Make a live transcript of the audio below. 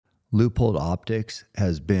Loophole Optics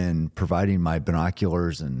has been providing my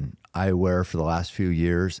binoculars and eyewear for the last few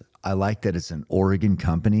years. I like that it's an Oregon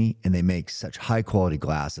company and they make such high quality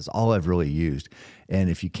glass. That's all I've really used. And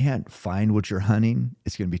if you can't find what you're hunting,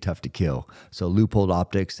 it's going to be tough to kill. So Loophole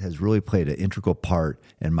Optics has really played an integral part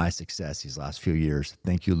in my success these last few years.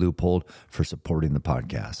 Thank you, Loophole, for supporting the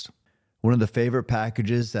podcast. One of the favorite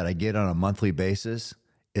packages that I get on a monthly basis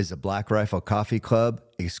is a Black Rifle Coffee Club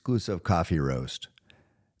exclusive coffee roast.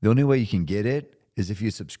 The only way you can get it is if you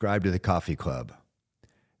subscribe to the coffee club.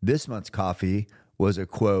 This month's coffee was a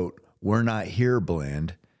quote, "We're not here"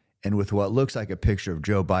 blend, and with what looks like a picture of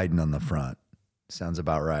Joe Biden on the front. Sounds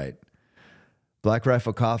about right. Black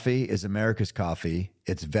Rifle Coffee is America's coffee.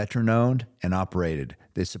 It's veteran-owned and operated.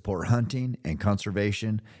 They support hunting and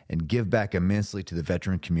conservation and give back immensely to the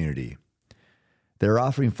veteran community. They're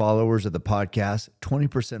offering followers of the podcast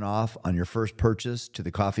 20% off on your first purchase to the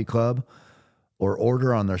coffee club, or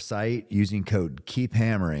order on their site using code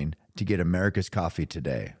KEEPHAMMERING to get America's coffee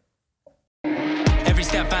today. Every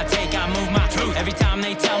step I take, I move my truth. Every time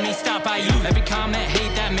they tell me stop, I use every comment,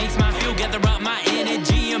 hate that makes my feel. Gather up my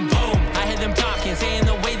energy and boom. I hear them talking, saying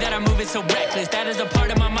the way that I move is so reckless. That is a part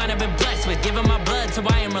of my mind I've been blessed with. Giving my blood, so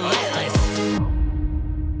I am relentless.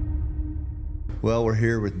 Well, we're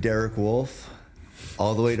here with Derek Wolfe,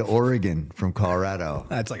 all the way to Oregon from Colorado.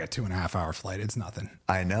 That's like a 2.5 hour flight. It's nothing.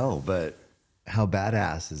 I know, but how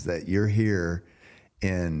badass is that you're here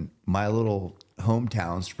in my little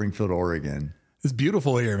hometown, Springfield, Oregon. It's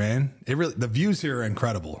beautiful here, man. The views here are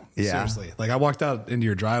incredible. Yeah. Seriously. Like I walked out into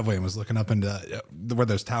your driveway and was looking up into where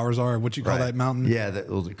those towers are. What you call that mountain? Yeah, the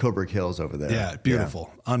Cobrick Hills over there. Yeah, beautiful.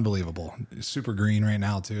 Yeah. Unbelievable. It's super green right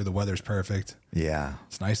now too. The weather's perfect. Yeah.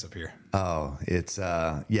 It's nice up here. Oh, it's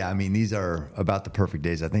I mean, these are about the perfect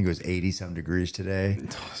days. I think it was 80-some degrees today.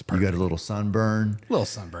 You got a little sunburn. A little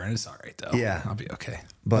sunburn. It's all right though. Yeah. I'll be okay.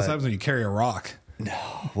 But what happens when you carry a rock? No.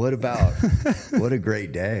 What a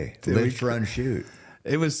great day. Dude, Lift, run, shoot.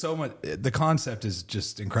 It was so much. The concept is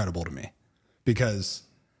just incredible to me because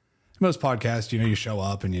most podcasts, you show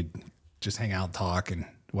up and you just hang out, talk and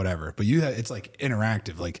whatever, but it's like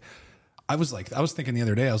interactive. Like I was thinking the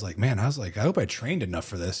other day, I hope I trained enough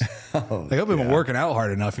for this. I hope I've been working out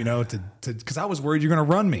hard enough, cause I was worried you're going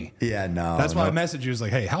to run me. Yeah, no. That's why I messaged you. I was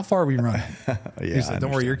like, hey, how far are we running? He's like,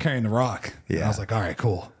 don't worry, you're carrying the rock. Yeah. And I was like, all right,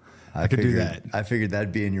 cool. I could do that. I figured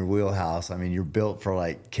that'd be in your wheelhouse. I mean, you're built for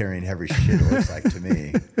like carrying heavy shit, it looks like to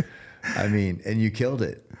me. I mean, and you killed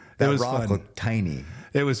it. That rock looked tiny.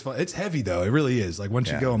 It was fun. It's heavy though. It really is. Like once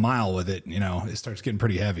you go a mile with it, it starts getting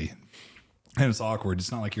pretty heavy. And it's awkward. It's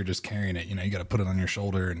not like you're just carrying it. You got to put it on your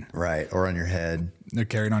shoulder and or on your head. They're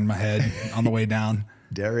carrying on my head on the way down.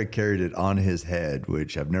 Derek carried it on his head,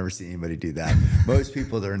 which I've never seen anybody do that. Most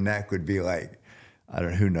people, their neck would be like, I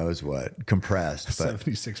don't know, who knows what, compressed. But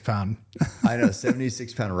 76-pound. I know,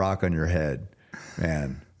 76-pound rock on your head.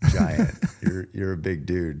 Man, giant. You're a big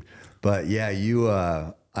dude. But yeah,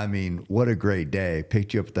 I mean, what a great day.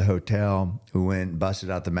 Picked you up at the hotel. We went and busted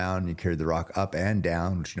out the mountain. You carried the rock up and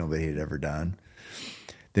down, which nobody had ever done.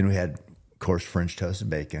 Then we had, of course, French toast and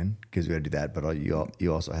bacon, because we had to do that. But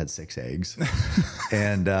you also had 6 eggs.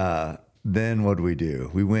 And then what did we do?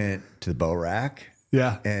 We went to the bow rack.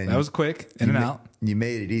 Yeah, and that was quick, in and out. You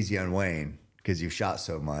made it easy on Wayne because you shot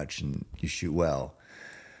so much and you shoot well.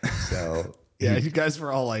 So yeah, you guys were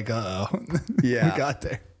all like, "Uh-oh." Yeah, we got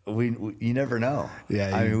there. You never know.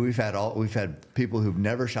 Yeah, I mean, we've had people who've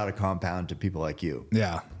never shot a compound to people like you.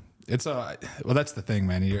 Yeah, it's well, that's the thing,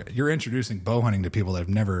 man. You're introducing bow hunting to people that have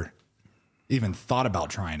never even thought about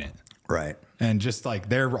trying it, right? And just like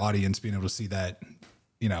their audience being able to see that,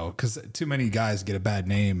 because too many guys get a bad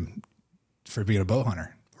name for being a bow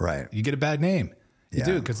hunter. Right. You get a bad name. You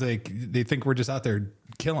do, because they think we're just out there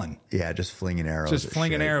killing. Yeah, just flinging arrows. Just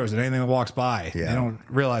flinging arrows at anything that walks by. Yeah. They don't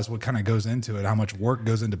realize what kind of goes into it, how much work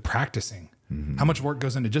goes into practicing, how much work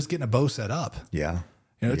goes into just getting a bow set up. Yeah.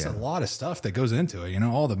 It's a lot of stuff that goes into it,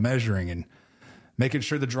 all the measuring and making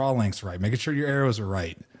sure the draw length's right, making sure your arrows are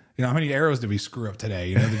right. How many arrows did we screw up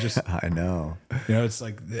today? They're just, I know. It's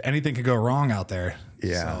like anything could go wrong out there.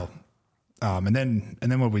 Yeah. So, and then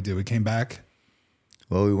what did we do? We came back.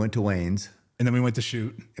 Well, we went to Wayne's. And then we went to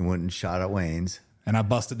shoot. And went and shot at Wayne's. And I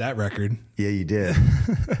busted that record. Yeah, you did.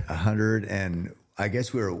 100 and I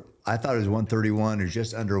guess I thought it was 131 or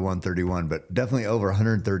just under 131, but definitely over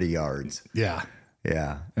 130 yards. Yeah.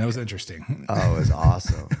 Yeah. And it was interesting. Oh, it was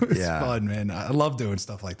awesome. It was fun, man. I love doing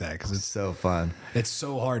stuff like that because it's so fun. It's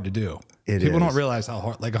so hard to do. People don't realize how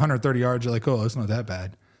hard, like 130 yards, you're like, oh, it's not that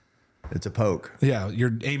bad. It's a poke. Yeah,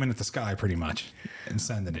 you're aiming at the sky pretty much and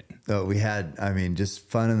sending it. So we had, I mean, just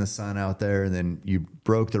fun in the sun out there. And then you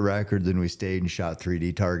broke the record. Then we stayed and shot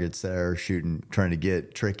 3D targets there, trying to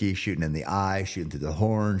get tricky, shooting in the eye, shooting through the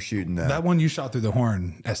horn, shooting the. That one you shot through the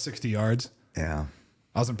horn at 60 yards. Yeah.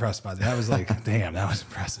 I was impressed by that. I was like, damn, that was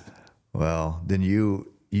impressive. Well, then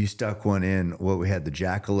you stuck one in what we had, the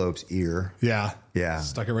jackalop's ear. Yeah. Yeah.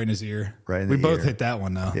 Stuck it right in his ear. Right in the We both ear. hit that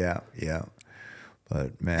one though. Yeah. Yeah.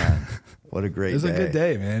 But man, what a great day. It was a good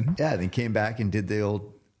day, man. Yeah. Then came back and did the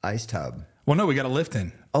old ice tub. Well, no, we got a lift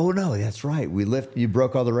in. Oh no, that's right. You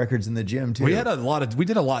broke all the records in the gym too. We did a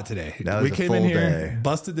lot today. That was we a came in full here, day.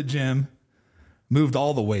 busted the gym, moved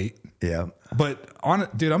all the weight. Yeah.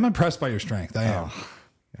 But dude, I'm impressed by your strength. I am.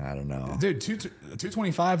 I don't know. Dude,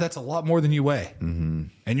 225, that's a lot more than you weigh. Mm-hmm.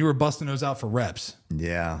 And you were busting those out for reps.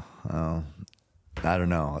 Yeah. I don't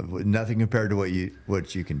know. Nothing compared to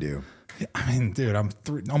what you can do. I mean, dude, I'm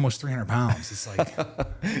almost 300 pounds. It's like,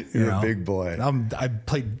 You're a big boy. I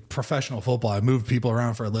played professional football. I moved people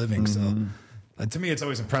around for a living. So to me, it's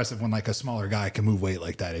always impressive when like a smaller guy can move weight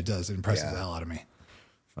like that. It does. It impresses the hell out of me.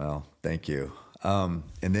 Well, thank you. And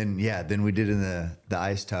then we did in the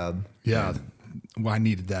ice tub. Yeah. Well, I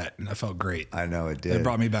needed that, and I felt great. I know it did. It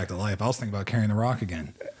brought me back to life. I was thinking about carrying the rock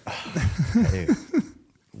again. Hey,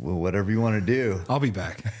 well, whatever you want to do, I'll be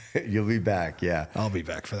back. you'll be back. Yeah, I'll be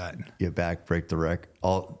back for that. get back, break the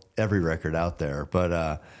every record out there.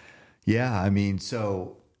 But yeah, I mean,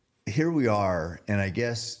 so here we are, and I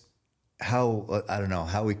guess I don't know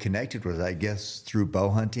how we connected with it. I guess through bow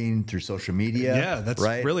hunting, through social media. Yeah, that's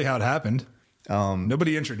right? really how it happened.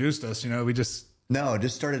 Nobody introduced us. We just. No,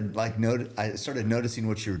 just started I started noticing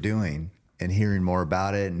what you were doing and hearing more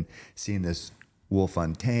about it and seeing this Wolfe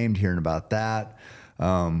Untamed, hearing about that.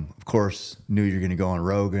 Of course, knew you're going to go on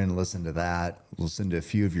Rogan, listen to that, listen to a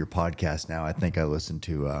few of your podcasts now. I think I listened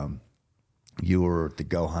to you were the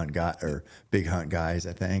Go Hunt guy or Big Hunt guys,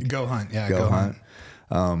 I think. Go Hunt, yeah, Go Hunt.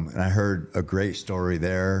 And I heard a great story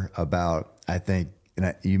there about, I think,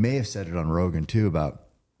 and you may have said it on Rogan too, about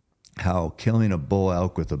how killing a bull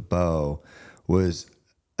elk with a bow was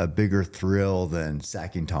a bigger thrill than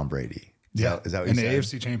sacking Tom Brady. Is that what you in the said?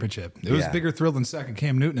 AFC Championship. It was a bigger thrill than sacking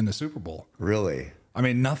Cam Newton in the Super Bowl. Really? I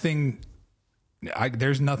mean,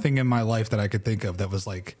 there's nothing in my life that I could think of that was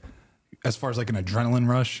like, as far as like an adrenaline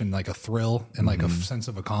rush and like a thrill and like a sense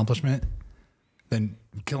of accomplishment than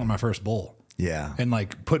killing my first bull. Yeah. And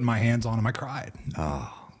like putting my hands on him, I cried.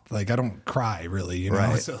 Oh. Like I don't cry really, you know?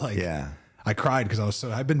 Right. So like, yeah. I cried because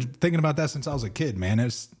I've been thinking about that since I was a kid, man.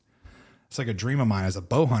 It's like a dream of mine as a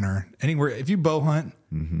bow hunter. Anywhere, if you bow hunt,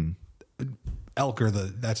 elk are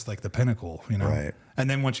that's like the pinnacle, Right. And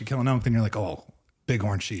then once you kill an elk, then you're like, oh,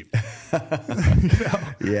 bighorn sheep.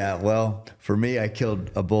 Yeah. Well, for me, I killed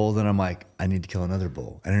a bull. Then I'm like, I need to kill another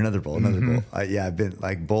bull and another bull, another bull. I've been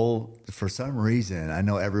like bull for some reason. I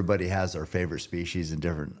know everybody has their favorite species and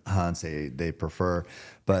different hunts they prefer,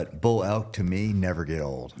 but bull elk to me never get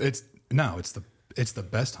old. It's the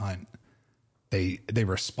best hunt. They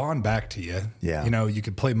respond back to you. Yeah. You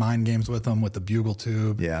could play mind games with them with the bugle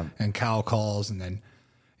tube Yeah. and cow calls. And then,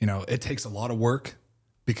 it takes a lot of work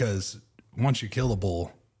because once you kill the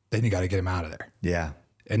bull, then you got to get him out of there. Yeah.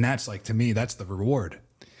 And that's like, to me, that's the reward.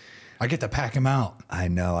 I get to pack him out. I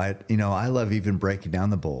know. I love even breaking down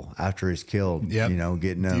the bull after he's killed. Yep.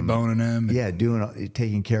 Getting him, deboning him. Yeah,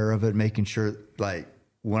 taking care of it, making sure. Like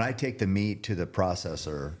when I take the meat to the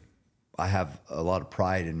processor, I have a lot of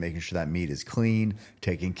pride in making sure that meat is clean,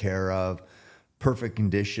 taken care of, perfect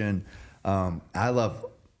condition. I love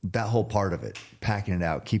that whole part of it, packing it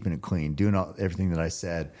out, keeping it clean, doing everything that I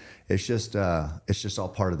said. It's just all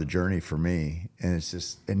part of the journey for me, and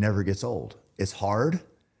it never gets old. It's hard.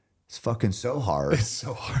 It's fucking so hard. It's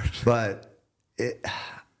so hard. But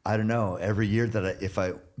I don't know. Every year if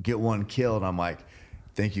I get one killed, I'm like,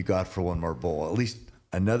 thank you God for one more bull. At least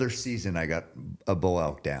another season I got a bull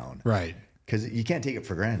elk down. Right. Because you can't take it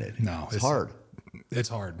for granted. No. It's hard. It's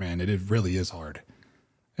hard, man. It really is hard.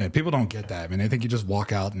 And people don't get that. I mean, they think you just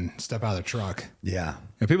walk out and step out of the truck. Yeah.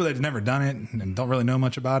 And people that have never done it and don't really know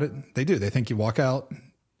much about it, they do. They think you walk out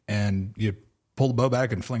and you pull the bow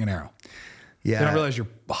back and fling an arrow. Yeah. They don't realize you're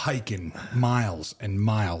hiking miles and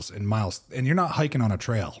miles and miles. And you're not hiking on a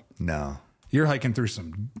trail. No. You're hiking through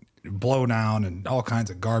some blowdown and all kinds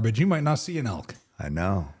of garbage. You might not see an elk. I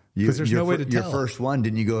know. Because there's no way to tell. Your first one,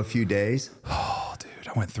 didn't you go a few days? Oh, dude.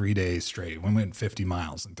 I went 3 days straight. We went 50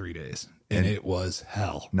 miles in 3 days. And it was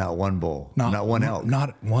hell. Not one bull. Not one elk.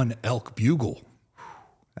 Not one elk bugle.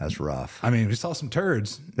 That's rough. I mean, we saw some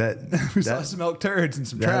turds. We saw some elk turds and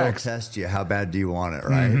some That'll tracks. test you. How bad do you want it,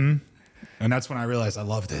 right? And that's when I realized I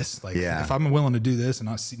love this. Like Yeah. if I'm willing to do this and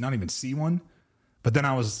not even see one, but then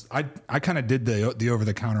I kind of did the over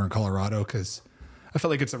the counter in Colorado because I felt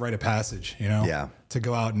like it's a rite of passage, you know, Yeah. to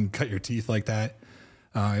go out and cut your teeth like that.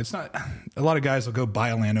 It's not, a lot of guys will go buy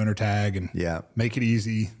a landowner tag and Yeah. make it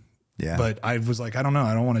easy. Yeah. But I was like, I don't know.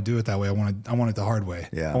 I don't want to do it that way. I want it the hard way.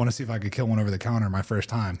 Yeah. I want to see if I could kill one over the counter my first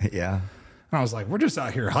time. Yeah. And I was like, we're just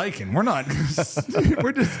out here hiking. We're not,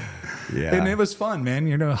 we're just, Yeah. and it was fun, man.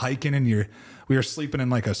 You know, hiking and we were sleeping in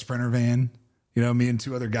like a Sprinter van, you know, me and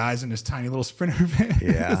two other guys in this tiny little Sprinter van.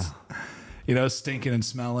 Yeah. You know, stinking and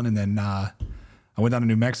smelling. And then, I went down to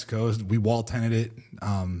New Mexico. We wall tented it,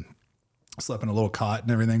 slept in a little cot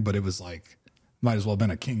and everything, but it was like, might as well have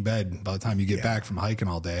been a king bed by the time you get back from hiking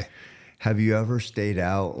all day. Have you ever stayed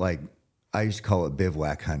out? Like I used to call it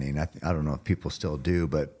bivouac hunting. I don't know if people still do,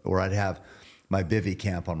 but where I'd have my bivvy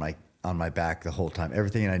camp on my back the whole time,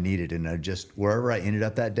 everything I needed, and I just wherever I ended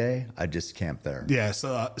up that day, I just camped there. Yeah.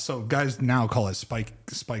 So guys now call it spike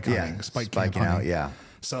hunting, Yeah, spike spiking camp hunting. out. Yeah.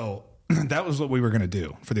 So that was what we were going to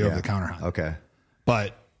do for the over the counter hunt. Okay.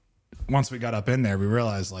 But once we got up in there, we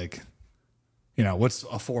realized like, you know, what's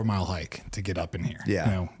a 4 mile hike to get up in here? Yeah.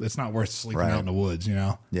 You know, it's not worth sleeping Right. out in the woods, you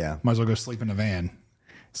know? Yeah. Might as well go sleep in the van.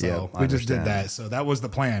 So Yeah, I we just did understand. that. So that was the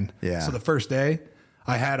plan. Yeah. So the first day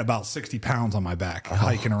I had about 60 pounds on my back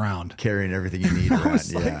hiking around. Carrying everything you need around.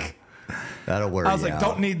 was Yeah. like- That'll work. I was like,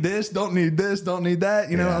 don't need this, don't need this, don't need that.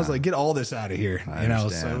 You know, Yeah. I was like, get all this out of here. I You know, so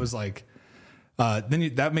understand. it was like,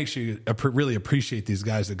 that makes you really appreciate these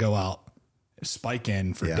guys that go out, spike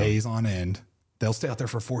in for Yeah. days on end. They'll stay out there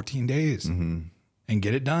for 14 days and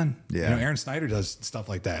get it done. Yeah. You know, Aaron Snyder does stuff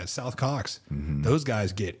like that. South Cox, those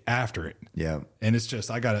guys get after it. Yeah. And it's just,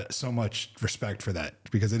 I got so much respect for that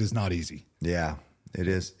because it is not easy. Yeah, it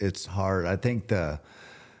is. It's hard. I think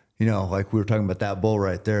you know, like we were talking about that bull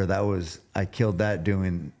right there, I killed that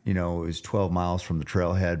doing, you know, it was 12 miles from the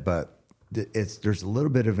trailhead, but there's a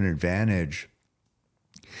little bit of an advantage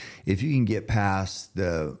if you can get past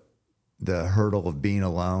the hurdle of being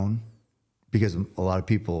alone, because a lot of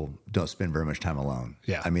people don't spend very much time alone.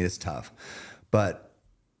 Yeah. I mean, it's tough, but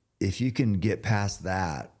if you can get past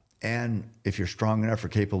that, and if you're strong enough or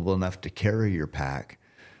capable enough to carry your pack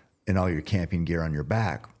and all your camping gear on your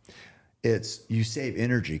back, you save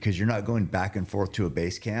energy because you're not going back and forth to a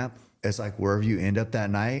base camp. It's like wherever you end up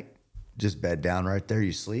that night, just bed down right there.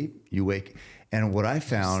 You sleep, you wake. And what I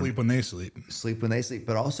found, Sleep when they sleep. sleep when they sleep,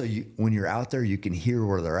 but also when you're out there, you can hear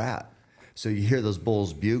where they're at. So you hear those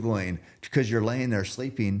bulls bugling because you're laying there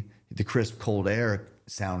sleeping, the crisp cold air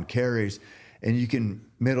sound carries, and you can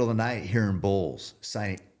middle of the night hearing bulls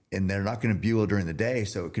signing, and they're not going to bugle during the day.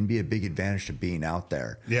 So it can be a big advantage to being out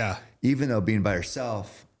there. Yeah. Even though being by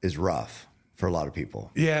yourself is rough for a lot of people.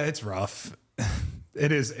 Yeah, it's rough.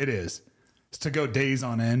 It is. It's to go days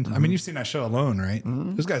on end. I mean, you've seen that show Alone, right?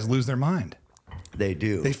 Those guys lose their mind. They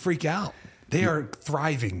do. They freak out. They are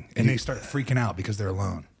thriving and they start freaking out because they're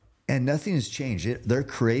alone. And nothing has changed. They're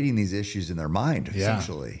creating these issues in their mind, Yeah.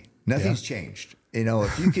 essentially. Nothing's changed. You know,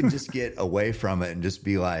 if you can just get away from it and just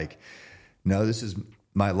be like, no, this is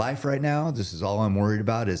my life right now. This is all I'm worried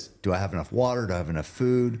about is, do I have enough water? Do I have enough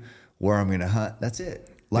food? Where I'm going to hunt? That's it.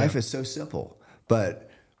 Life is so simple. But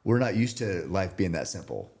we're not used to life being that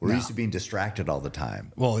simple. We're used to being distracted all the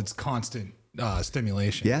time. Well, it's constant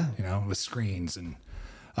stimulation. Yeah. You know, with screens and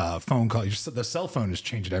phone calls. The cell phone has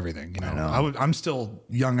changed everything. You know, know. I'm still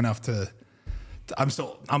young enough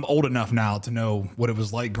I'm old enough now to know what it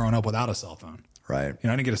was like growing up without a cell phone. Right. You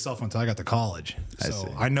know, I didn't get a cell phone until I got to college. So see.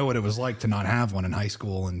 I know what it was like to not have one in high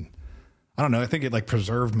school. And I don't know, I think it like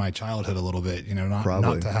preserved my childhood a little bit, you know,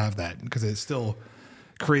 not to have that because it still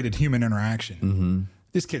created human interaction.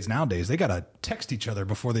 These kids nowadays, they got to text each other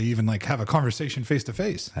before they even like have a conversation face to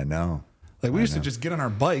face. I know. Like we used to just get on our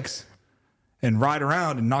bikes and ride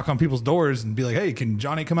around and knock on people's doors and be like, "Hey, can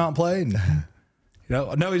Johnny come out and play?" And you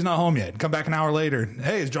know, no, he's not home yet. Come back an hour later.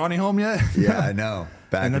 Hey, is Johnny home yet? Yeah, I know.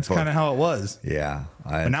 Back And that's forth. kind of how it was. Yeah.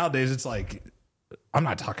 But nowadays it's like, I'm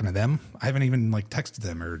not talking to them. I haven't even like texted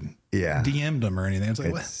them or DM'd them or anything. It's like,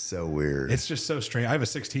 it's what? so weird. It's just so strange. I have a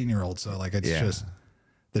 16-year-old, so like it's Yeah. just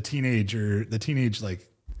the teenage like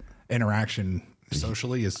interaction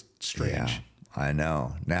socially is strange. Yeah, I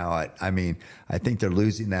know. Now, I mean, I think they're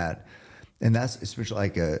losing that. And that's especially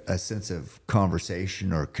like a sense of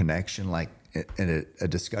conversation or connection, like in a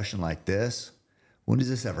discussion like this. When does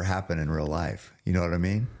this ever happen in real life? You know what I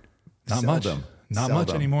mean? Not Seldom. much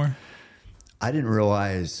anymore. I didn't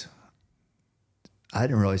realize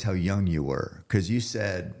how young you were because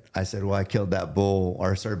I said, well, I killed that bull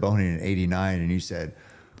or I started bow hunting in 89. And you said,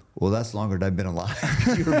 Well, that's longer than I've been alive.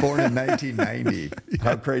 You were born in 1990.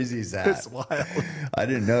 How crazy is that? It's wild. I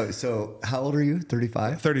didn't know. So how old are you?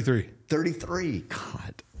 35? 33. 33.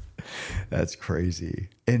 God, that's crazy.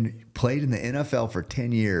 And played in the NFL for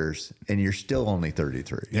 10 years, and you're still only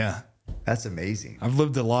 33. Yeah. That's amazing. I've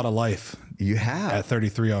lived a lot of life. You have. At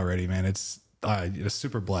 33 already, man. It's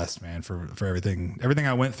super blessed, man, for everything. Everything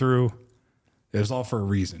I went through, it was all for a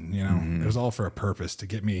reason, you know. It was all for a purpose to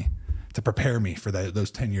get me, to prepare me for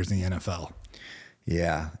those 10 years in the NFL.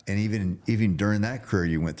 Yeah. And even during that career,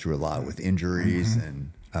 you went through a lot with injuries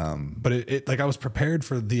and but it like I was prepared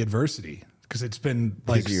for the adversity because it's been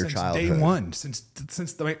like your since childhood. day one,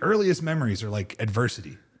 since my earliest memories are like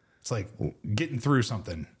adversity. It's like getting through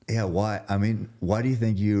something. Yeah. Why? I mean, why do you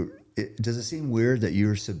think does it seem weird that you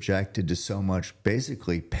were subjected to so much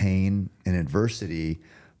basically pain and adversity,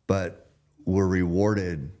 but were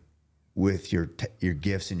rewarded with your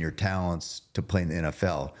gifts and your talents to play in the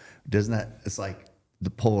NFL? Doesn't that, it's like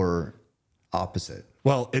the polar opposite.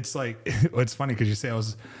 Well, it's like, it's funny because you say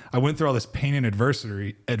I went through all this pain and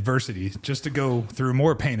adversity just to go through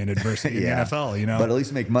more pain and adversity in the NFL, you know, but at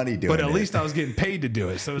least make money doing it. But at least I was getting paid to do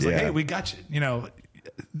it. So it was like, hey, we got you, you know,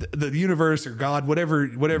 the universe or God, whatever,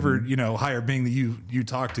 you know, higher being that you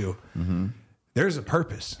talk to, there's a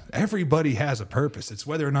purpose. Everybody has a purpose. It's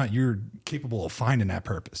whether or not you're capable of finding that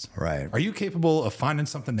purpose. Right. Are you capable of finding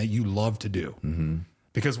something that you love to do?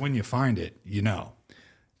 Because when you find it, you know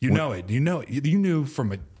it. You knew from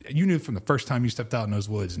the first time you stepped out in those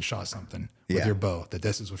woods and shot something with your bow that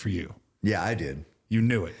this is for you. Yeah, I did. You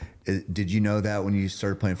knew it. Did you know that when you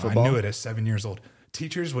started playing football? I knew it at 7 years old.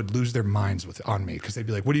 Teachers would lose their minds on me because they'd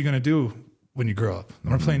be like, "What are you going to do when you grow up?" "I'm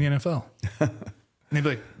going to play in the NFL." And they'd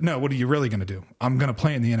be like, "No, what are you really going to do?" "I'm going to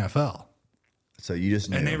play in the NFL." So you just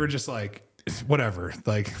knew. And they were just like, whatever.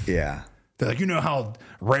 Like, yeah. They're like, you know how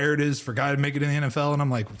rare it is for a guy to make it in the NFL? And I'm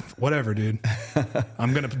like, whatever, dude.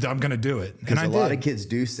 I'm gonna do it. And a lot of kids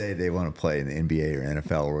do say they want to play in the NBA or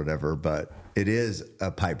NFL or whatever, but it is a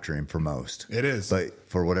pipe dream for most. It is. But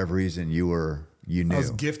for whatever reason, you knew. I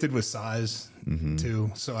was gifted with size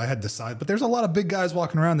too, so I had the size. But there's a lot of big guys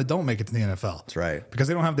walking around that don't make it to the NFL. That's right. Because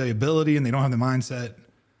they don't have the ability and they don't have the mindset,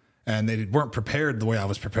 and they weren't prepared the way I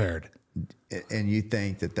was prepared. And you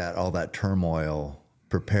think that all that turmoil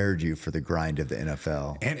prepared you for the grind of the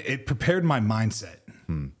NFL. And it prepared my mindset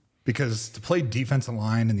because to play defensive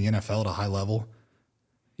line in the NFL at a high level,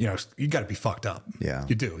 you know, you got to be fucked up. Yeah.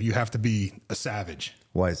 You do. You have to be a savage.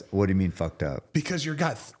 What do you mean fucked up? Because you've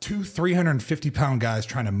got 350-pound guys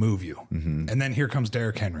trying to move you. And then here comes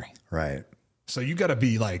Derrick Henry. Right. So you got to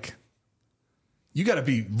be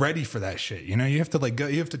ready for that shit. You know, you have to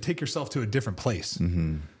you have to take yourself to a different place.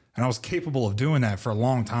 And I was capable of doing that for a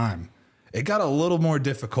long time. It got a little more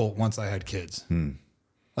difficult once I had kids.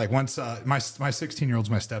 Like once my 16-year-old's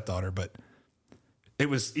my stepdaughter, but it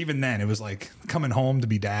was even then. It was like coming home to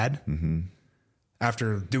be dad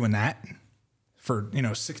after doing that for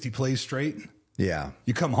 60 plays straight. Yeah,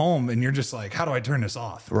 you come home and you're just like, how do I turn this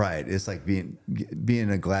off? Right. It's like being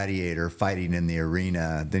a gladiator fighting in the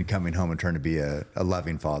arena, then coming home and trying to be a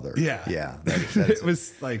loving father. Yeah, yeah. It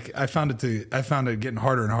was like I found it getting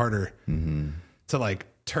harder and harder to like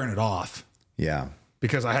turn it off. Yeah.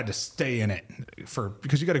 Because I had to stay in it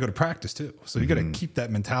because you got to go to practice too. So you got to keep that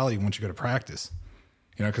mentality once you go to practice,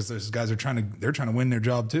 because those guys are trying to win their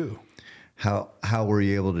job too. How were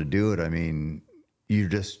you able to do it? I mean, you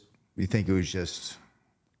think it was just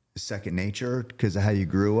second nature because of how you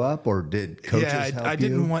grew up, or did coaches help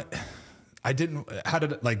you? How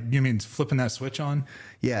did it, like, you mean flipping that switch on?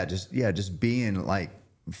 Yeah, just being like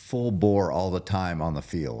full bore all the time on the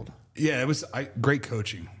field. Yeah, it was great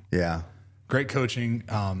coaching. Yeah. Great coaching.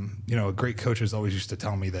 Great coaches always used to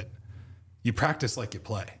tell me that you practice like you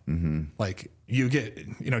play. Like you get,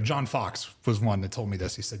 John Fox was one that told me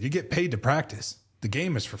this. He said, you get paid to practice. The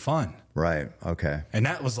game is for fun. Right. Okay. And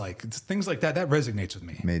that was like, things like that resonates with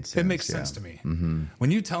me. Made sense. It makes sense to me.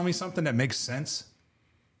 When you tell me something that makes sense,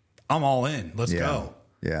 I'm all in. Let's go.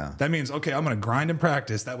 Yeah. That means, okay, I'm going to grind and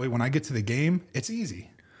practice. That way, when I get to the game, it's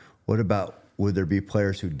easy. What about, would there be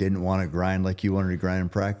players who didn't want to grind like you wanted to grind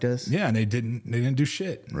and practice? Yeah, and they didn't do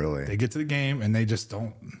shit. Really? They get to the game and they just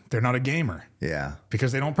don't, they're not a gamer. Yeah.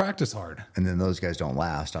 Because they don't practice hard. And then those guys don't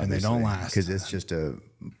last, obviously. And they don't last. Because it's just a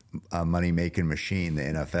money-making machine, the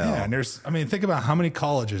NFL. Yeah, and think about how many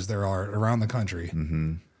colleges there are around the country.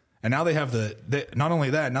 And now they have not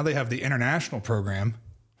only that, now they have the international program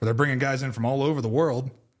where they're bringing guys in from all over the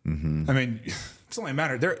world. I mean, it's only a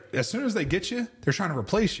matter. As soon as they get you, they're trying to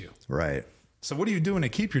replace you. Right. So what are you doing to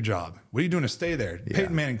keep your job? What are you doing to stay there? Yeah.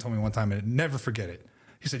 Peyton Manning told me one time, and never forget it.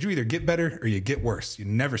 He said, you either get better or you get worse. You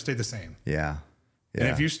never stay the same. Yeah. And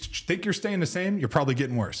if you think you're staying the same, you're probably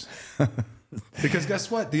getting worse. Because guess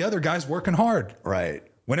what? The other guy's working hard. Right.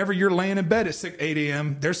 Whenever you're laying in bed at 8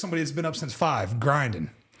 a.m., there's somebody that's been up since 5 grinding.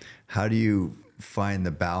 How do you find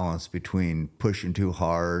the balance between pushing too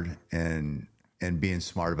hard and being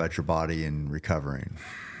smart about your body and recovering?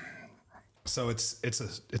 So it's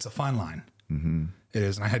a fine line. Mm-hmm. It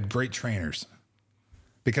is. And I had great trainers,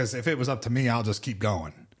 because if it was up to me, I'll just keep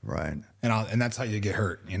going. Right. And that's how you get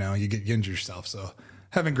hurt. You injure yourself. So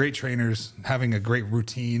having great trainers, having a great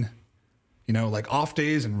routine, like off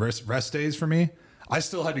days and rest days for me, I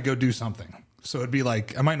still had to go do something. So it'd be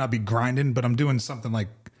like, I might not be grinding, but I'm doing something like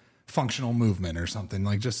functional movement or something,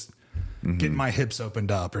 like just getting my hips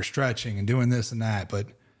opened up or stretching and doing this and that. But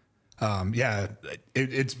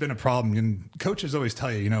it's been a problem. And coaches always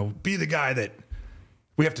tell you, be the guy that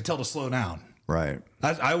we have to tell to slow down. Right.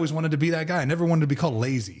 I always wanted to be that guy. I never wanted to be called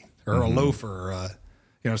lazy or a loafer or,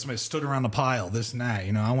 somebody that stood around the pile, this and that.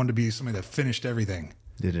 I wanted to be somebody that finished everything.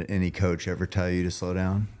 Did any coach ever tell you to slow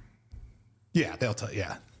down? Yeah, they'll tell you.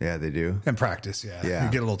 Yeah. Yeah, they do. In practice, yeah. Yeah.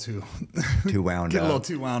 You get a little too wound up. Get a little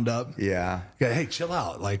too wound up. Yeah. Yeah, hey, chill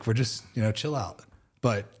out. Like, we're just, chill out.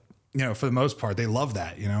 But, for the most part, they love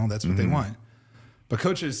that, that's what they want. But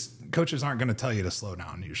coaches aren't going to tell you to slow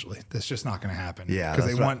down usually. That's just not going to happen. Yeah,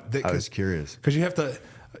 because I was curious. Because you have to.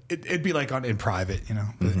 It'd be like in private,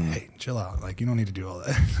 But, hey, chill out. Like, you don't need to do all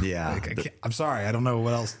that. Yeah. I'm sorry, I don't know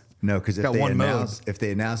what else. No, because if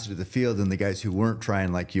they announced it at the field, then the guys who weren't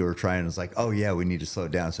trying like you were trying was like, oh yeah, we need to slow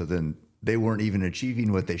down. So then they weren't even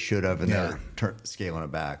achieving what they should have, and they're scaling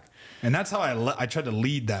it back. And that's how I tried to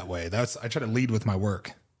lead that way. I try to lead with my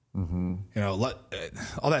work. Mm-hmm.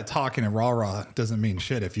 All that talking and rah doesn't mean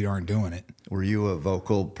shit if you aren't doing it. Were you a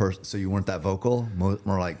vocal person? So you weren't that vocal? More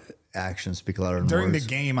like actions speak louder than during words? The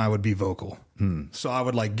game, I would be vocal. So I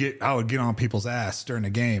would get on people's ass during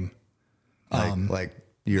the game, like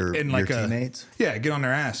your teammates. Get on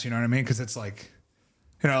their ass. You know what I mean? Because it's like,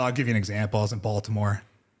 I'll give you an example. I was in Baltimore,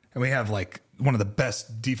 and we have like one of the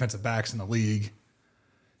best defensive backs in the league,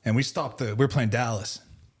 and we were playing Dallas.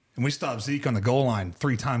 And we stopped Zeke on the goal line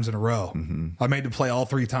 3 times in a row. Mm-hmm. I made the play all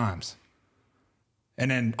 3 times.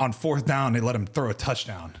 And then on 4th down, they let him throw a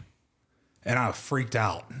touchdown. And I freaked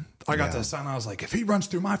out. I got to the sign. I was like, if he runs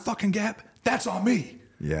through my fucking gap, that's on me.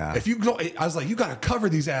 Yeah. If you go, I was like, you got to cover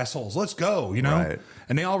these assholes. Let's go, Right.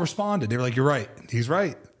 And they all responded. They were like, you're right. He's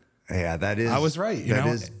right. Yeah, that is. I was right. That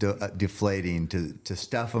is deflating to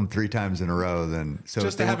stuff them 3 times in a row. Then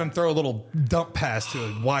just to have him throw a little dump pass to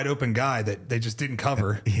a wide open guy that they just didn't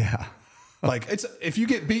cover. Yeah, like if you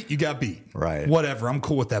get beat, you got beat. Right. Whatever. I'm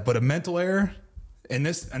cool with that. But a mental error in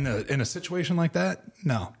a situation like that,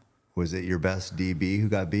 no. Was it your best DB who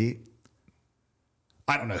got beat?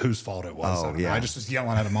 I don't know whose fault it was. I just was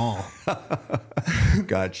yelling at them all.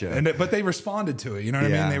 Gotcha. But they responded to it. You know what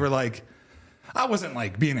I mean? They were like. I wasn't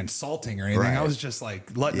like being insulting or anything. Right. I was just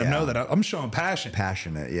like letting them know that I'm showing passion.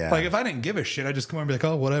 Passionate, yeah. Like if I didn't give a shit, I'd just come over and be like,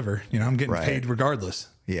 oh, whatever. I'm getting paid regardless.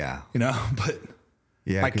 Yeah. But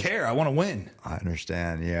I care. I want to win. I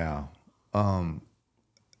understand, yeah.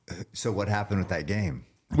 So what happened with that game?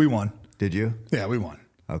 We won. Did you? Yeah, we won.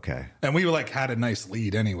 Okay. And we had a nice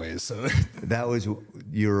lead anyways. So that was,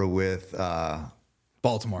 you were with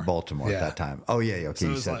Baltimore at that time. Oh, yeah. Okay,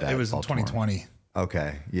 so you said that. It was Baltimore. in 2020.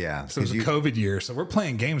 Okay, yeah. So it was a COVID year. So we're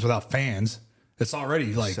playing games without fans. It's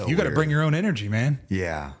already like so you got to bring your own energy, man.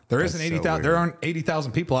 Yeah. There isn't 80,000. There aren't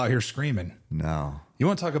 80,000 people out here screaming. No. You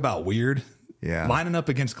want to talk about weird? Yeah. Lining up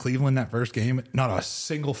against Cleveland that first game, not a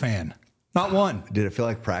single fan, not one. Did it feel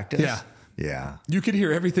like practice? Yeah. Yeah. You could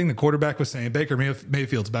hear everything the quarterback was saying. Baker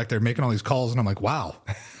Mayfield's back there making all these calls, and I'm like, wow,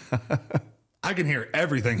 I can hear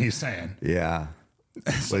everything he's saying. Yeah.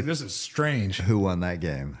 It's like, this is strange. Who won that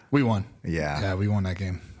game? We won. Yeah. Yeah, we won that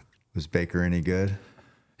game. Was Baker any good?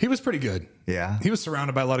 He was pretty good. Yeah. He was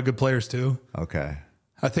surrounded by a lot of good players too. Okay.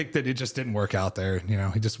 I think that it just didn't work out there.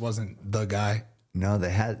 He just wasn't the guy. No,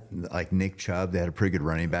 they had like Nick Chubb. They had a pretty good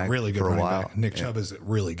running back Really good for a running while. back. Nick Chubb is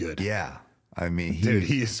really good. Yeah. I mean,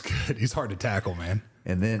 he is good. He's hard to tackle, man.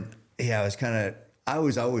 And then, I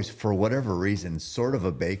was always, for whatever reason, sort of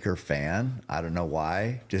a Baker fan. I don't know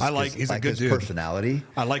why. Just he's a good his dude. Personality.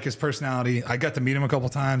 I like his personality. I got to meet him a couple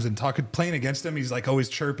times and playing against him. He's like always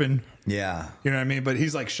chirping. Yeah. You know what I mean? But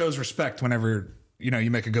he's like shows respect whenever,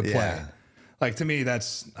 you make a good play. Yeah. Like to me,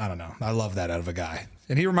 I don't know. I love that out of a guy.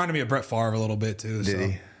 And he reminded me of Brett Favre a little bit too.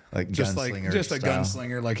 Did he? Like just gunslinger just a style?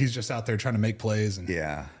 gunslinger. Like he's just out there trying to make plays. And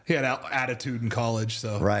Yeah. he had attitude in college.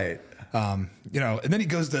 So Right. and then he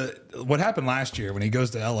goes to what happened last year when he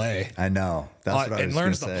goes to LA. I know. That's what I was and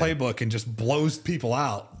learns the gonna say. playbook and just blows people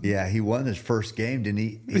out. Yeah, he won his first game, didn't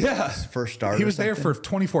he? Yeah. His first start. He was there for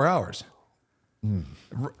 24 hours.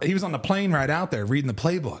 He was on the plane right out there reading the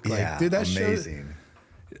playbook. Like, Yeah, dude, that's amazing.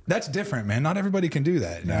 That's different, man. Not everybody can do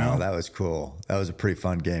that. You know? That was cool. That was a pretty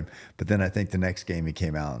fun game. But then I think the next game he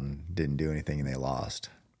came out and didn't do anything and they lost.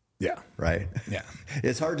 Yeah. Right? Yeah.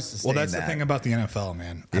 It's hard to sustain Well, that's that. the thing about the NFL,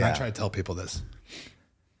 man. And I Yeah. try to tell people this.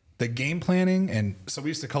 The game planning, and so we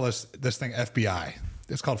used to call this thing FBI.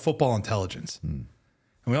 It's called football intelligence. And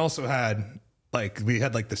we also had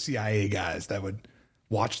the CIA guys that would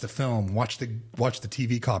watch the film, watch the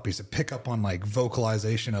TV copies and pick up on like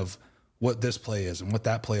vocalization of what this play is and what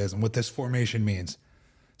that play is and what this formation means.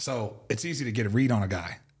 So it's easy to get a read on a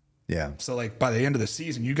guy. Yeah. So like by the end of the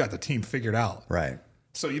season, you got the team figured out. Right.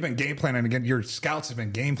 So you've been game planning again. Your scouts have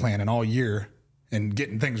been game planning all year and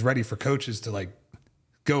getting things ready for coaches to like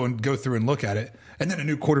go through and look at it. And then a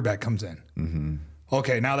new quarterback comes in. Mm-hmm.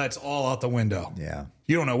 Okay, now that's all out the window. Yeah.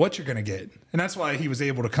 You don't know what you're going to get. And that's why he was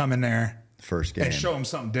able to come in there First game. and show them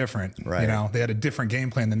something different. Right. You know, they had a different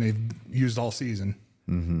game plan than they've used all season.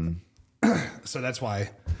 Mm-hmm. So that's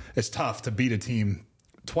why it's tough to beat a team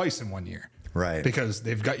twice in 1 year. Right. Because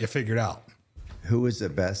they've got you figured out. Who was the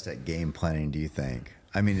best at game planning, do you think?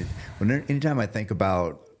 I mean, anytime I think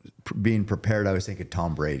about being prepared, I always think of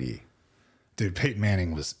Tom Brady. Dude, Peyton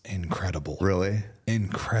Manning was incredible. Really?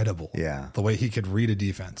 Incredible. Yeah. The way he could read a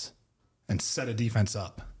defense and set a defense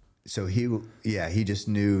up. So he just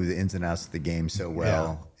knew the ins and outs of the game so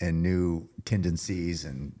well and knew tendencies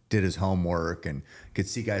and did his homework and could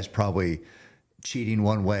see guys probably cheating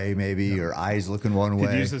one way maybe or eyes looking one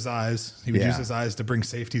way. He'd use his eyes. He would use his eyes to bring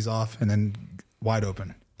safeties off and then wide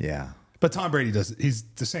open. Yeah. But Tom Brady does. He's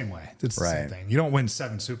the same way. It's the same thing. You don't win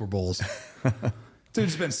 7 Super Bowls.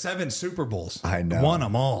 Dude's been 7 Super Bowls. I know. Won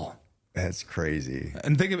them all. That's crazy.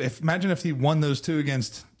 And imagine if he won those 2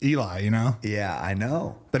 against Eli, you know? Yeah, I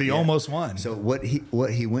know. That he almost won. So what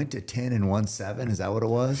he went to 10 and won 7, is that what it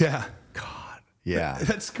was? Yeah. God. Yeah.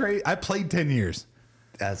 That's great. I played 10 years.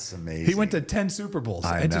 That's amazing. He went to 10 Super Bowls.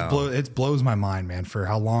 I It know. It blows my mind, man, for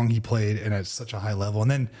how long he played and at such a high level.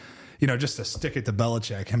 And then, you know, just to stick it to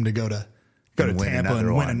Belichick, him to go to And win Tampa another and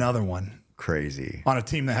win one. another one Crazy. on a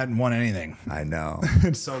team that hadn't won anything. I know.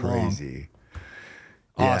 It's so long. Crazy.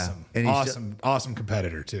 Awesome. Yeah. And he's Awesome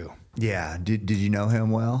competitor, too. Yeah. Did you know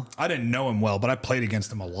him well? I didn't know him well, but I played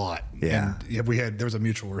against him a lot. Yeah. And there was a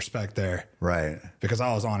mutual respect there Right. because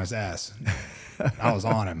I was on his ass. I was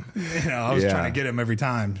on him. You know, I was trying to get him every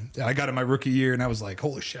time. I got him my rookie year and I was like,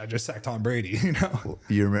 holy shit, I just sacked Tom Brady, you know?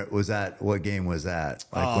 You remember, what game was that?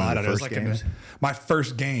 Like one I of don't the know. It was first like games? my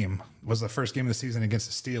first game was the first game of the season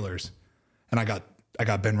against the Steelers. And I got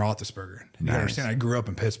Ben Roethlisberger. You Nice. understand? I grew up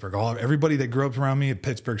in Pittsburgh. Everybody that grew up around me,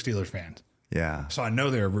 Pittsburgh Steelers fans. Yeah. So I know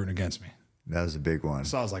they were rooting against me. That was a big one.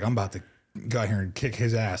 So I was like, I'm about to go out here and kick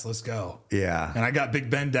his ass. Let's go. Yeah. And I got Big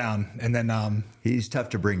Ben down. And then He's tough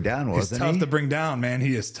to bring down, he's wasn't tough he? to bring down, man.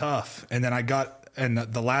 He is tough. And then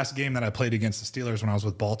the last game that I played against the Steelers when I was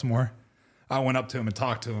with Baltimore, I went up to him and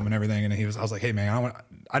talked to him and everything. And I was like, hey, man,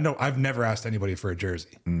 I know I've never asked anybody for a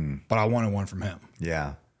jersey, but I wanted one from him.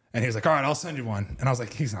 Yeah. And he was like, all right, I'll send you one. And I was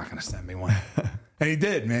like, he's not going to send me one. And he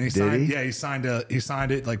did, man. He signed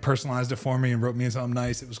it, like personalized it for me and wrote me something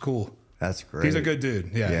nice. It was cool. That's great. He's a good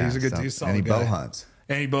dude. Yeah, he's a good dude. He's a solid And he guy. bow hunts.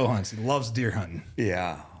 And he bow hunts. He loves deer hunting.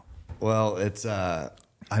 Yeah. Well, it's, I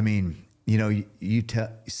mean, you know, you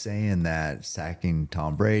saying that sacking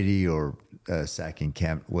Tom Brady or sacking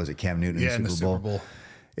Cam Newton in the Super Bowl,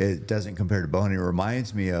 it doesn't compare to bow hunting. It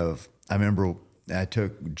reminds me of, I remember I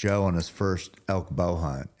took Joe on his first elk bow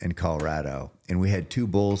hunt in Colorado, and we had 2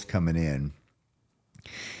 bulls coming in,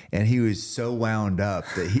 and he was so wound up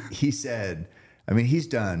that he said, I mean, he's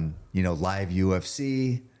done, you know, live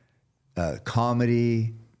UFC,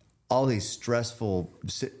 comedy, all these stressful,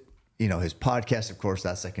 you know, his podcast, of course,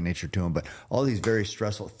 that's second nature to him, but all these very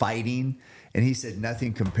stressful fighting. And he said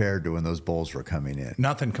nothing compared to when those bulls were coming in.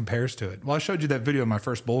 Nothing compares to it. Well, I showed you that video of my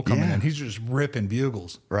first bull coming in. He's just ripping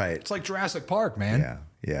bugles. Right. It's like Jurassic Park, man. Yeah.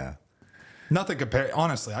 Yeah. Nothing compared.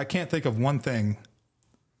 Honestly, I can't think of one thing.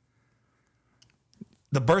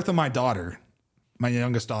 The birth of my daughter, my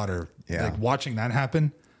youngest daughter, like watching that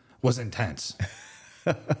happen was intense.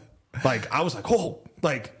 Like I was like, oh,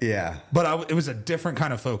 like, yeah. But it was a different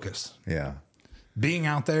kind of focus. Yeah. Being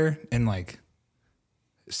out there and like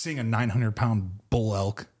seeing a 900-pound bull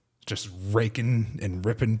elk just raking and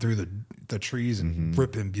ripping through the trees and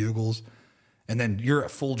ripping bugles, and then you're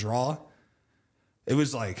at full draw. It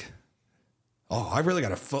was like, oh, I really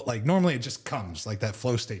got a foot. Like normally it just comes, like that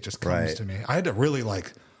flow state just comes to me. I had to really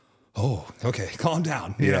like, oh, okay, calm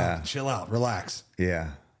down. You know, chill out, relax.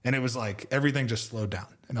 Yeah. And it was like everything just slowed down.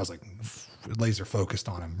 And I was like, laser focused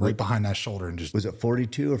on him right behind that shoulder and just Was it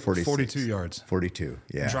 42 or 46? 42 yards. 42.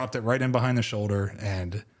 Yeah. Dropped it right in behind the shoulder,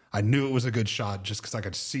 and I knew it was a good shot just because I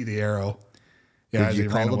could see the arrow. Yeah, Did you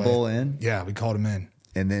call the bull in? Yeah, we called him in.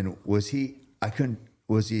 And then was he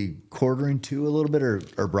quartering to a little bit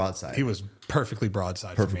or broadside? He was perfectly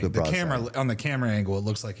broadside Perfectly for me. broadside. The camera, on the camera angle, it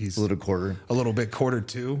looks like he's a little quarter. a little bit quartered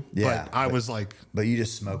too. Yeah, but I was like, But you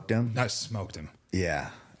just smoked him? I smoked him. Yeah.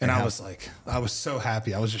 And I was like, I was so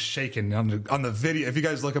happy. I was just shaking on the video. If you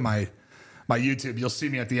guys look at my YouTube, you'll see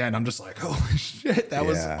me at the end. I'm just like, holy shit, that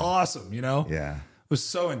was awesome. You know? Yeah. It was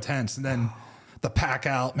so intense. And then the pack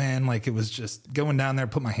out, man, like it was just going down there,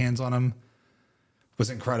 put my hands on him was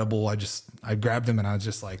incredible. I grabbed him and I was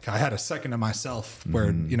just like, I had a second to myself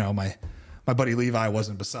where, you know, my buddy Levi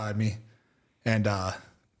wasn't beside me and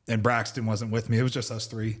Braxton wasn't with me. It was just us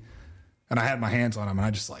three. And I had my hands on him and I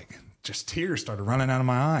just tears started running out of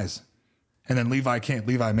my eyes. And then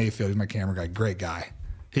Levi Mayfield, he's my camera guy, great guy.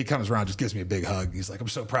 He comes around, just gives me a big hug. He's like, I'm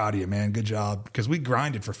so proud of you, man. Good job. Because we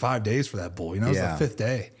grinded for 5 days for that bull. You know, it was the fifth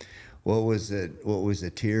day. What was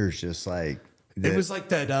the tears just like? It was like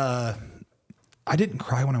that. I didn't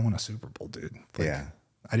cry when I won a Super Bowl, dude. Like, yeah.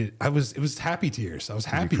 I did. It was happy tears. I was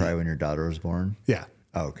happy. Did you cry when your daughter was born? Yeah.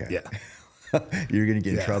 Oh, okay. Yeah. You're going to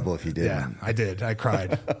get in trouble if you didn't. Yeah, I did. I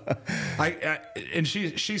cried. And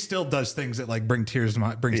she still does things that like bring tears to my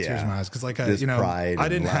eyes because like This pride I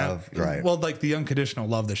didn't and love, have right. well like the unconditional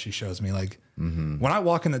love that she shows me like when I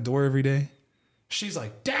walk in the door every day, she's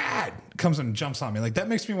like, Dad, comes and jumps on me, like that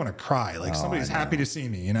makes me want to cry, like somebody's happy to see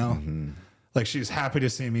me, you know. Like she's happy to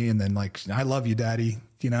see me, and then like I love you, Daddy,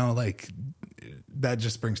 you know, like that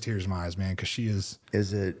just brings tears to my eyes, man, because she is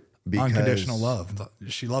it because, unconditional love.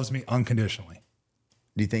 She loves me unconditionally.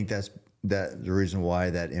 Do you think that the reason why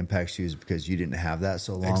that impacts you is because you didn't have that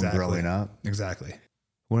so long growing up? Exactly.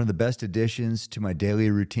 One of the best additions to my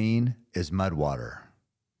daily routine is mud water.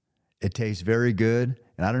 It tastes very good,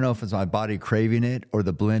 and I don't know if it's my body craving it or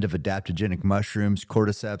the blend of adaptogenic mushrooms,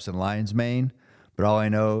 cordyceps, and lion's mane, but all I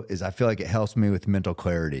know is I feel like it helps me with mental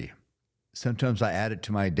clarity. Sometimes I add it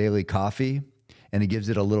to my daily coffee, and it gives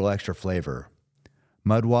it a little extra flavor.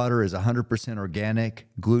 Mud water is 100% organic,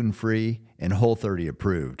 gluten-free, and Whole30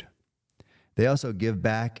 approved. They also give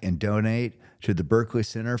back and donate to the Berkeley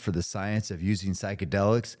Center for the Science of Using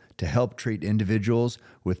Psychedelics to help treat individuals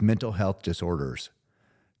with mental health disorders.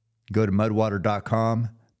 Go to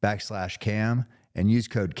mudwater.com/CAM and use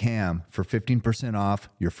code CAM for 15% off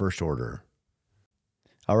your first order.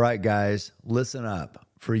 All right, guys, listen up.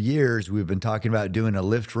 For years, we've been talking about doing a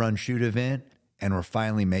lift, run, shoot event, and we're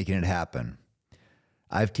finally making it happen.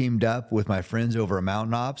 I've teamed up with my friends over at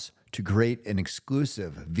Mountain Ops to create an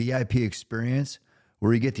exclusive VIP experience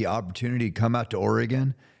where you get the opportunity to come out to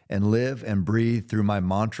Oregon and live and breathe through my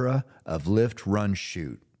mantra of lift, run,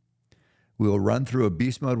 shoot. We will run through a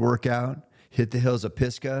beast mode workout, hit the hills of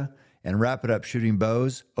Pisgah, and wrap it up shooting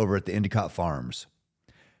bows over at the Endicott Farms.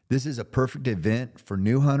 This is a perfect event for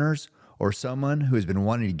new hunters or someone who has been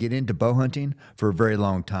wanting to get into bow hunting for a very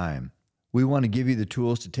long time. We want to give you the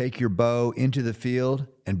tools to take your bow into the field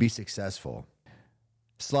and be successful.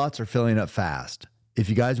 Slots are filling up fast. If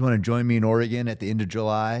you guys want to join me in Oregon at the end of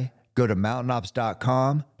July, go to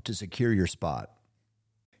mountainops.com to secure your spot.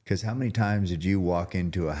 Because how many times did you walk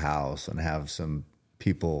into a house and have some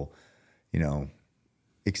people, you know,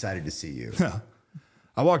 excited to see you?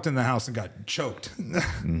 I walked in the house and got choked,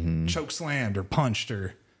 choke slammed or punched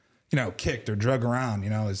or, you know, kicked or drug around, you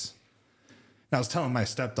know. I was telling my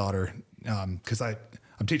stepdaughter, because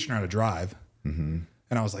I'm teaching her how to drive. And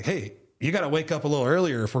I was like, hey, you got to wake up a little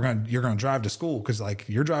earlier if you're going to drive to school. Cause like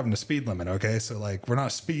you're driving the speed limit. Okay. So like, we're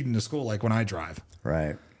not speeding to school. Like when I drive.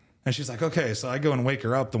 Right. And she's like, okay. So I go and wake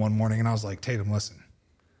her up the one morning and I was like, Tatum, listen.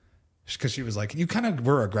 Cause she was like, you kind of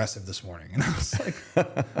were aggressive this morning. And I was like,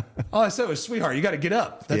 all I said was, sweetheart, you got to get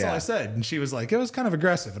up. That's all I said. And she was like, it was kind of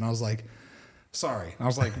aggressive. And I was like, sorry. I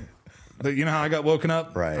was like, you know how I got woken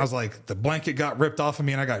up? Right. I was like, the blanket got ripped off of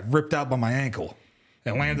me and I got ripped out by my ankle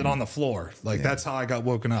and landed on the floor. Like that's how I got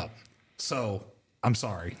woken up. So I'm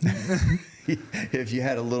sorry. If you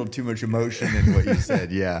had a little too much emotion in what you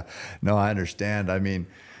said, yeah. No, I understand. I mean,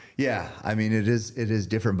 yeah, I mean, it is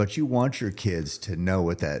different, but you want your kids to know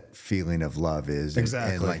what that feeling of love is.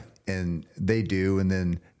 Exactly. And they do. And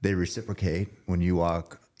then they reciprocate when you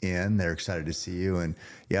walk in, they're excited to see you. And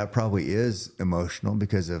yeah, it probably is emotional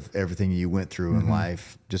because of everything you went through in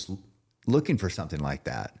life, just looking for something like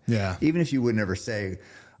that. Yeah. Even if you would never say,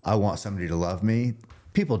 I want somebody to love me,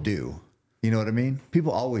 people do. You know what I mean?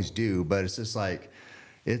 People always do, but it's just like,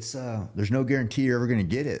 there's no guarantee you're ever going to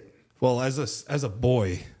get it. Well, as a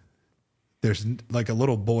boy, there's like a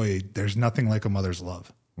little boy, there's nothing like a mother's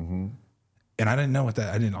love. And I didn't know what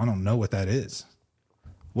that, I don't know what that is.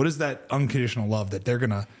 What is that unconditional love that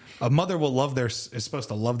a mother is supposed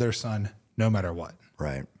to love their son no matter what.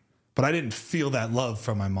 Right. But I didn't feel that love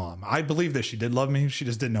from my mom. I believe that she did love me. She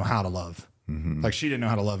just didn't know how to love. Like she didn't know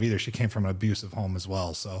how to love either. She came from an abusive home as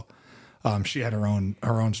well. So she had her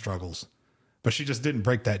own struggles, but she just didn't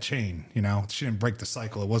break that chain. You know, she didn't break the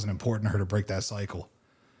cycle. It wasn't important to her to break that cycle.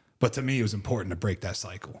 But to me, it was important to break that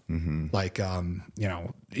cycle. Like, you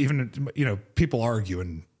know, even, you know, people argue,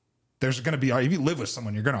 and there's going to be, if you live with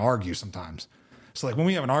someone, you're going to argue sometimes. So like when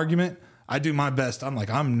we have an argument, I do my best. I'm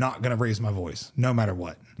like, I'm not going to raise my voice no matter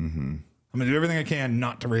what. I'm going to do everything I can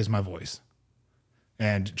not to raise my voice,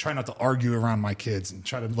 and try not to argue around my kids, and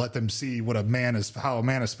try to let them see how a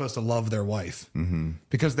man is supposed to love their wife,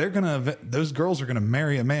 because those girls are going to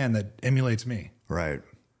marry a man that emulates me. Right.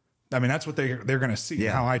 I mean, that's what they're going to see,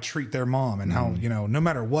 how I treat their mom, and how, you know, no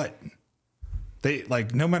matter what.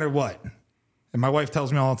 No matter what. And my wife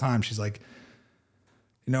tells me all the time, she's like,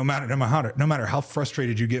 no matter how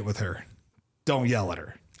frustrated you get with her, don't yell at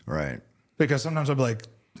her. Right. Because sometimes I'll be like,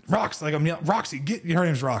 Roxy, her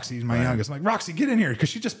name's Roxy, my youngest. I'm like, Roxy, get in here. Because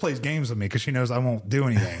she just plays games with me because she knows I won't do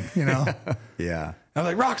anything, you know? Yeah. I'm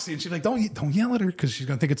like, Roxy. And she's like, don't yell at her, because she's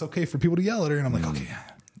going to think it's okay for people to yell at her. And I'm like, okay.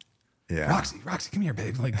 Yeah. Roxy, come here,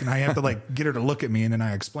 babe. Like, and I have to like get her to look at me, and then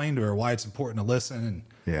I explain to her why it's important to listen. And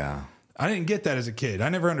yeah, I didn't get that as a kid. I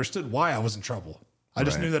never understood why I was in trouble. I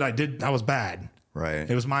just knew that I was bad. Right.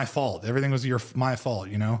 It was my fault. Everything was my fault,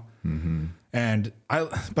 you know?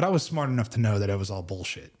 But I was smart enough to know that it was all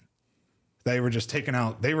bullshit. They were just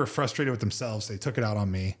they were frustrated with themselves. They took it out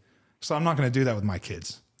on me. So I'm not going to do that with my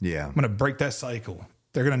kids. Yeah. I'm going to break that cycle.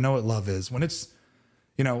 They're going to know what love is. When it's,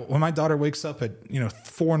 you know, when my daughter wakes up at,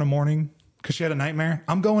 4 a.m. because she had a nightmare,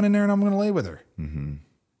 I'm going in there and I'm going to lay with her.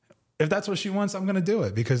 If that's what she wants, I'm going to do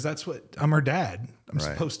it, because I'm her dad. I'm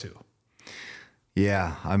supposed to.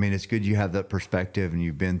 Yeah. I mean, it's good you have that perspective, and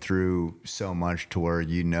you've been through so much to where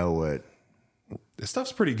you know what. This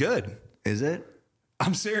stuff's pretty good. Is it?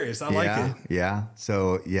 I'm serious. I like it. Yeah.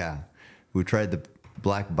 So, yeah. We tried the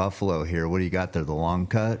Black Buffalo here. What do you got there? The long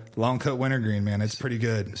cut? Long cut wintergreen, man. It's pretty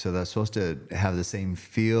good. So that's supposed to have the same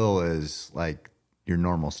feel as like your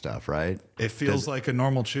normal stuff, right? It feels like a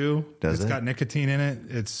normal chew. It's got nicotine in it.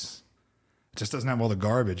 It just doesn't have all the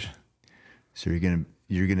garbage. So you're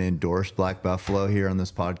gonna endorse Black Buffalo here on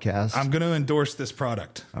this podcast? I'm gonna endorse this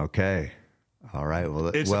product. Okay. All right. Well,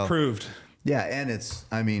 it's approved. Yeah,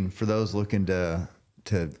 and for those looking to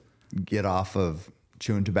get off of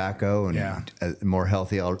chewing tobacco and a more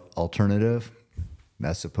healthy alternative,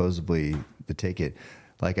 that's supposedly the ticket.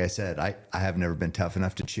 Like I said, I have never been tough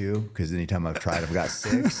enough to chew, because anytime I've tried, I've got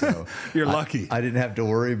sick. So you're lucky. I didn't have to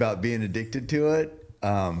worry about being addicted to it.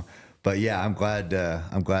 But yeah, I'm glad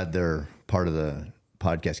they're part of the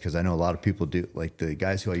podcast, because I know a lot of people do. Like the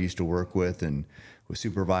guys who I used to work with and would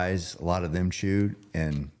supervise, a lot of them chewed,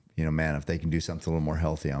 and man, if they can do something a little more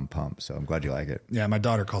healthy, I'm pumped. So I'm glad you like it. Yeah, my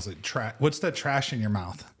daughter calls it trash. What's that trash in your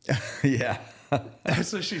mouth? Yeah.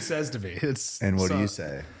 That's what she says to me. And what do you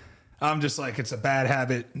say? I'm just like, it's a bad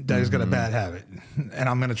habit. Daddy's got a bad habit, and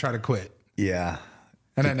I'm going to try to quit. Yeah.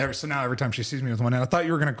 And so now every time she sees me with one, I thought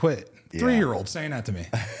you were going to quit. 3-year-old saying that to me.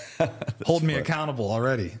 Hold me accountable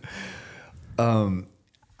already. How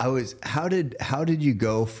did you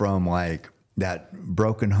go from like that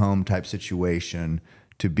broken home type situation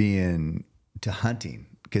to hunting?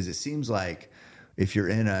 Because it seems like if you're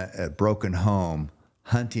in a broken home,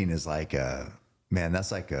 hunting is like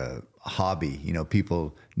that's like a hobby.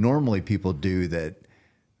 People do that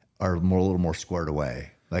are a little more squared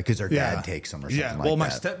away, like because their dad takes them or something like that. Well, my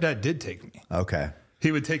stepdad did take me. Okay.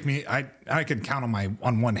 He would take me. I could count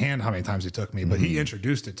on one hand how many times he took me, but he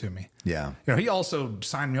introduced it to me. Yeah. He also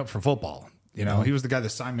signed me up for football. He was the guy that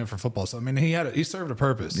signed me up for football. So I mean, he served a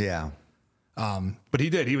purpose. Yeah. But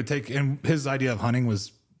he would take, and his idea of hunting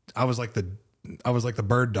was, I was like the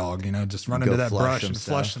bird dog, just run into that brush and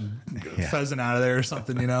flush some pheasant out of there or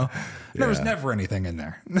something, There was never anything in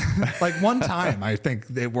there. Like one time, I think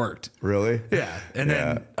it worked. Really? Yeah. And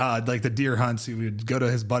then like the deer hunts, he would go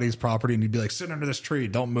to his buddy's property and he'd be like, sit under this tree,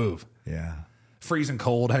 don't move. Yeah. Freezing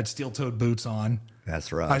cold, had steel-toed boots on.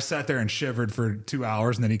 That's rough. I sat there and shivered for 2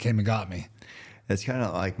 hours, and then he came and got me. It's kind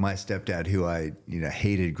of like my stepdad, who I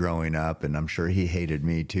hated growing up, and I'm sure he hated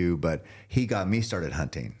me too. But he got me started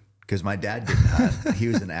hunting, because my dad didn't hunt. He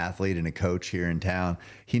was an athlete and a coach here in town.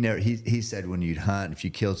 He said when you'd hunt, if you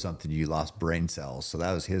killed something, you lost brain cells. So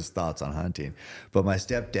that was his thoughts on hunting. But my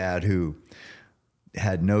stepdad, who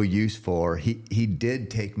had no use for. He did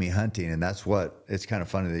take me hunting, and that's what, it's kind of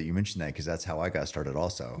funny that you mentioned that, because that's how I got started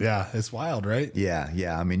also. Yeah, it's wild, right?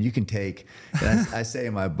 Yeah. I mean, you can take, and I say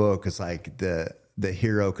in my book, it's like the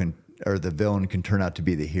hero can, or the villain can turn out to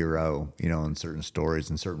be the hero, you know, in certain stories,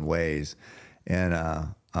 in certain ways. And,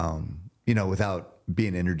 you know, without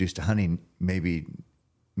being introduced to hunting, maybe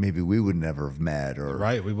we would never have met or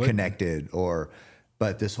right, we connected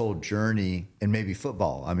but this whole journey, and maybe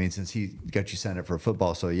football. I mean, since he got you signed up for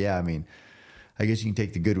football. So yeah, I mean, I guess you can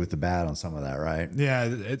take the good with the bad on some of that, right? Yeah.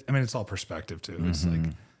 I mean, it's all perspective too. It's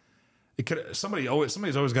like, somebody's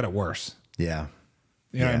always got it worse. Yeah.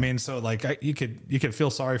 You know what I mean? So like you could feel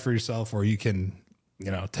sorry for yourself, or you can, you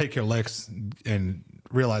know, take your licks and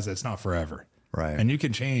realize that it's not forever. Right. And you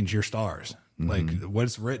can change your stars. Like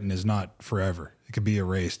what's written is not forever. It could be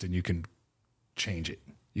erased, and you can change it.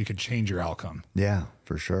 You can change your outcome. Yeah,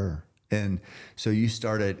 for sure. And so he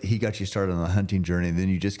got you started on the hunting journey, and then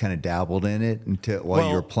you just kind of dabbled in it while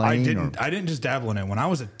you were playing? I didn't just dabble in it. When I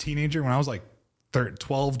was a teenager, when I was like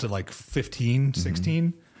 12 to like 15,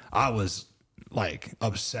 16, I was like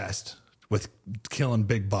obsessed with killing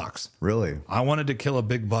big bucks. Really? I wanted to kill a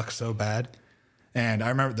big buck so bad. And I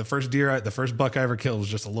remember the first buck I ever killed was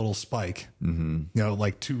just a little spike, you know,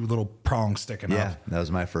 like two little prongs sticking up. Yeah, that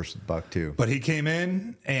was my first buck too. But he came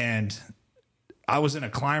in, and I was in a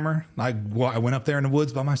climber. I went up there in the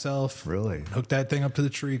woods by myself. Really? Hooked that thing up to the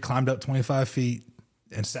tree, climbed up 25 feet,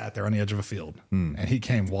 and sat there on the edge of a field. And he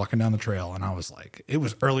came walking down the trail, and I was like, it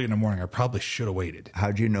was early in the morning. I probably should have waited.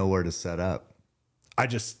 How'd you know where to set up?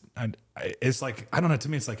 It's like, I don't know. To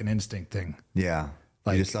me, it's like an instinct thing. Yeah.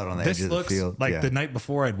 Like, you just saw it on the edge of the field. Like the night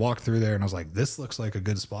before, I'd walked through there, and I was like, this looks like a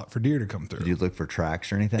good spot for deer to come through. Did you look for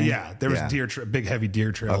tracks or anything? Yeah, there was big heavy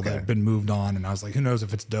deer trail that had been moved on, and I was like, who knows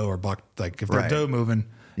if it's doe or buck? Like if they're doe moving,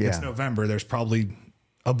 it's November. There's probably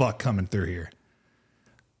a buck coming through here.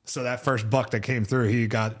 So that first buck that came through, he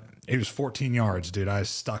was 14 yards, dude. I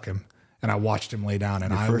stuck him, and I watched him lay down.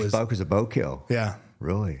 And Your first buck was a bow kill. Yeah,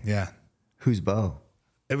 really. Yeah. Whose bow?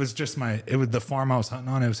 It was just the farm I was hunting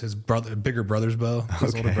on. It was his bigger brother's bow.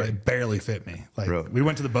 His older brother. It barely fit me. Like we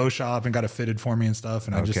went to the bow shop and got it fitted for me and stuff.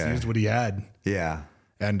 And I just used what he had. Yeah.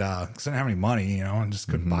 And, cause I didn't have any money, you know, and just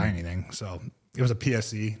couldn't buy anything. So it was a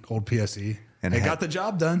PSE, old PSE. And it got the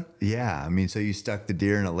job done. Yeah. I mean, so you stuck the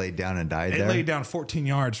deer and it laid down and died there? It laid down 14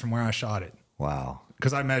 yards from where I shot it. Wow.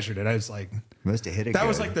 Cause I measured it. I was like, must have hit it that good.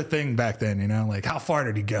 was like the thing back then, you know, like how far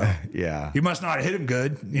did he go? Yeah. You must not have hit him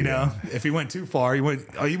good, you know. If he went too far, you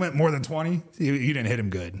went more than 20, you didn't hit him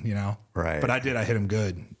good, you know. Right. But I hit him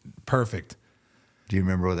good. Perfect. Do you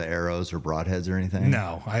remember the arrows or broadheads or anything?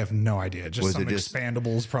 No, I have no idea. Just some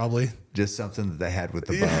expandables probably. Just something that they had with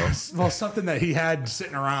the bow. Well, something that he had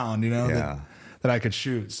sitting around, you know, that I could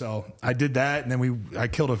shoot. So I did that, and then I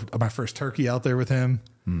killed my first turkey out there with him.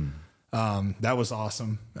 That was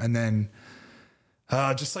awesome. And then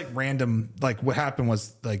just like random, like what happened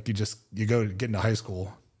was like you go to get into high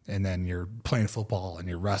school, and then you're playing football and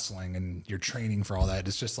you're wrestling and you're training for all that.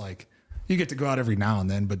 It's just like you get to go out every now and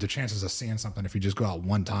then, but the chances of seeing something if you just go out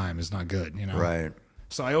one time is not good, you know? Right.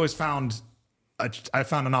 So I always found I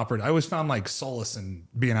always found like solace in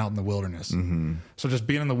being out in the wilderness. So just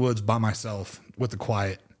being in the woods by myself with the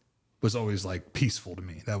quiet was always like peaceful to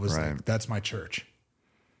me. That was like, that's my church,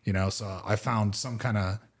 you know? So I found some kind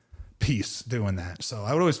of peace doing that. So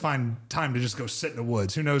I would always find time to just go sit in the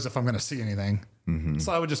woods. Who knows if I'm going to see anything?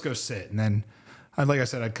 So I would just go sit. And then like I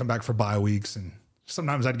said, I'd come back for bye weeks, and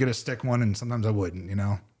sometimes I'd get a stick one and sometimes I wouldn't, you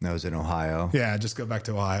know? That was in Ohio. Yeah. I'd just go back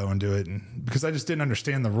to Ohio and do it. And because I just didn't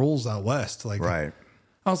understand the rules out West. Like, I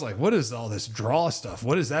was like, what is all this draw stuff?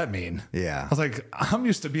 What does that mean? Yeah. I was like, I'm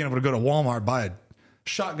used to being able to go to Walmart, buy a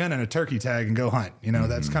shotgun and a turkey tag and go hunt. You know,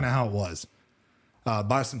 that's kind of how it was.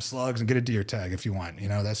 Buy some slugs and get a deer tag if you want. You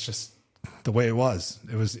know, that's just the way it was.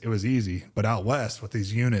 It was easy. But out West with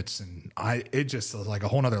these units, and it just was like a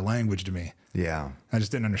whole nother language to me. Yeah. I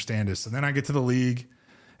just didn't understand it. So then I get to the league,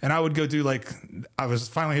 and I would go do I was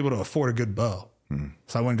finally able to afford a good bow.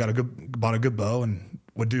 So I went and bought a good bow and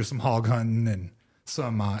would do some hog hunting and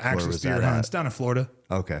some axis deer hunts down in Florida.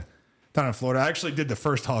 Okay. Down in Florida. I actually did the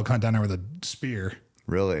first hog hunt down there with a spear.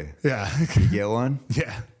 Really? Yeah. Did you get one?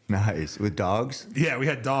 Yeah. Nice. With dogs? Yeah, we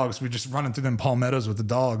had dogs. We just running through them palmettos with the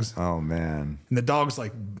dogs. Oh, man. And the dogs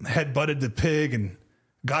like head butted the pig and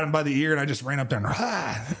got him by the ear, and I just ran up there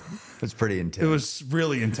and It's pretty intense. It was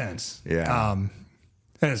really intense. Yeah.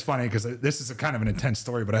 And it's funny because this is a kind of an intense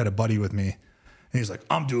story, but I had a buddy with me, and he's like,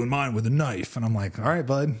 I'm doing mine with a knife. And I'm like, all right,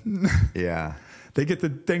 bud. Yeah. They get the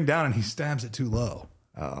thing down, and he stabs it too low.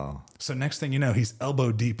 Uh-oh. So next thing you know, he's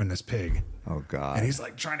elbow deep in this pig. Oh, God. And he's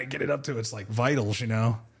like trying to get it up to its like vitals, you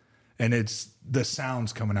know? and it's the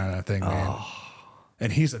sounds coming out of that thing, man.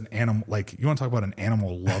 And he's an animal. Like, you want to talk about an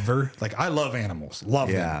animal lover? Like, I love animals,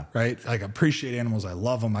 them, right? Like, appreciate animals. I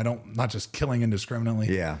love them. Not just killing indiscriminately.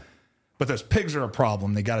 Yeah. But those pigs are a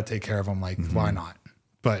problem. They got to take care of them. Like, why not?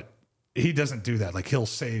 But he doesn't do that. Like, he'll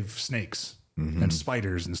save snakes and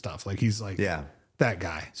spiders and stuff. Like, he's like that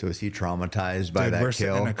guy. So is he traumatized by that we're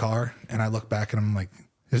kill? sitting in a car, and I look back, and I'm like,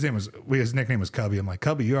 his nickname was Cubby. I'm like,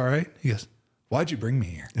 Cubby, you all right? He goes, why'd you bring me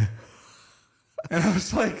here? And I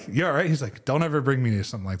was like, you all right? He's like, don't ever bring me to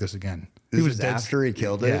something like this again. He was after he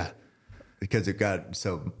killed it? Yeah. Because it got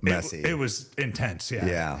so messy. It was intense, yeah.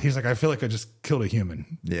 Yeah. He's like, I feel like I just killed a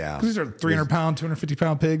human. Yeah. Because these are 300-pound,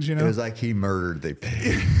 250-pound pigs, you know? It was like he murdered the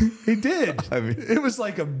pig. He did. I mean, it was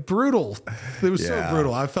like it was so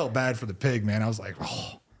brutal. I felt bad for the pig, man. I was like,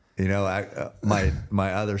 oh. You know,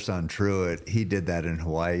 my other son, Truett, he did that in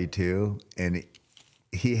Hawaii too. And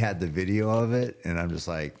he had the video of it. And I'm just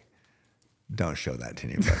like, don't show that to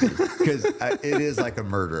anybody. Because it is like a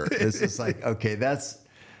murder. It's just like, okay, that's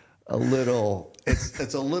a little,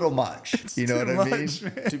 it's a little much. You know what I mean?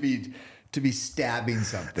 Man. To be stabbing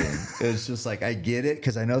something. It's just like, I get it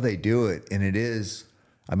because I know they do it. And it is,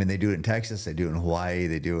 I mean, they do it in Texas, they do it in Hawaii,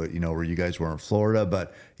 they do it, you know, where you guys were in Florida.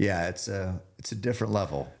 But yeah, it's a different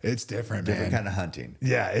level. It's different, man. Different kind of hunting.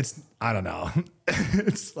 Yeah, I don't know.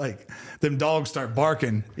 It's like them dogs start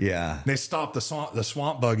barking. Yeah. They stop the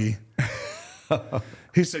swamp buggy.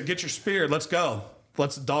 He said, get your spear, let's go.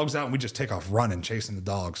 Lets the dogs out, and we just take off running, chasing the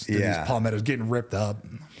dogs. These palmettos getting ripped up.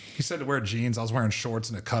 He said to wear jeans. I was wearing shorts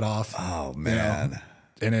and a cutoff. Oh man. You know?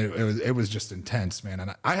 And it was just intense, man.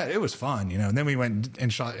 And it was fun, you know. And then we went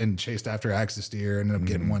and shot and chased after axis deer. Ended up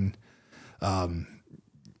getting one.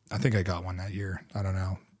 I think I got one that year. I don't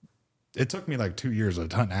know. It took me like 2 years of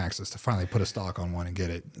hunting axis to finally put a stock on one and get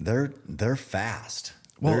it. They're fast.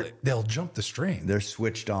 Well, they'll jump the stream. They're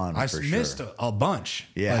switched on. I missed a bunch.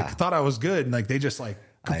 Yeah. Like, thought I was good. And like, they just like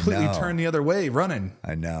completely turned the other way running.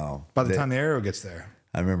 I know. By the time the arrow gets there.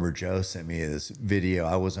 I remember Joe sent me this video.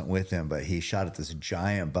 I wasn't with him, but he shot at this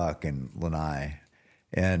giant buck in Lanai.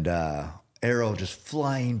 And arrow just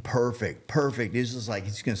flying perfect. He's just like,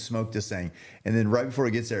 he's going to smoke this thing. And then right before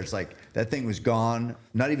he gets there, it's like that thing was gone,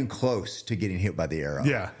 not even close to getting hit by the arrow.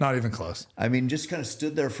 Yeah, not even close. I mean, just kind of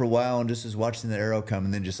stood there for a while and just was watching the arrow come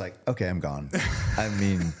and then just like, okay, I'm gone. I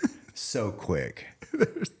mean, so quick.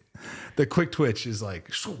 The quick twitch is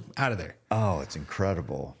like out of there. Oh, it's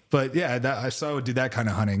incredible. But yeah, so I would do that kind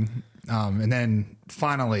of hunting. And then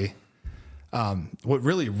finally, what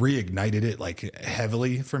really reignited it like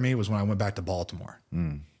heavily for me was when I went back to Baltimore.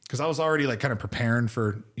 Because I was already like kind of preparing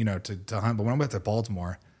for, you know, to hunt. But when I went to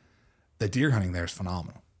Baltimore, the deer hunting there is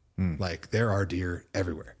phenomenal. Like there are deer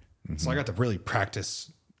everywhere. So I got to really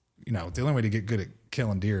practice, you know, the only way to get good at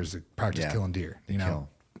killing deer is to practice killing deer, you know,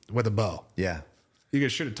 with a bow. Yeah. You can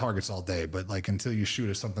shoot at targets all day, but like until you shoot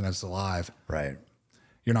at something that's alive, right,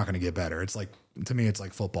 you're not going to get better. It's like, to me, it's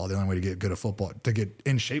like football. The only way to get good at football, to get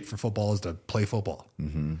in shape for football, is to play football.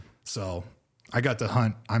 So I got to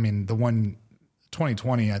hunt. I mean, the one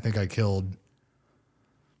 2020, I think I killed,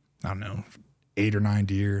 I don't know, 8 or 9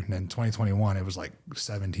 deer. And then 2021, it was like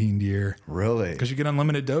 17 deer. Really? Because you get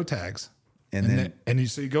unlimited doe tags.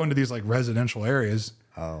 So you go into these like residential areas.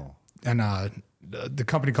 Oh. And the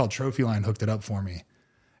company called Trophy Line hooked it up for me.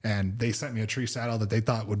 And they sent me a tree saddle that they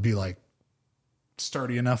thought would be like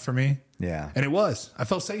sturdy enough for me. Yeah. And it was. I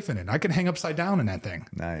felt safe in it. I could hang upside down in that thing.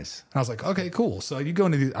 Nice. And I was like, okay, cool. So you go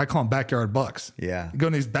into these, I call them backyard bucks. Yeah. You go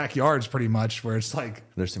in these backyards pretty much where it's like,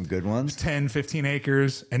 there's some good ones. 10, 15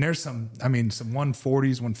 acres. And there's some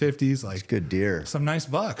 140s, 150s, like it's good deer. Some nice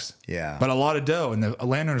bucks. Yeah. But a lot of doe. And the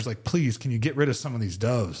landowner's like, please, can you get rid of some of these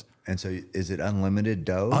does? And so is it unlimited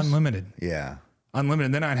does? Unlimited. Yeah. Unlimited.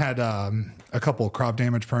 And then I had a couple of crop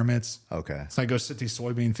damage permits. Okay. So I go sit these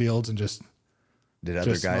soybean fields and just. Did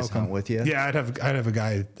other guys hunt with you? Yeah, I'd have a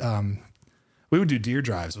guy. We would do deer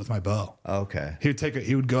drives with my bow. Okay.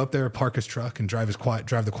 He would go up there, park his truck, and drive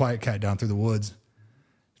the quiet cat down through the woods,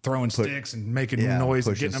 throwing sticks and making noise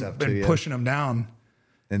and getting them and pushing them down.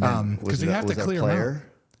 And then because you have to clear them out.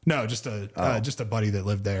 No, just a buddy that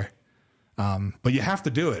lived there. But you have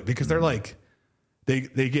to do it because they're like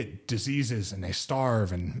they get diseases and they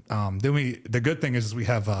starve and then the good thing is we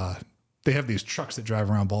have they have these trucks that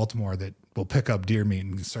drive around Baltimore that will pick up deer meat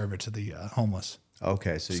and serve it to the homeless.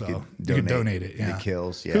 Okay, so you could donate it. Yeah. The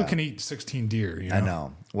kills. Yeah. Who can eat 16 deer? You know? I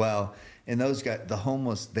know. Well, and those guys, the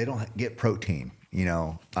homeless, they don't get protein. You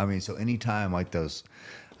know, I mean, so anytime like those,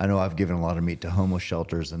 I know I've given a lot of meat to homeless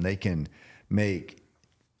shelters, and they can make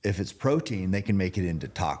if it's protein, they can make it into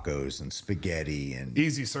tacos and spaghetti and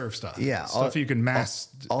easy serve stuff. Yeah, stuff you can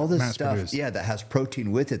all this mass stuff. produce. Yeah, that has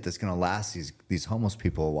protein with it that's going to last these homeless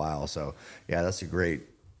people a while. So yeah, that's a great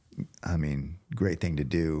thing to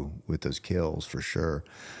do with those kills for sure.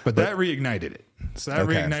 But that reignited it. So that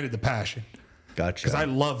reignited the passion. Gotcha. Because I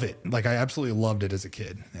love it. Like I absolutely loved it as a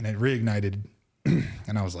kid, and it reignited.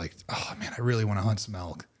 And I was like, oh man, I really want to hunt some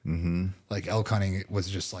elk. Mm-hmm. Like elk hunting was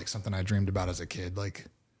just like something I dreamed about as a kid. Like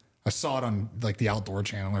I saw it on like the Outdoor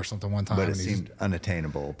Channel or something one time, but it seemed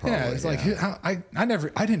unattainable. Probably. Yeah, it's like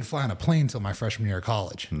I didn't fly on a plane until my freshman year of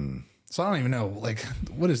college, so I don't even know like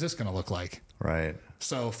what is this going to look like. Right.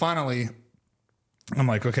 So finally, I'm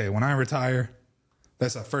like, okay, when I retire,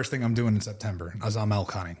 that's the first thing I'm doing in September. I'm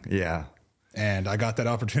elk hunting. Yeah. And I got that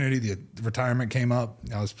opportunity. The retirement came up.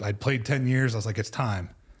 I'd played 10 years. I was like, it's time.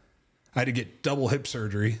 I had to get double hip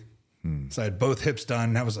surgery. So I had both hips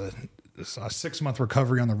done. That was a 6-month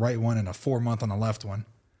recovery on the right one and a 4-month on the left one.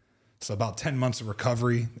 So about 10 months of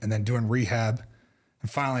recovery and then doing rehab.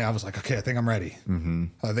 And finally I was like, okay, I think I'm ready. Mm-hmm.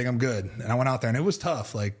 I think I'm good. And I went out there and it was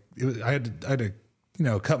tough. Like I had to,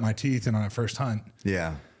 cut my teeth in on that first hunt.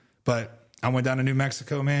 Yeah. But I went down to New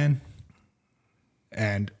Mexico, man.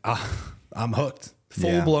 And I'm hooked.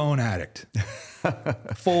 Full blown addict.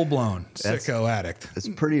 Full blown sicko addict. It's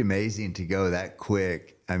pretty amazing to go that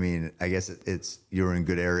quick. I mean, I guess it's you're in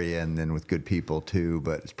good area and then with good people too,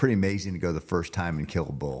 but it's pretty amazing to go the first time and kill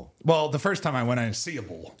a bull. Well, the first time I went, I didn't see a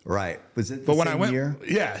bull. Right. Was it but when same I went, year?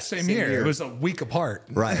 Yeah, same year. It was a week apart.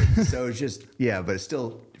 Right. So it's just, yeah, but it's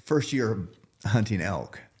still first year hunting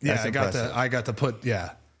elk. That's impressive. I got to put,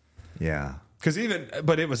 yeah. Yeah. Because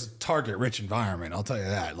but it was a target rich environment. I'll tell you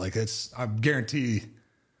that. Like I guarantee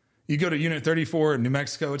you go to Unit 34 in New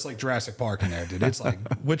Mexico, it's like Jurassic Park in there, dude. It's like,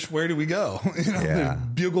 where do we go? Yeah.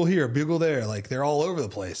 Bugle here, bugle there. Like they're all over the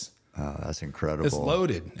place. Oh, that's incredible. It's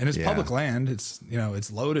loaded and it's public land. It's,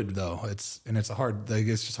 it's loaded though. It's just hard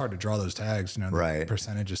to draw those tags, right. The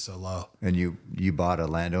percentage is so low. And you bought a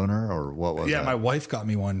landowner or what was it? Yeah. My wife got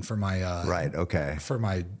me one for my, right. Okay. For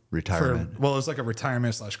my retirement. It was like a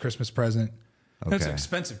retirement / Christmas present. Okay. It's an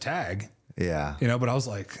expensive tag. Yeah. But I was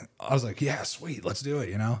like, yeah, sweet. Let's do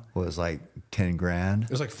it. Well, it was like 10 grand. It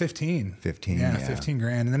was like 15. 15. Yeah, 15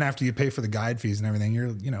 grand. And then after you pay for the guide fees and everything,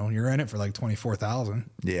 you're in it for like 24,000.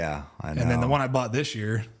 Yeah, I know. And then the one I bought this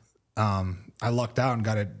year, I lucked out and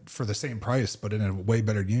got it for the same price, but in a way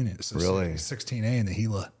better unit. So really? 16A in the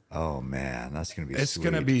Gila. Oh man, that's going to be It's sweet.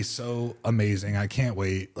 going to be so amazing. I can't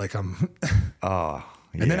wait. Like oh, yeah.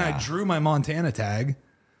 And then I drew my Montana tag.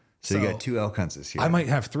 So you got 2 elk hunts this year. I might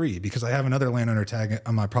have 3 because I have another landowner tag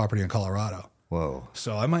on my property in Colorado. Whoa.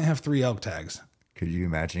 So I might have 3 elk tags. Could you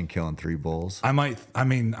imagine killing 3 bulls? I might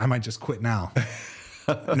just quit now.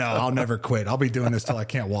 No, I'll never quit. I'll be doing this till I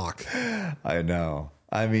can't walk. I know.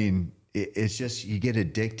 I mean, it's just, you get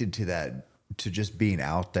addicted to that, to just being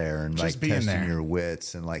out there and just like testing your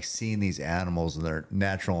wits and like seeing these animals in their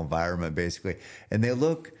natural environment basically. And they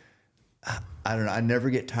look, I don't know. I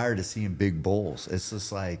never get tired of seeing big bulls. It's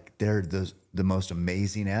just like they're the most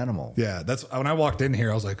amazing animal. Yeah, that's when I walked in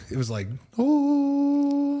here. It was like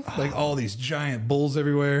all these giant bulls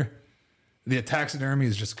everywhere. The taxidermy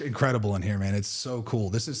is just incredible in here, man. It's so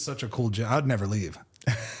cool. This is such a cool job. I'd never leave.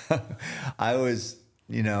 I was,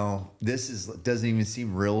 doesn't even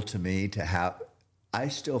seem real to me to have. I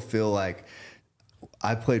still feel like.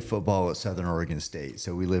 I played football at Southern Oregon State,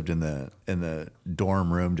 so we lived in the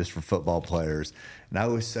dorm room just for football players. And I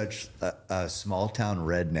was such a small town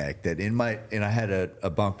redneck that I had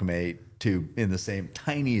a bunkmate too in the same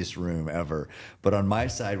tiniest room ever. But on my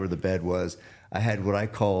side where the bed was, I had what I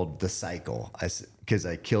called the cycle, because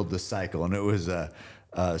I killed the cycle, and it was a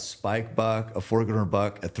spike buck, a 4-gunner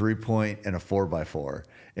buck, a 3-point, and a 4x4.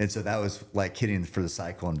 And so that was like hitting for the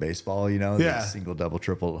cycle in baseball, the single, double,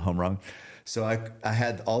 triple home run. So I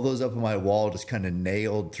had all those up on my wall, just kind of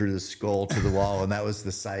nailed through the skull to the wall, and that was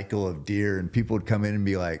the cycle of deer. And people would come in and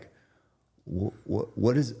be like,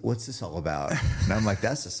 "What's this all about?" And I'm like,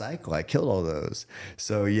 "That's the cycle. I killed all those."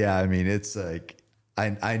 So yeah, I mean, it's like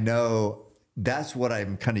I know that's what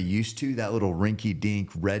I'm kind of used to, that little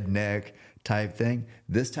rinky-dink redneck type thing.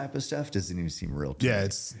 This type of stuff doesn't even seem real to me. Yeah,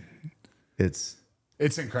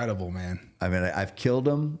 it's incredible, man. I mean, I've killed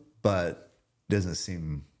them, but it doesn't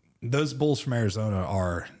seem. Those bulls from Arizona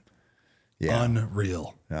are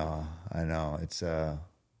unreal. No, I know. It's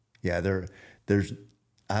there's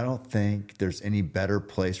I don't think there's any better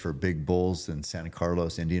place for big bulls than Santa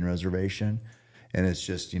Carlos Indian Reservation. And it's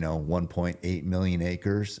just, 1.8 million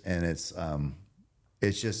acres. And it's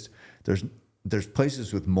just, there's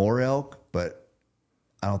places with more elk, but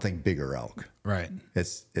I don't think bigger elk. Right.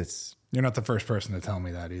 It's You're not the first person to tell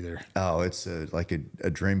me that either. Oh, it's like a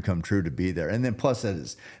dream come true to be there. And then plus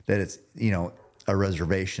that it's a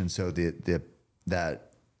reservation, so that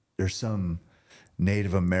there's some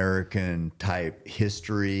Native American type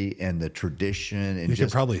history and the tradition, and you can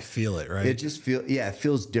probably feel it, right? It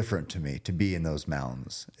feels different to me to be in those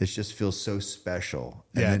mountains. It just feels so special.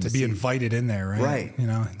 And Yeah, then to be invited in there, right? Right. You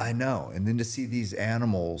know, I know. And then to see these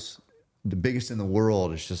animals, the biggest in the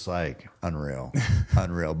world, is just like unreal,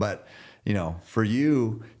 unreal. But, for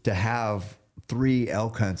you to have 3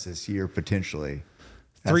 elk hunts this year, potentially,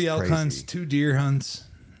 3 elk crazy. hunts, 2 deer hunts,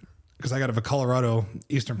 because I got a Colorado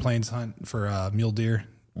Eastern Plains hunt for mule deer.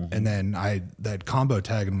 And then that combo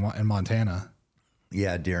tag in Montana.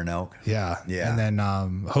 Yeah. Deer and elk. Yeah. Yeah. And then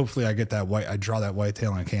hopefully I draw that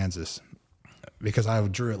whitetail in Kansas, because I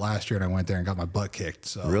drew it last year and I went there and got my butt kicked.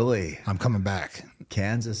 So Really? I'm coming back.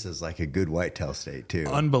 Kansas is like a good whitetail state too.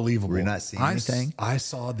 Unbelievable. Were you not seeing anything? I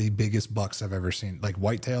saw the biggest bucks I've ever seen, like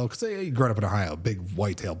whitetail, because you grew up in Ohio, big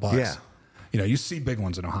whitetail bucks. Yeah. You see big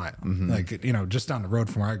ones in Ohio. Like, just down the road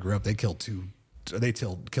from where I grew up, they killed two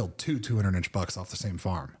 200-inch bucks off the same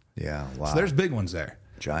farm. Yeah. Wow. So there's big ones there.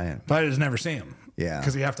 Giant. But I just never see them. Yeah.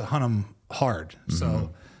 Because you have to hunt them hard.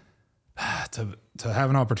 So to have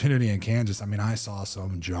an opportunity in Kansas, I mean, I saw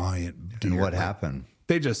some giant deer. And what happened?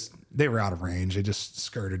 They were out of range. They just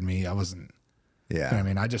skirted me. I wasn't. Yeah. You know what I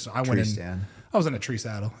mean, I went in. Stand? I was in a tree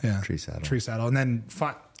saddle. Yeah. Tree saddle. And then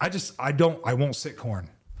I won't sit corn.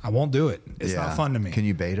 I won't do it. It's not fun to me. Can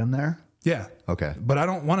you bait them there? Yeah. Okay. But I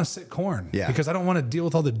don't want to sit corn. Yeah. Because I don't want to deal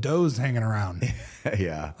with all the does hanging around.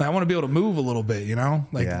 Yeah. Like, I want to be able to move a little bit,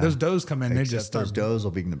 those does come in, they just start. Those does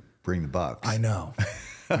will bring the bucks. I know.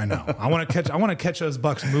 I want to catch those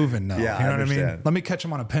bucks moving though. Yeah, you know I what I mean? understand. Let me catch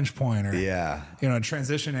them on a pinch point or, Yeah. a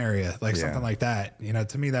transition area, like something like that.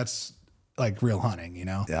 To me, that's like real hunting,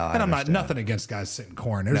 Yeah, and I'm understand. not nothing against guys sitting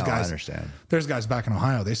corn. There's guys, I understand. There's guys back in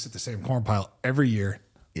Ohio, they sit the same corn pile every year.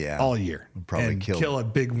 Yeah. All year. Probably and kill a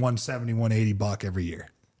big 170, 180 buck every year.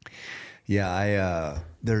 Yeah.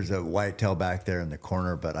 There's a whitetail back there in the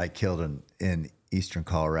corner, but I killed in eastern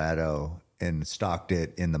Colorado and stalked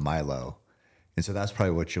it in the Milo. And so that's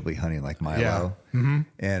probably what you'll be hunting, like Milo. Yeah.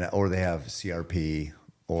 Mm-hmm. Or they have CRP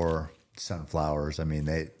or sunflowers. I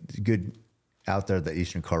mean, good out there that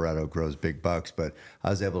eastern Colorado grows big bucks, but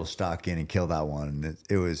I was able to stalk in and kill that one. And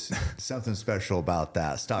it was something special about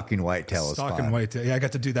that. Stalking whitetail is fun. Whitetail. Yeah, I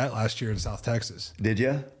got to do that last year in South Texas. Did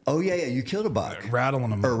you? Oh, yeah. You killed a buck.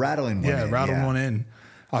 Rattling them. Or rattling one in. Rattling one in.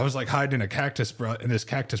 I was like hiding in this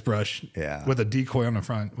cactus brush with a decoy on the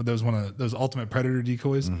front, with those ultimate predator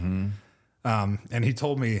decoys. Mm-hmm. And he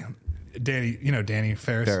told me, Danny, Danny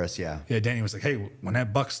Ferris. Ferris, yeah. Yeah, Danny was like, hey, when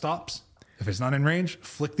that buck stops, if it's not in range,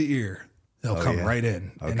 flick the ear. They'll come right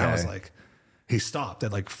in. Okay. And I was like, he stopped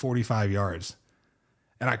at like 45 yards.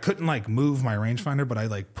 And I couldn't like move my rangefinder, but I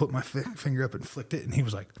like put my finger up and flicked it. And he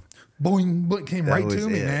was like, boing, boing, came right to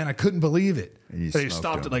me, man. I couldn't believe it. But he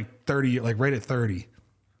stopped at like 30, like right at 30.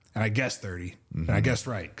 And I guessed 30. Mm-hmm. And I guessed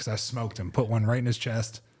right because I smoked him, put one right in his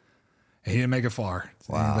chest. And he didn't make it far.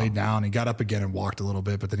 Wow. He laid down. He got up again and walked a little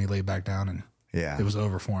bit, but then he laid back down and it was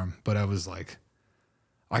over for him. But I was like,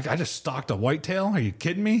 I just stalked a whitetail. Are you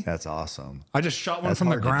kidding me? That's awesome. I just shot one from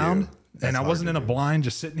the ground and I wasn't in a blind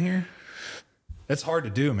just sitting here. It's hard to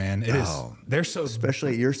do, man. It is. They're so,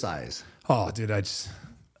 especially at your size. Oh, dude, that's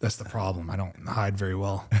the problem. I don't hide very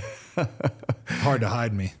well. Hard to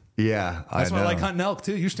hide me. Yeah. That's why I like hunting elk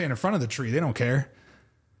too. You stand in front of the tree. They don't care.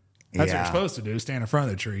 That's what you're supposed to do, stand in front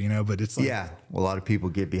of the tree, but it's like. Yeah. Well, a lot of people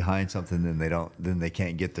get behind something and then they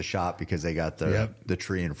can't get the shot because they got the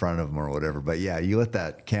tree in front of them or whatever. But yeah, you let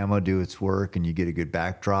that camo do its work and you get a good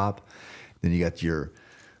backdrop. Then you got your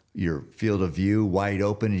field of view wide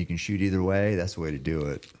open and you can shoot either way. That's the way to do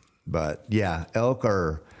it. But yeah, elk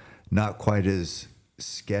are not quite as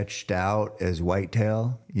sketched out as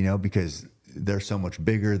whitetail, because they're so much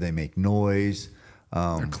bigger. They make noise.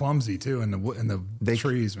 They're clumsy too in the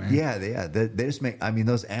trees, man. Yeah. They just make. I mean,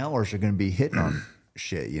 those antlers are going to be hitting on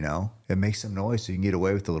shit. It makes some noise, so you can get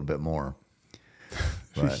away with a little bit more.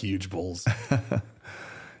 Huge bulls.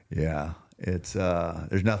 Yeah, it's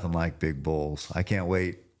there's nothing like big bulls. I can't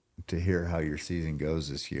wait to hear how your season goes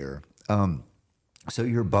this year. So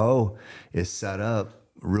your bow is set up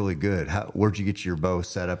really good. Where'd you get your bow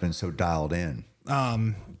set up and so dialed in?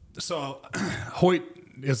 So Hoyt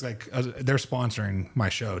is like they're sponsoring my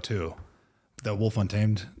show too, the Wolfe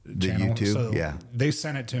Untamed channel. YouTube, so they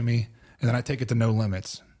sent it to me, and then I take it to No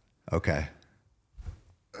Limits. Okay.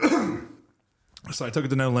 So I took it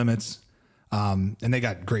to No Limits, and they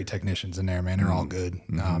got great technicians in there, man. They're all good.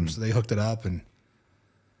 So they hooked it up, and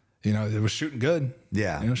You know, it was shooting good.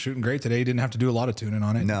 Yeah. You know, shooting great today. You didn't have to do a lot of tuning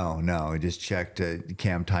on it. No, I just checked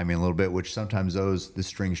cam timing a little bit, which sometimes the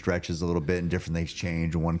string stretches a little bit and different things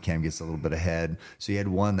change. And one cam gets a little bit ahead. So you had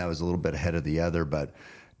one that was a little bit ahead of the other, but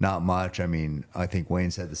not much. I mean, I think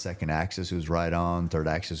Wayne said the second axis was right on. Third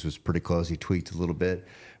axis was pretty close. He tweaked a little bit.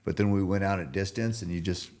 But then we went out at distance and you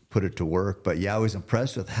just put it to work. But yeah, I was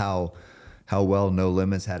impressed with how well No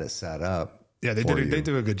Limits had it set up. Yeah, they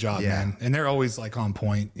do a good job, man. And they're always like on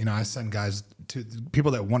point. You know, I send guys to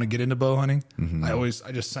people that want to get into bow hunting. Mm-hmm.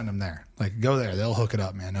 I just send them there. Like, go there. They'll hook it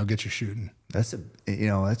up, man. They'll get you shooting. That's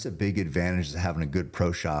a big advantage of having a good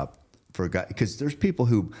pro shop for a guy, because there's people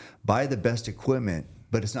who buy the best equipment,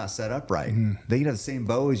 but it's not set up right. Mm-hmm. They can have the same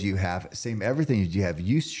bow as you have, same everything as you have.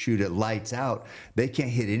 You shoot it lights out. They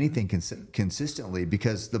can't hit anything consistently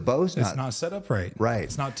because the bow's it's not set up right. Right.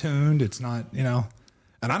 It's not tuned. It's not, you know.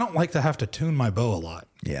 And I don't like to have to tune my bow a lot.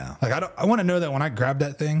 Yeah. Like I want to know that when I grab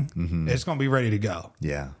that thing, mm-hmm. it's going to be ready to go.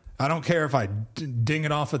 Yeah. I don't care if I ding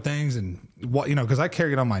it off of things and what, you know, cause I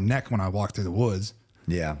carry it on my neck when I walk through the woods.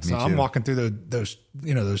 Yeah. So I'm walking through those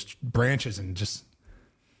branches, and just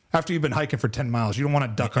after you've been hiking for 10 miles, you don't want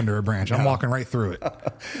to duck under a branch. I'm walking right through it.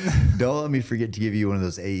 Don't let me forget to give you one of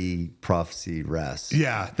those AE prophecy rests.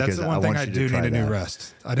 Yeah, that's the one thing I do need a new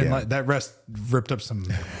rest. I didn't like that rest. Ripped up some of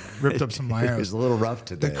my arrows. It was a little rough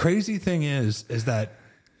today. The crazy thing is that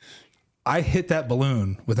I hit that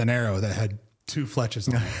balloon with an arrow that had 2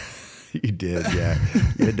 fletches on it. You did, yeah.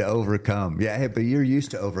 You had to overcome. Yeah, hey, but you're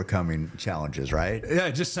used to overcoming challenges, right? Yeah,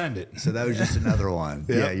 just send it. So that was just another one.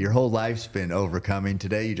 Yep. Yeah, your whole life's been overcoming.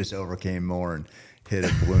 Today you just overcame more and hit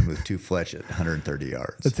a balloon with 2 fletch at 130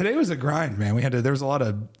 yards. But today was a grind, man. There was a lot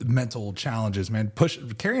of mental challenges, man.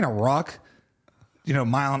 Carrying a rock, you know,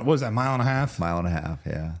 mile and a half? Mile and a half,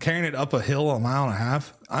 yeah. Carrying it up a hill a mile and a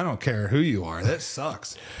half. I don't care who you are. That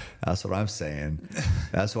sucks. That's what I'm saying.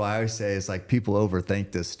 That's why I always say it's like people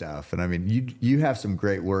overthink this stuff. And I mean, you have some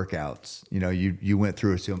great workouts. You know, you went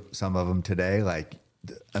through some of them today, like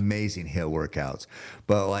amazing hill workouts.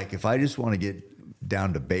 But like, if I just want to get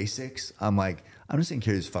down to basics, I'm just gonna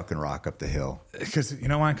carry this fucking rock up the hill. Because you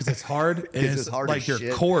know why? Because it's hard. It's hard. Like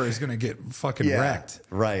your core is gonna get fucking wrecked.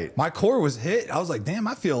 Right. My core was hit. I was like, damn,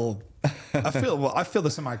 I feel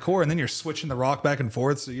this in my core. And then you're switching the rock back and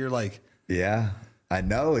forth. So you're like, yeah. I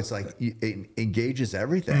know, it's like it engages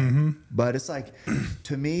everything, mm-hmm. But it's like,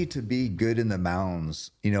 to me, to be good in the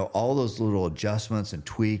mountains, you know, all those little adjustments and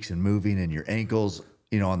tweaks and moving in your ankles,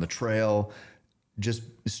 you know, on the trail, just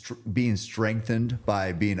being strengthened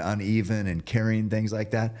by being uneven and carrying things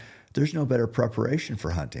like that. There's no better preparation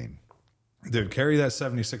for hunting. Dude, carry that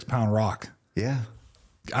 76-pound rock. Yeah.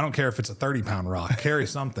 I don't care if it's a 30-pound rock. Carry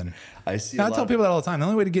something. I tell people that all the time. The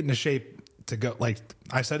only way to get into shape, to go, like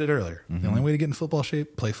I said it earlier, mm-hmm. The only way to get in football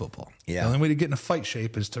shape, play football. Yeah. The only way to get in a fight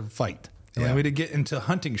shape is to fight. The only way to get into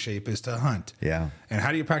hunting shape is to hunt. Yeah. And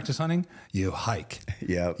how do you practice hunting? You hike.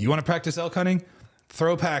 Yeah. You want to practice elk hunting?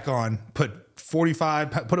 Throw a pack on, put a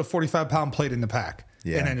 45-pound plate in the pack,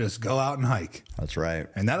 and then just go out and hike. That's right.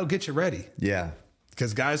 And that'll get you ready. Yeah.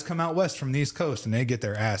 Because guys come out west from the East Coast and they get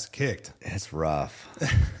their ass kicked. It's rough.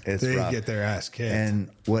 They get their ass kicked. And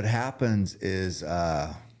what happens is,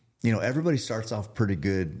 you know, everybody starts off pretty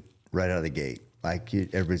good right out of the gate. Like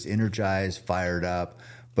everybody's energized, fired up.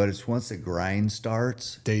 But it's once the grind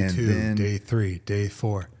starts. Day 2, day 3, day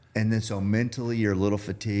 4. And then so mentally you're a little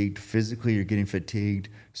fatigued. Physically you're getting fatigued.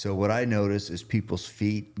 So what I notice is people's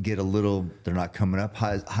feet get they're not coming up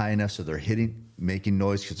high enough. So they're making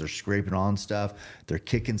noise because they're scraping on stuff. They're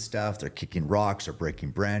kicking stuff. They're kicking rocks or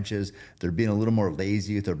breaking branches. They're being a little more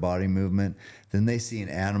lazy with their body movement. Then they see an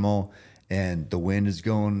animal and the wind is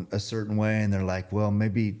going a certain way. And they're like, well,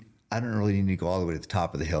 maybe I don't really need to go all the way to the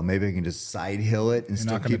top of the hill. Maybe I can just side hill it and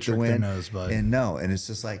still keep the wind. And it's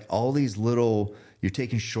just like all these little, you're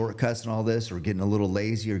taking shortcuts and all this, or getting a little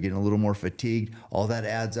lazy or getting a little more fatigued. All that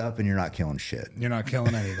adds up and you're not killing shit. You're not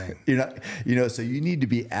killing anything. You're not, you know, so you need to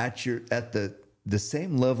be at the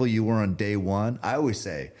same level you were on day 1. I always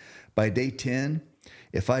say by day 10,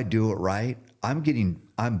 if I do it right,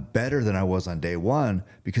 I'm better than I was on day 1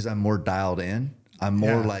 because I'm more dialed in. I'm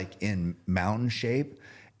more like in mountain shape.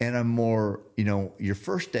 And I'm more, you know, your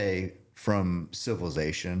first day from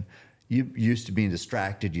civilization, you used to being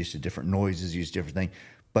distracted, used to different noises, used to different things.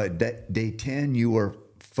 But day 10, you were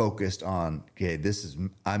focused on, okay,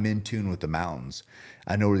 I'm in tune with the mountains.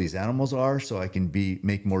 I know where these animals are, so I can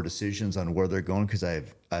make more decisions on where they're going because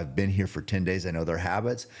I've been here for 10 days. I know their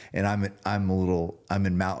habits, and I'm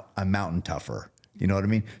mountain tougher. You know what I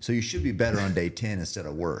mean? So you should be better on day 10 instead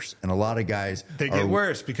of worse. And a lot of guys they get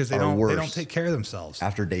worse because they don't take care of themselves.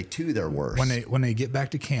 After day 2, they're worse. When they get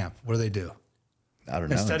back to camp, what do? I don't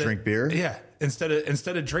know. Drink beer? Yeah. Instead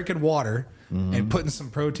of drinking water and putting some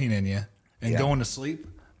protein in you and going to sleep,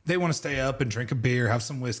 they want to stay up and drink a beer, have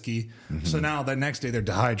some whiskey. So now the next day they're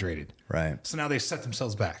dehydrated. Right. So now they set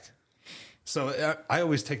themselves back. So I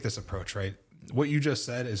always take this approach, right? What you just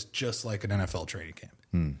said is just like an NFL training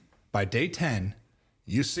camp. By day 10,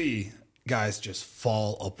 you see guys just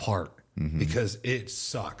fall apart because it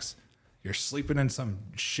sucks. You're sleeping in some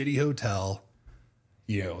shitty hotel.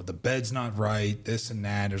 You know, the bed's not right, this and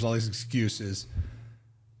that. There's all these excuses.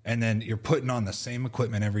 And then you're putting on the same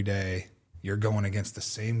equipment every day. You're going against the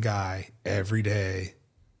same guy every day.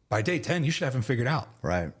 By day 10, you should have him figured out.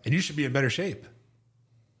 Right. And you should be in better shape.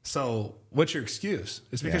 So what's your excuse?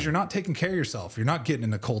 It's because you're not taking care of yourself. You're not getting in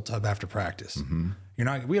the cold tub after practice. You're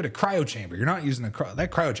not. We had a cryo chamber. You're not using that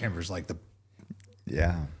cryo chamber is like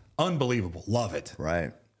unbelievable. Love it.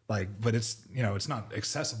 Right. Like, but it's, you know, it's not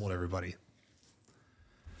accessible to everybody.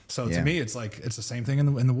 So to me, it's like, it's the same thing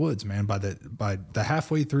in the woods, man. By the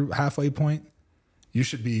halfway point, you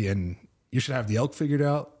should have the elk figured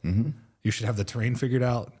out. You should have the terrain figured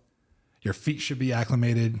out. Your feet should be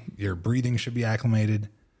acclimated. Your breathing should be acclimated.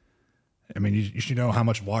 I mean, you should know how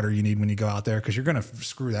much water you need when you go out there, because you're going to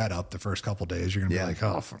screw that up the first couple of days. You're going to be like,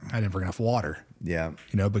 oh, I didn't bring enough water. Yeah.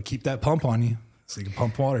 You know, but keep that pump on you so you can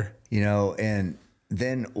pump water. You know, and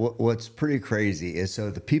then what's pretty crazy is, so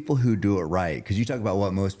the people who do it right, because you talk about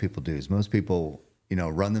what most people do, is most people, you know,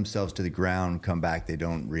 run themselves to the ground, come back, they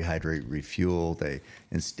don't rehydrate, refuel. They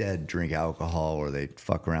instead drink alcohol, or they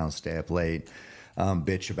fuck around, stay up late.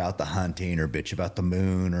 Bitch about the hunting, or bitch about the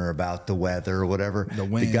moon, or about the weather, or whatever.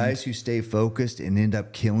 The guys who stay focused and end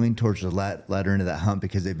up killing towards the latter end of that hunt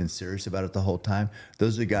because they've been serious about it the whole time,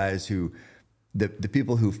 those are the guys who, the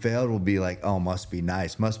people who failed will be like, oh, must be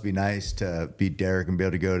nice to be Derek and be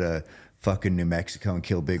able to go to fucking New Mexico and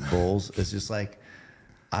kill big bulls. It's just like,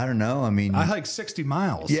 I don't know. I mean, I hiked 60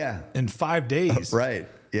 miles in 5 days. Right.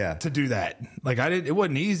 Yeah. To do that. Like it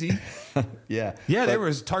wasn't easy. Yeah, there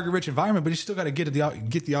was target rich environment, but you still got to get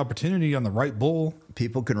the opportunity on the right bull.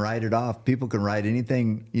 People can write it off. People can write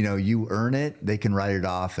anything, you know, you earn it. They can write it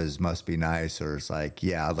off as must be nice, or it's like,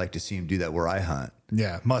 yeah, I'd like to see him do that where I hunt.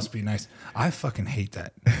 Yeah. Must be nice. I fucking hate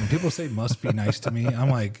that. When people say must be nice to me, I'm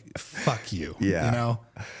like, fuck you. Yeah. You know?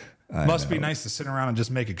 Must be nice to sit around and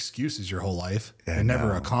just make excuses your whole life and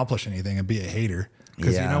never accomplish anything and be a hater.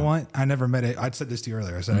 Because you know what? I never met I said this to you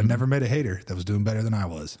earlier. I said I never met a hater that was doing better than I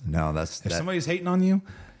was. No, if somebody's hating on you,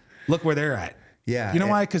 look where they're at. Yeah. You know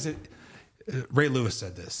why? Because Ray Lewis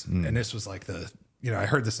said this, and this was like I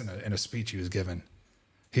heard this in a speech he was given.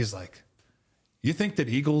 He's like, you think that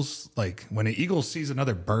eagles, like when an eagle sees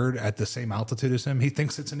another bird at the same altitude as him, he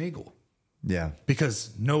thinks it's an eagle. Yeah.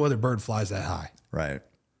 Because no other bird flies that high. Right.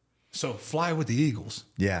 So fly with the eagles.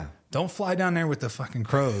 Yeah. Don't fly down there with the fucking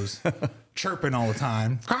crows chirping all the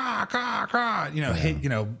time. Caw, caw, caw. You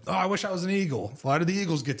know, oh, I wish I was an eagle. Why do the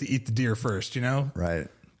eagles get to eat the deer first, you know? Right.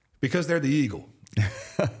 Because they're the eagle.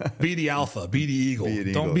 Be the alpha. Be the eagle.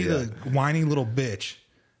 Don't be the whiny little bitch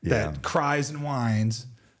that cries and whines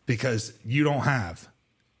because you don't have.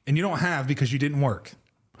 And you don't have because you didn't work.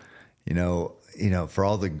 You know, for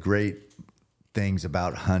all the great things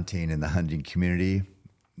about hunting and the hunting community,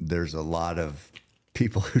 there's a lot of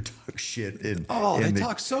people who talk shit. They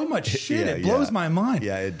talk so much shit. It blows my mind.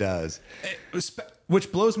 Yeah, it does.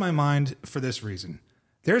 Which blows my mind for this reason.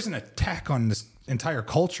 There's an attack on this entire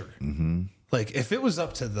culture. Mm-hmm. Like, if it was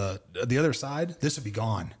up to the other side, this would be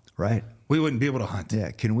gone. Right. We wouldn't be able to hunt.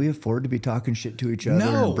 Yeah. Can we afford to be talking shit to each other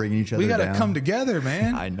and bringing each other down? We got to come together,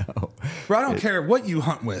 man. I know. Bro, I don't care what you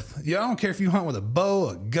hunt with. I don't care if you hunt with a bow,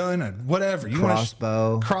 a gun, or whatever. You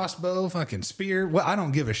crossbow, fucking spear. Well, I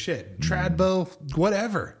don't give a shit. Trad bow,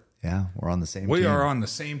 whatever. Yeah, we're on the same team. We are on the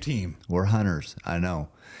same team. We're hunters. I know.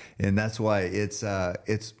 And that's why it's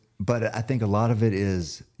but I think a lot of it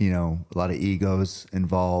is, a lot of egos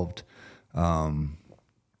involved. It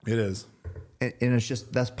is. And it's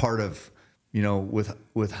just, that's part of,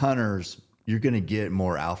 with hunters, you're going to get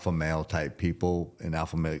more alpha male type people, and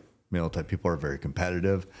alpha male type people are very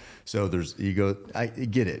competitive. So there's ego. I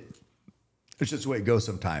get it. It's just the way it goes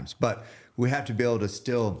sometimes. But we have to be able to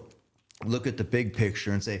still look at the big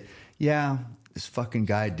picture and say, yeah, this fucking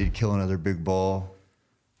guy did kill another big bull.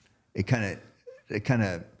 It kind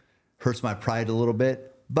of hurts my pride a little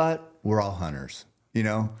bit, but we're all hunters.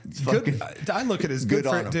 It's fucking, I look at it as good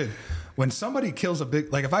for it, dude. When somebody kills a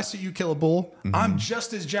big, like if I see you kill a bull, I'm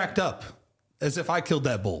just as jacked up as if I killed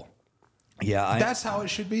that bull. Yeah. That's how it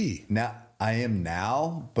should be. Now, I am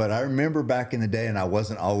now, but I remember back in the day, and I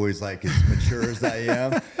wasn't always like as mature as I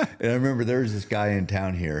am. And I remember there was this guy in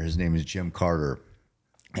town here. His name is Jim Carter.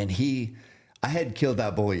 And I hadn't killed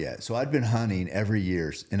that bull yet. So I'd been hunting every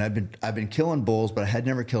year, and I've been killing bulls, but I had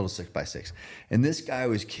never killed a 6x6. And this guy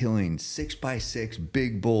was killing 6x6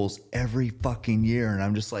 big bulls every fucking year. And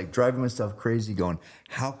I'm just like driving myself crazy going,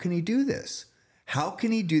 how can he do this? How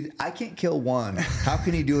can he do I can't kill one. How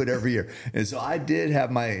can he do it every year? And so I did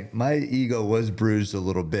have my ego was bruised a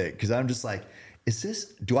little bit because I'm just like,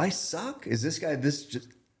 do I suck? Is this guy just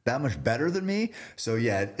that much better than me? So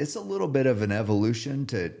yeah, it's a little bit of an evolution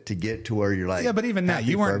to get to where you're like, yeah, but even that,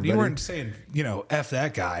 you weren't saying, F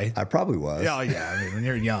that guy. I probably was. Oh yeah. I mean, when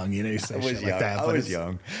you're young, you say shit like that. I was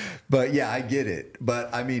young, but yeah, I get it.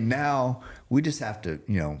 But I mean, now we just have to,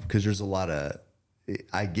 because there's a lot of,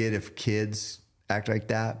 I get if kids act like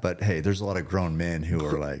that, but hey, there's a lot of grown men who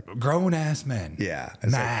are like grown ass men. Yeah,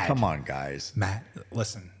 it's like, come on, guys. Matt,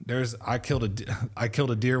 listen. I killed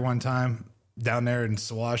a deer one time down there in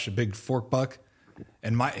Sawash, a big fork buck,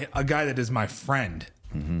 and a guy that is my friend.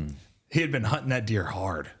 Mm-hmm. He had been hunting that deer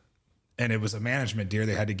hard, and it was a management deer.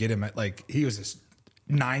 They had to get him at he was this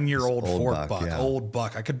 9-year-old fork buck, yeah. Old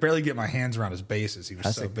buck. I could barely get my hands around his bases. He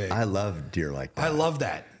was so big. I love deer like that. I love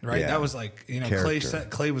that. Right. Yeah. That was like, Character.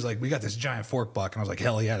 Clay was like, we got this giant fork buck. And I was like,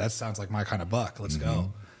 hell yeah, that sounds like my kind of buck. Let's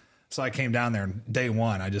go. So I came down there and day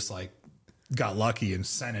one, I just got lucky and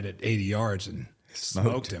sent it at 80 yards and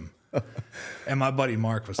smoked him. And my buddy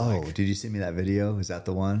Mark was like, oh, did you send me that video? Is that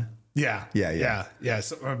the one? Yeah.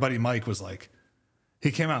 So my buddy Mike was like,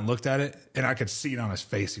 he came out and looked at it and I could see it on his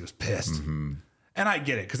face. He was pissed. Mm-hmm. And I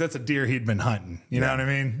get it, because that's a deer he'd been hunting. You know what I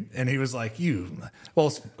mean? And he was like,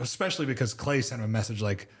 especially because Clay sent him a message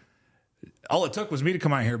like, all it took was me to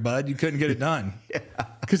come out here, bud. You couldn't get it done.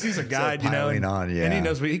 Because he's a guide, and he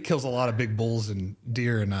knows he kills a lot of big bulls and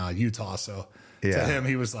deer in Utah. So to him,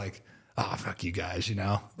 he was like, oh, fuck you guys,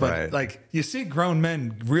 But you see grown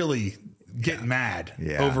men really get mad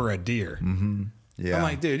over a deer. Mm-hmm. Yeah. I'm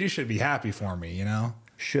like, dude, you should be happy for me,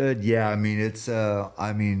 Should, yeah. I mean, it's,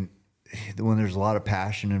 when there's a lot of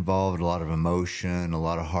passion involved, a lot of emotion, a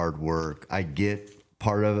lot of hard work, I get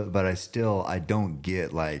part of it, but I don't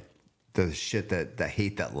get like the shit that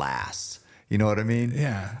hate that lasts. You know what I mean?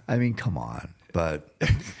 Yeah. I mean, come on, but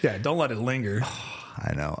yeah, don't let it linger.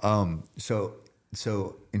 I know.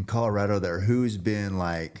 So in Colorado there, who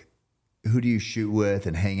do you shoot with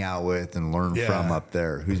and hang out with and learn from up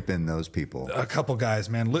there? Who's been those people? A couple guys,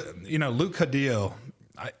 man. Luke Cadillo.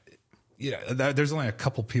 There's only a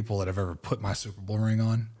couple people that have ever put my Super Bowl ring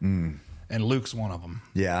on, and Luke's one of them.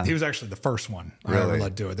 Yeah, he was actually the first one I ever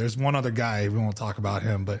let do it. There's one other guy, we won't talk about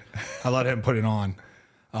him, but I let him put it on.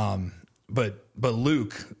 But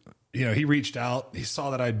Luke, he reached out. He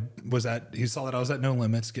saw that I was at No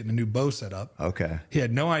Limits getting a new bow set up. Okay, he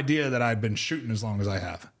had no idea that I'd been shooting as long as I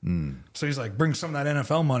have. So he's like, bring some of that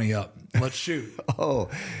NFL money up. Let's shoot. Oh,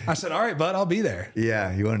 I said, all right, bud, I'll be there.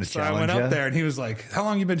 Yeah, he wanted to challenge you. So I went up there and he was like, how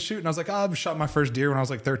long you been shooting? I was like, I've shot my first deer when I was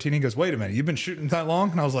like 13. He goes, wait a minute, you've been shooting that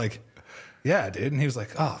long? And I was like, yeah, dude. And he was like,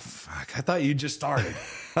 oh, fuck, I thought you just started.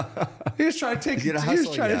 He was trying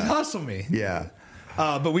to hustle me. Yeah.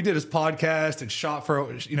 But we did his podcast and shot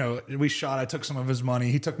I took some of his money.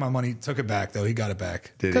 He took my money, took it back though. He got it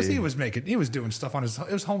back because he was doing stuff on it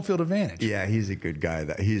was home field advantage. Yeah. He's a good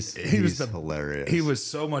guy. He's hilarious. He was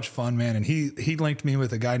so much fun, man. And he linked me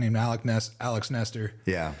with a guy named Alex Nestor.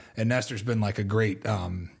 Yeah. And Nestor's been like a great,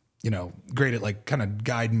 great at like kind of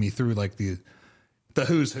guiding me through like the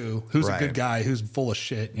who's a good guy, who's full of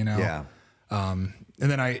shit, Yeah. And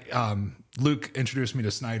then Luke introduced me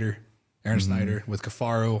to Aaron Snyder with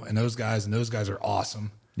Cafaro and those guys are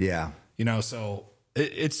awesome. Yeah. So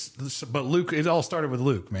but Luke, it all started with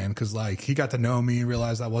Luke, man. Cause like he got to know me,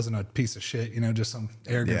 realized I wasn't a piece of shit, just some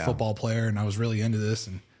arrogant football player. And I was really into this.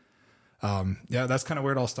 And, that's kind of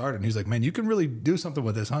where it all started. And he's like, man, you can really do something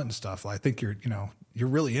with this hunting stuff. I think you're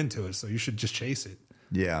really into it. So you should just chase it.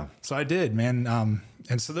 Yeah. So I did, man.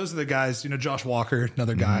 And so those are the guys, Josh Walker,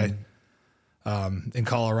 another guy, in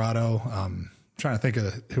Colorado. Trying to think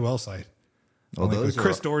of who else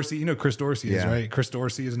Chris Dorsey. Chris Dorsey is, right? Chris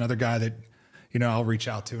Dorsey is another guy that, I'll reach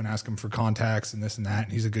out to and ask him for contacts and this and that.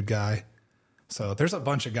 And he's a good guy. So there's a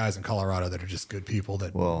bunch of guys in Colorado that are just good people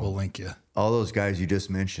that will link you. All those guys you just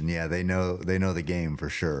mentioned, they know the game for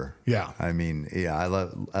sure. Yeah. I mean, I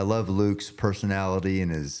love Luke's personality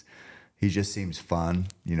and he just seems fun.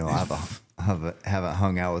 I haven't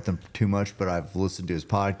hung out with him too much, but I've listened to his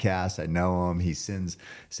podcast. I know him. He sends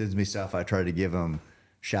me stuff. I try to give him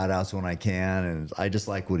shout outs when I can. And I just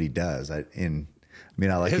like what he does. I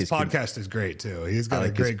like his podcast is great too. He's got a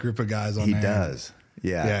great group of guys on there. He does.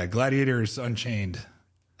 Yeah. Yeah. Gladiators Unchained.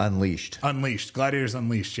 Unleashed. Gladiators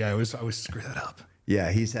Unleashed. Yeah. I always screw that up. Yeah.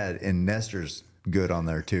 He's had, and Nestor's good on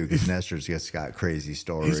there too, because Nestor's just got crazy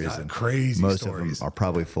stories. He's got and crazy most stories. of them are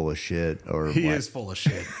probably full of shit. Or He is full of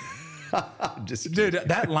shit. just Dude,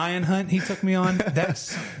 that lion hunt he took me on,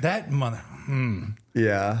 that mother.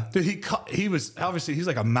 yeah. Dude, he was obviously, he's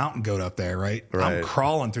like a mountain goat up there, right? Right. I'm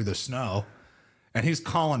crawling through the snow and he's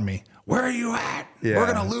calling me, where are you at? Yeah.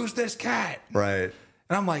 We're going to lose this cat. Right.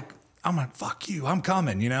 And I'm like, fuck you. I'm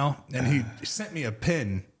coming, you know? And he sent me a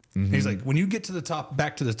pin. He's like, when you get to the top,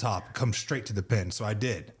 back to the top, come straight to the pin. So I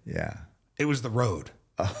did. Yeah. It was the road.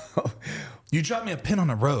 You dropped me a pin on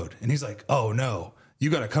the road. And he's like, oh no, you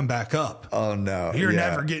got to come back up. Oh no. You're Yeah.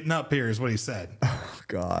 never getting up here is what he said. Oh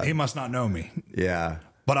God. He must not know me. Yeah.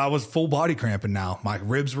 But I was full body cramping now. My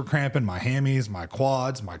ribs were cramping, my hammies, my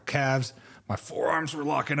quads, my calves, my forearms were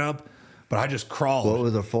locking up. But I just crawled. What were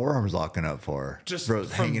the forearms locking up for? Just for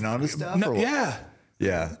from- hanging on to stuff? No, or what? yeah.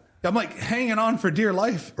 Yeah. I'm like hanging on for dear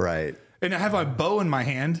life. Right. And I have my bow in my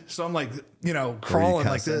hand. So I'm like, you know, crawling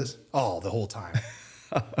like cussing? this. Oh, the whole time.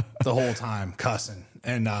 The whole time cussing.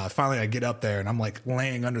 And finally I get up there and I'm like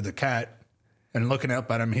laying under the cat and looking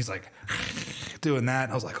up at him. He's like doing that.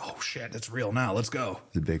 And I was like, oh shit, it's real now. Let's go.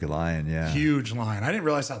 It's a big lion. Yeah. Huge lion. I didn't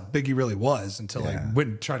realize how big he really was until I went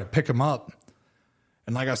and tried to pick him up.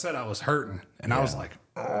 And like I said, I was hurting. And I was like,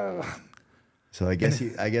 oh. So I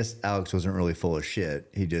guess Alex wasn't really full of shit.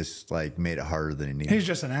 He just like made it harder than he needed. He's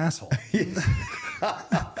just an asshole.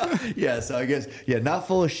 Yeah, so I guess not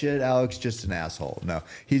full of shit. Alex, just an asshole. No,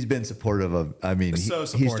 he's been supportive of. I mean, So he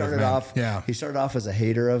supportive, started man. off. Yeah. He started off as a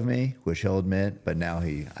hater of me, which he'll admit, but now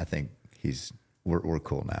I think we're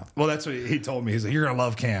cool now. Well, that's what he told me. He's like, you're gonna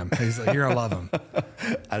love Cam. He's like, you're gonna love him.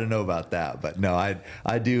 I don't know about that, but no,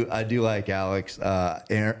 I do like Alex.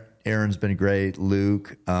 Aaron's been great.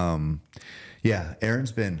 Luke, yeah,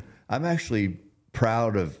 Aaron's been. I'm actually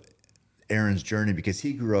proud of Aaron's journey because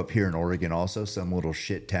he grew up here in Oregon, also some little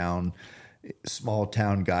small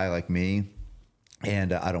town guy like me.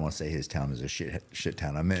 And I don't want to say his town is a shit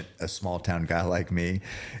town. I meant a small town guy like me,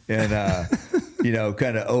 and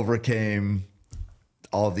kind of overcame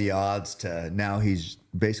all the odds to now he's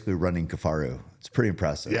basically running Kafaru. It's pretty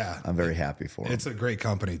impressive. Yeah. I'm very happy for him. It's a great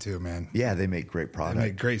company too, man. Yeah, they make great They product.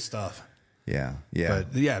 make great stuff. Yeah, yeah.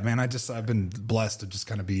 But yeah, man, I've been blessed to just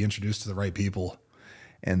kind of be introduced to the right people.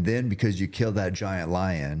 And then because you killed that giant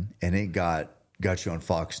lion and it got you on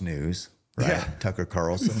Fox News, right? Yeah. Tucker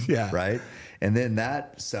Carlson, Yeah. right? And then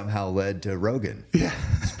that somehow led to Rogan. Yeah.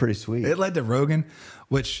 It's pretty sweet. It led to Rogan,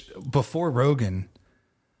 which before Rogan,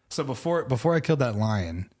 so before I killed that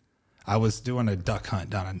lion, I was doing a duck hunt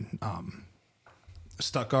down in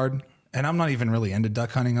Stuttgart, and I'm not even really into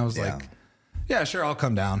duck hunting. I was like, yeah, sure, I'll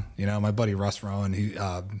come down. You know, my buddy Russ Rowan,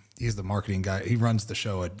 he's the marketing guy. He runs the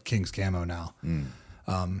show at King's Camo now.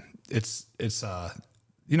 It's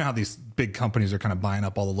you know how these big companies are kind of buying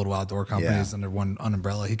up all the little outdoor companies under one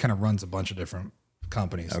umbrella. He kind of runs a bunch of different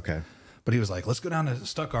companies. Okay. But he was like, let's go down to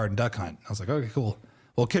Stuttgart and duck hunt. I was like, okay, cool.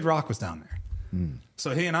 Well, Kid Rock was down there.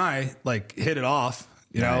 So he and I like hit it off,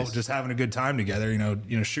 you know, just having a good time together, you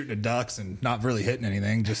know, shooting at ducks and not really hitting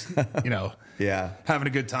anything, just, Yeah. having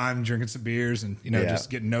a good time, drinking some beers and, just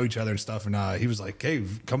getting to know each other and stuff. And he was like, hey,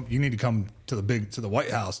 you need to come to the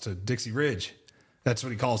White House, to Dixie Ridge. That's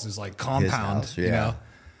what he calls his like compound, house, you know?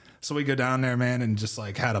 So we go down there, man, and just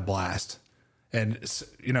like had a blast. And,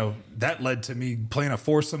 that led to me playing a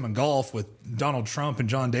foursome in golf with Donald Trump and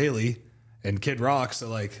John Daly and Kid Rock. So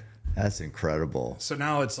like, That's incredible. so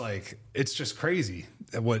now it's like, it's just crazy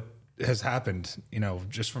what has happened,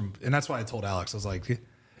 just from, and that's why I told Alex, I was like,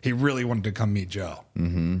 he really wanted to come meet Joe.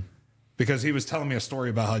 Mm-hmm. Because he was telling me a story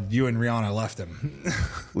about how you and Rihanna left him.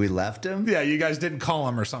 We left him? Yeah, you guys didn't call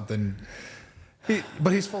him or something.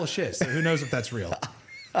 But he's full of shit, so who knows if that's real.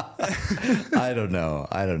 I don't know.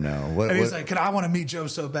 And he's like, I want to meet Joe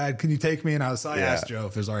so bad. Can you take me? And I asked Joe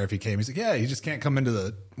if it was all right if he came. He's like, yeah, he just can't come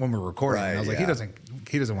into when we're recording. Right, and I was like, yeah.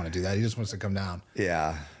 he doesn't want to do that. He just wants to come down.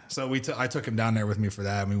 Yeah. So I took him down there with me for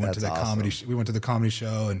that. And we went to the comedy. We went to the comedy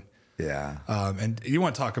show, and and you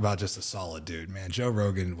want to talk about just a solid dude, man. Joe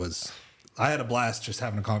Rogan was. I had a blast just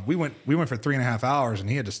having a conversation. We went for 3.5 hours, and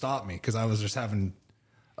he had to stop me because I was just having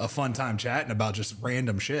a fun time chatting about just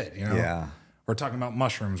random shit. Yeah. We're talking about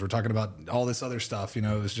mushrooms. We're talking about all this other stuff. It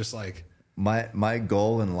was just like My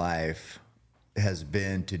goal in life has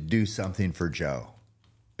been to do something for Joe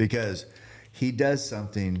because he does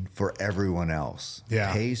something for everyone else.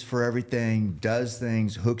 Yeah. Pays for everything, does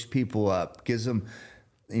things, hooks people up, gives them,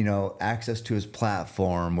 access to his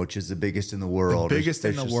platform, which is the biggest in the world. Biggest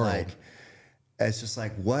in the world. It's just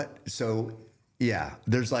like, what? So, yeah,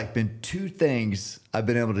 there's like been 2 things I've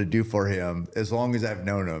been able to do for him as long as I've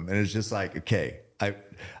known him. And it's just like, okay,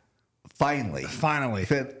 Finally.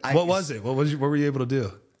 What was it? What were you able to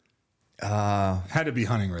do? Had to be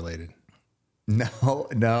hunting related. No.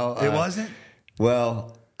 It wasn't?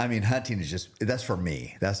 Well, I mean, hunting is that's for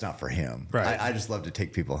me. That's not for him. Right. I just love to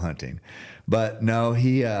take people hunting. But no,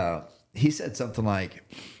 he said something like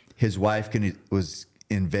his wife was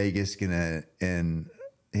in Vegas and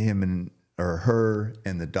him or her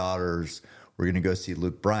and the daughters were going to go see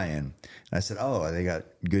Luke Bryan. And I said, oh, they got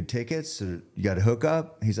good tickets? So you got to hook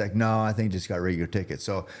up? He's like, no, I think just got regular tickets.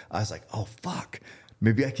 So I was like, oh, fuck.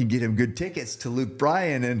 Maybe I can get him good tickets to Luke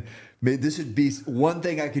Bryan, and maybe this would be one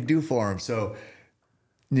thing I could do for him. So,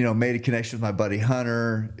 made a connection with my buddy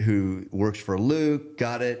Hunter, who works for Luke,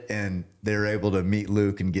 got it, and they were able to meet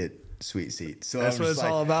Luke and get sweet seats. So that's what it's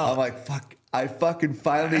all about. I'm like, fuck, I fucking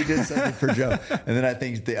finally did something for Joe. And then I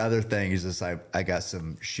think the other thing is just I got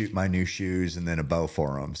my new shoes and then a bow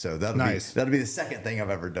for him. So that'll be the second thing I've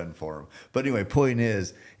ever done for him. But anyway, point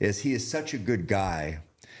is he is such a good guy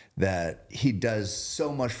that he does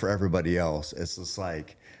so much for everybody else. It's just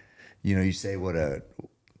like, you say what a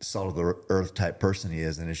salt of the earth type person he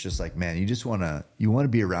is, and it's just like, man, you want to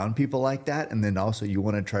be around people like that, and then also you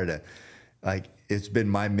want to try to, like, it's been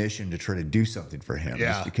my mission to try to do something for him,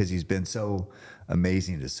 just because he's been so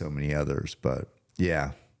amazing to so many others. But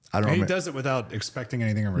yeah, I don't know. He does it without expecting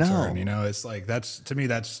anything in return. It's like, to me,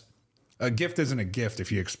 that's a gift isn't a gift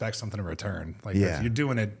if you expect something in return. Like, you're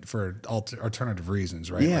doing it for alternative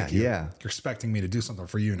reasons, right? Yeah, like you're expecting me to do something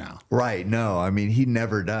for you now. Right. No, I mean, he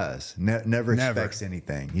never does. Never expects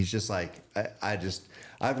anything. He's just like,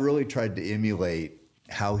 I've really tried to emulate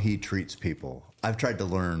how he treats people. I've tried to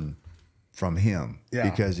learn from him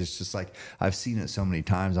because it's just like, I've seen it so many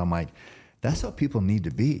times. I'm like, that's how people need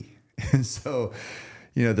to be. And so,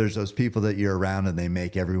 there's those people that you're around and they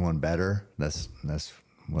make everyone better. That's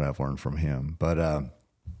what I've learned from him. But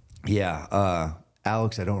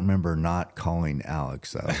Alex, I don't remember not calling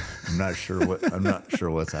Alex. So I'm not sure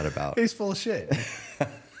what's that about. He's full of shit.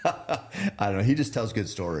 I don't know. He just tells good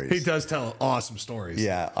stories. He does tell awesome stories.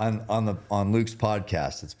 Yeah, on Luke's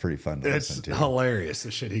podcast, it's pretty fun to listen to. It's hilarious,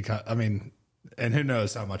 the shit and who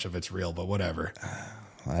knows how much of it's real, but whatever.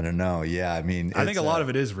 I don't know. Yeah, I mean, I think a lot of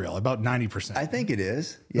it is real. About 90%. I think it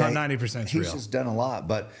is. Yeah, about 90% real. He's just done a lot.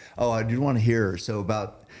 But I do want to hear. So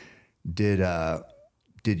about did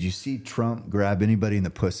you see Trump grab anybody in the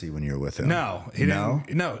pussy when you were with him? No, he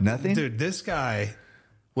didn't. No, nothing. Dude, this guy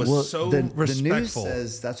was respectful. The news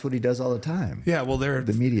says that's what he does all the time. Yeah, well, they're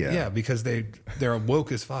the media. Yeah, because they're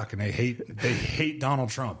woke as fuck and they hate Donald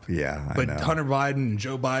Trump. Yeah, but Hunter Biden and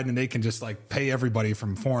Joe Biden, they can just like pay everybody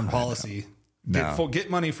from foreign policy. Get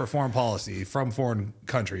money for foreign policy from foreign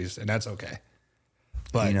countries, and that's okay.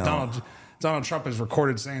 But Donald Trump has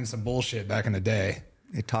recorded saying some bullshit back in the day.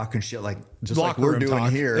 They talking shit like we're doing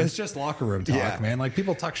talk. Here. It's just locker room talk, man. Like,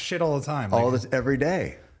 people talk shit all the time. All this every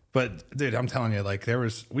day. But dude, I'm telling you, like,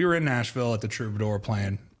 we were in Nashville at the Troubadour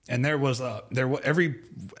playing, and every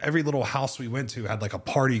little house we went to had like a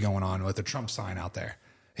party going on with a Trump sign out there.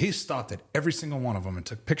 He stopped at every single one of them and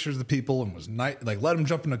took pictures of the people and was let them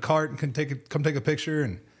jump in a cart and come take a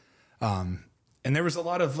picture. And there was a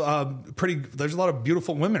lot of there's a lot of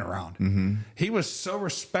beautiful women around. Mm-hmm. He was so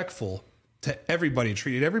respectful to everybody,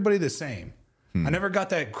 treated everybody the same. I never got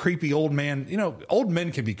that creepy old man. Old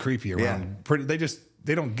men can be creepy around. Yeah.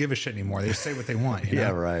 They don't give a shit anymore. They just say what they want. Yeah,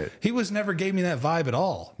 right. He never gave me that vibe at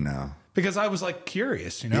all. No. Because I was like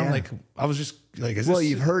curious, like I was just like,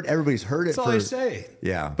 everybody's heard it. That's all I say.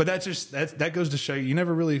 Yeah. But that goes to show you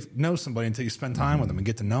never really know somebody until you spend time with them and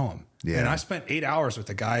get to know them. Yeah. And I spent 8 hours with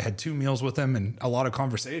the guy, had 2 meals with him and a lot of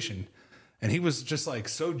conversation. And he was just like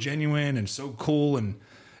so genuine and so cool. And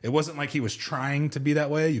it wasn't like he was trying to be that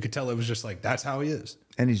way. You could tell it was just like, that's how he is.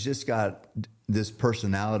 And he's just got this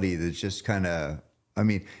personality that's just kind of,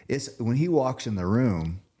 it's when he walks in the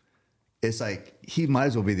room, it's like he might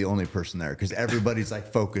as well be the only person there because everybody's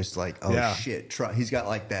like focused, like, oh shit, he's got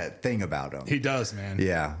like that thing about him. He does, man.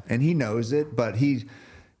 Yeah, and he knows it, but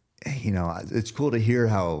it's cool to hear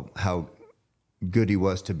how good he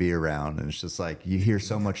was to be around, and it's just like you hear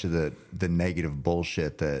so much of the negative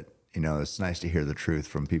bullshit that it's nice to hear the truth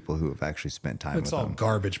from people who have actually spent time with him. It's all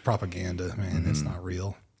garbage propaganda, man. It's not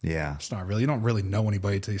real. Yeah, it's not real. You don't really know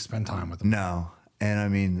anybody until you spend time with them. No.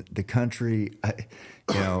 And the country,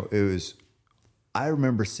 I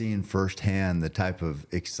remember seeing firsthand the type of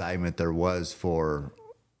excitement there was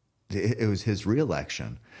it was his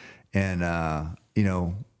reelection. And,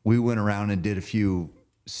 we went around and did a few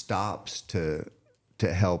stops to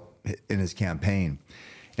help in his campaign.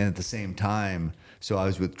 And at the same time, so I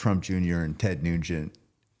was with Trump Jr. and Ted Nugent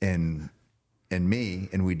and me,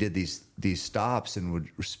 and we did these stops and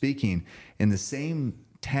were speaking in the same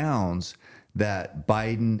towns that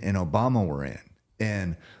Biden and Obama were in.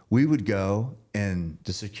 And we would go and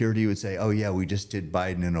the security would say, oh, yeah, we just did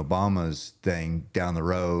Biden and Obama's thing down the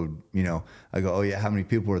road. You know, I go, oh, yeah, how many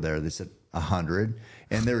people were there? They said 100.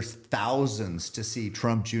 And there's thousands to see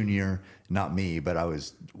Trump Jr., not me, but I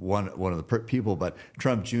was one of the people, but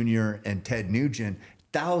Trump Jr. and Ted Nugent,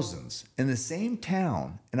 thousands in the same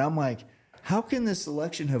town. And I'm like, how can this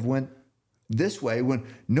election have went this way when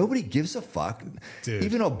nobody gives a fuck? Dude.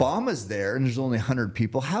 Even Obama's there and there's only 100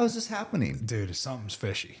 people. How is this happening? Dude, something's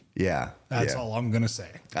fishy. Yeah. That's all I'm going to say.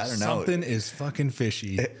 I don't know. Something is fucking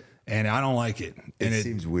fishy, and I don't like it. And it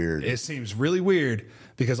seems weird. It seems really weird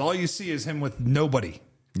because all you see is him with nobody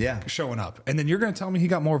showing up. And then you're going to tell me he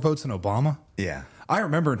got more votes than Obama? Yeah. I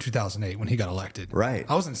remember in 2008 when he got elected. Right.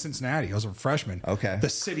 I was in Cincinnati. I was a freshman. Okay. The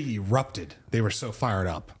city erupted. They were so fired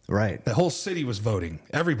up. Right. The whole city was voting.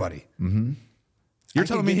 Everybody. Mm-hmm. You're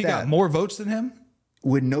telling me he got more votes than him?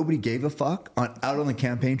 When nobody gave a fuck out on the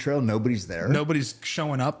campaign trail, nobody's there. Nobody's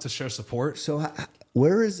showing up to show support. So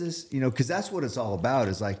where is this? You know, because that's what it's all about.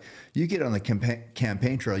 Is like you get on the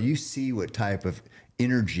campaign trail, you see what type of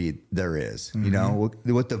energy there is. You know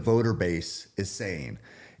what the voter base is saying.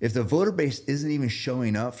 If the voter base isn't even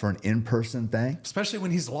showing up for an in-person thing, especially when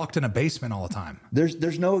he's locked in a basement all the time,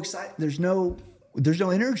 there's no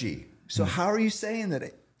energy. So how are you saying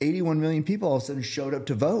that 81 million people all of a sudden showed up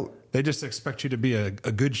to vote? They just expect you to be a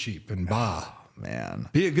good sheep and bah. Man.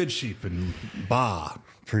 Be a good sheep and bah.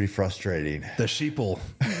 Pretty frustrating. The sheeple.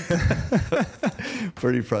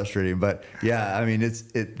 Pretty frustrating. But yeah, I mean,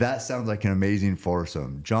 that sounds like an amazing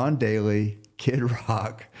foursome. John Daly, Kid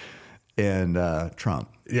Rock, and Trump.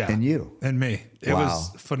 Yeah. And you. And me. It Wow.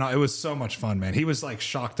 was phenomenal. It was so much fun, man. He was like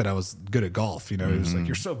shocked that I was good at golf. You know, he was like,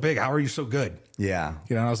 you're so big. How are you so good? Yeah.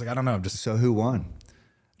 You know, and I was like, I don't know. I'm just So who won?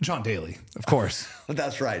 John Daly, of course.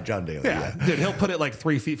 That's right. John Daly. Yeah. Dude, he'll put it like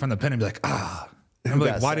 3 feet from the pin and be like, ah. And I'm Who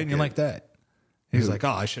like, got why didn't you second? like that? He's like,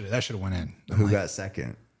 oh, that should have went in. I'm Who like, got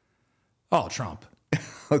second? oh, Trump.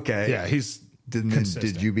 Okay. Yeah, he's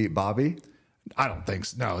Did you beat Bobby? I don't think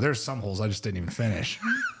so. No, there's some holes I just didn't even finish.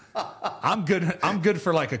 I'm good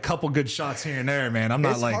for like a couple good shots here and there, man. I'm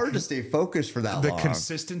not It's like hard to stay focused for that the long.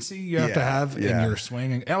 consistency you have to have in your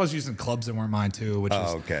swinging. I was using clubs that weren't mine too, which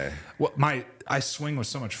is okay. what I swing with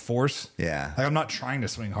so much force. Yeah. Like I'm not trying to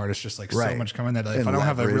swing hard. It's just like so Right. much coming that if And I don't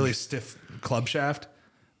have a leverage. really stiff club shaft,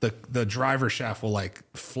 the driver shaft will like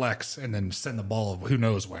flex and then send the ball who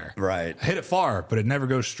knows where. Right. I hit it far, but it never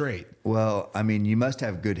goes straight. Well, I mean, you must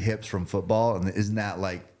have good hips from football, and isn't that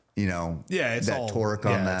like, you know, Yeah, it's that all torque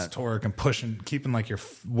on that? It's torque and pushing, keeping like your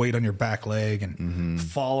weight on your back leg and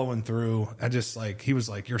following through. I just like he was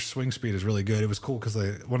like, your swing speed is really good. It was cool because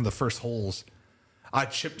one of the first holes, I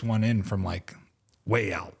chipped one in from like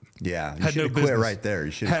way out. Yeah, you Had should no have quit business. right there.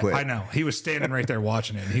 You should have quit. I know. He was standing right there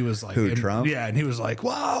watching it, and he was like, Who, and- Trump? Yeah, and he was like,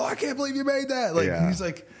 "Wow, I can't believe you made that!" Like Yeah. he's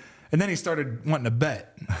like, and then he started wanting to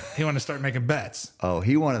bet. He wanted to start making bets. Oh,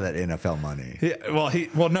 he wanted that NFL money.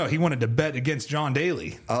 Yeah, he wanted to bet against John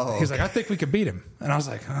Daly. Oh, he's like, I think we could beat him, and I was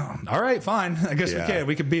like, oh, all right, fine, I guess Yeah.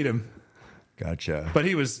 we could beat him. Gotcha. But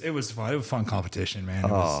it was fun. It was a fun competition, man.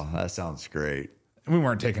 That sounds great. We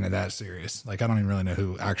weren't taking it that serious. Like I don't even really know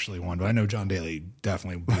who actually won, but I know John Daly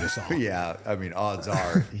definitely beat us all. Yeah, I mean, odds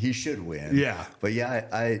are he should win. Yeah. But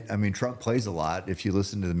yeah, I mean, Trump plays a lot. If you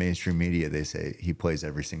listen to the mainstream media, they say he plays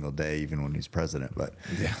every single day, even when he's president. But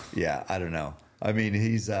yeah, I don't know. I mean,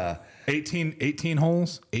 he's 18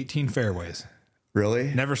 holes, 18 fairways.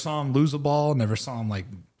 really Never saw him lose a ball. Never saw him like.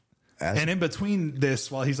 And in between this,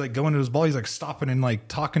 while he's like going to his ball, he's like stopping and like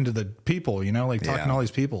talking to the people, you know, like talking Yeah. to all these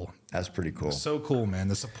people. That's pretty cool. So cool, man.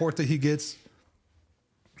 The support that he gets.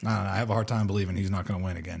 I don't know. I have a hard time believing he's not going to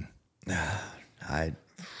win again.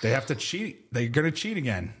 They have to cheat. They're going to cheat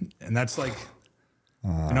again, and that's like,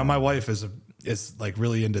 you know, my wife is like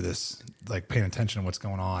really into this, like paying attention to what's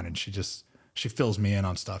going on, and she fills me in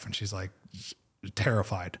on stuff, and she's like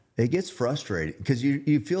terrified. It gets frustrating because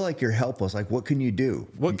you feel like you're helpless. Like, what can you do?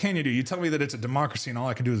 What can you do? You tell me that it's a democracy and all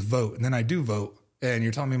I can do is vote, and then I do vote, and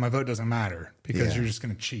you're telling me my vote doesn't matter because Yeah. you're just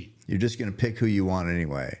going to cheat. You're just going to pick who you want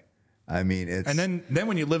anyway. I mean, it's And then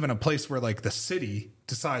when you live in a place where like the city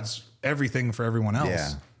decides everything for everyone else,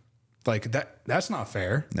 Yeah. like that's not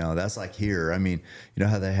fair. No, that's like here. I mean, you know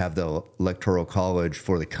how they have the electoral college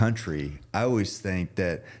for the country? I always think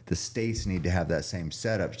that the states need to have that same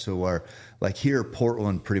setup. So where, like here,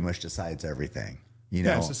 Portland pretty much decides everything. You know,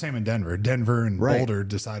 Yeah, it's the same in Denver. Denver and Right. Boulder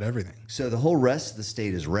decide everything. so the whole rest of the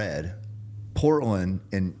state is red. Portland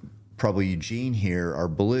and probably Eugene here are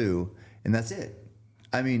blue, and that's it.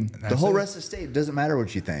 I mean, the That's whole it. rest of the state doesn't matter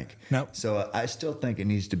what you think. Nope. So I still think it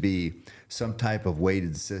needs to be some type of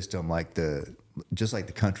weighted system, like the just like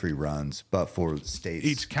the country runs, but for states.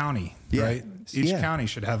 Each county, Yeah. right? Each Yeah. county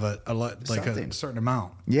should have a Something. certain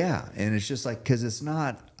amount. Yeah, and it's just like because it's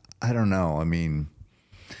not. I don't know. I mean,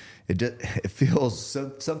 it feels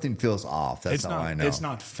something feels off. That's all I know. It's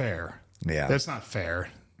not fair. Yeah. That's not fair.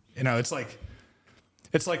 You know, it's like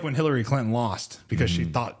when Hillary Clinton lost because she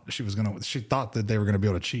thought that they were gonna be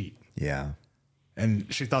able to cheat. Yeah.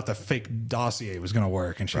 And she thought the fake dossier was gonna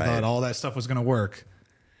work, and she Right. thought all that stuff was gonna work.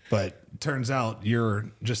 But turns out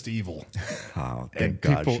you're just evil. Oh, thank And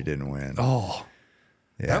God people- she didn't win. Oh,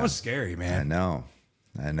 Yeah. that was scary, I man.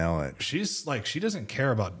 know it. She's like, she doesn't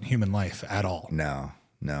care about human life at all. No.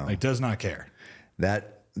 Like, does not care.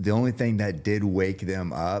 That the only thing that did wake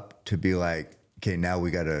them up to be like, okay, now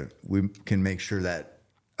we can make sure that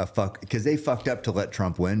because they fucked up to let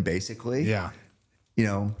Trump win, basically. Yeah. You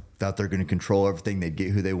know, thought they're going to control everything. They'd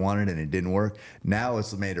get who they wanted, and it didn't work. Now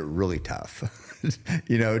it's made it really tough,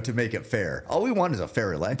 you know, to make it fair. All we want is a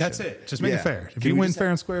fair election. That's it. Just make it Yeah. fair. If Can you we win just fair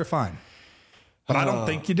and square, fine. But I don't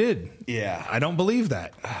think you did. Yeah. I don't believe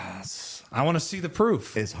that. I want to see the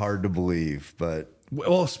proof. It's hard to believe, but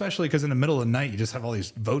Well, especially because in the middle of the night, you just have all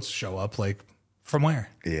these votes show up. Like, from where?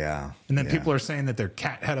 yeah. And then yeah. people are saying that their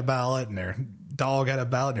cat had a ballot and their dog had a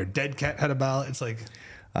ballot and their dead cat had a ballot. It's like,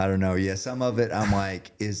 I don't know. Yeah, some of it, I'm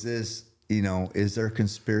like, is this, you know, is there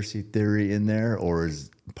conspiracy theory in there, or is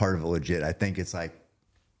part of it legit? I think it's like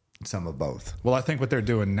some of both. well, I think what they're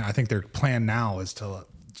doing, I think their plan now is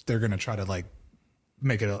they're going to try to like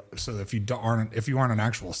make it so that if you aren't an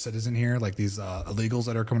actual citizen here, like these illegals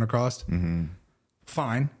that are coming across,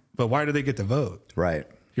 fine. But why do they get to vote? Right.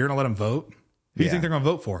 You're going to let them vote? Who do you Yeah. think they're going to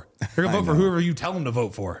vote for? They're going to vote for whoever you tell them to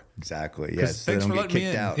vote for. Exactly. Yes. So they Thanks don't for get letting me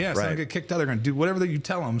kicked in. out. Yeah, so they right. don't get kicked out. They're going to do whatever you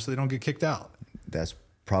tell them so they don't get kicked out. That's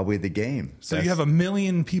probably the game. So you have 1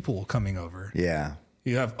 million people coming over. Yeah.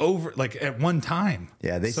 You have over, like, at one time.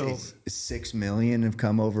 Yeah. They say 6 million have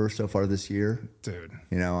come over so far this year. Dude,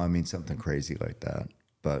 You know, I mean, something crazy like that.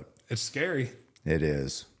 But it's scary. it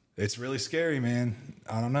is. It's really scary, man.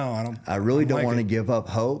 I don't know. I really don't like want to it. give up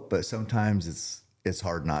hope, but sometimes it's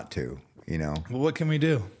hard not to, you know? Well, what can we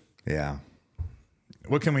do? Yeah.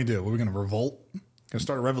 What can we do? Are we going to revolt? Going to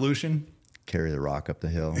start a revolution? Carry the rock up the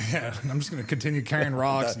hill. Yeah, I'm just going to continue carrying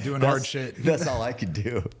rocks and doing hard shit. That's all I could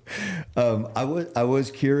do. I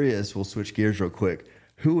was curious. We'll switch gears real quick.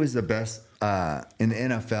 Who is the best in the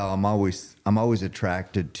NFL? I'm always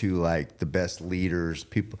attracted to like the best leaders,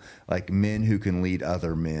 people like men who can lead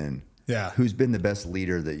other men. Yeah. Who's been the best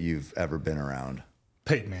leader that you've ever been around?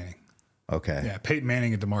 Peyton Manning. Okay. Yeah, Peyton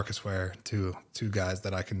Manning and DeMarcus Ware, two guys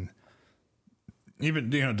that I can. Even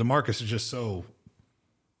DeMarcus is just so,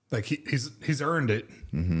 like he's earned it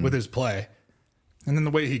with his play, and then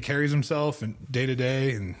the way he carries himself and day to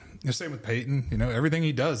day, and the same with Peyton. You know, everything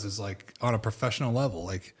he does is like on a professional level.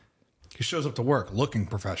 Like he shows up to work looking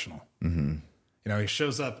professional. Mm-hmm. You know, he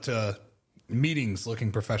shows up to meetings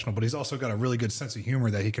looking professional, but he's also got a really good sense of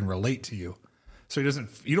humor that he can relate to you. So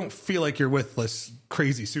you don't feel like you're with this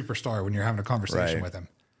crazy superstar when you're having a conversation Right. with him.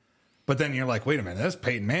 But then you're like, wait a minute, that's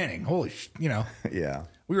Peyton Manning. Holy, Yeah.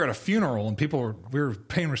 we were at a funeral and we were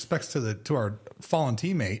paying respects to our fallen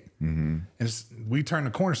teammate. Mm-hmm. And we turned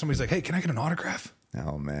the corner. Somebody's like, hey, can I get an autograph?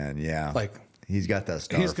 Oh man. Yeah. Like he's got that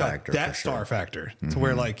star he's got factor. that for star sure. factor to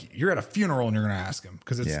where like you're at a funeral and you're going to ask him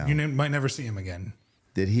because Yeah. you might never see him again.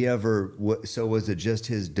 Did he ever? So was it just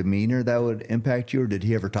his demeanor that would impact you, or did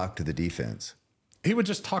he ever talk to the defense? He would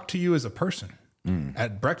just talk to you as a person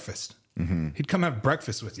at breakfast. Mm-hmm. He'd come have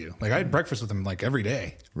breakfast with you. Like I had breakfast with him like every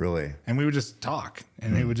day. Really? And we would just talk,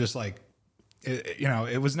 and he would just like,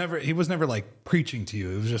 he was never like preaching to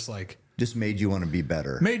you. It was just like Just made you want to be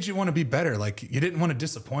better. made you want to be better. Like you didn't want to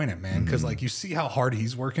disappoint him, man, because like you see how hard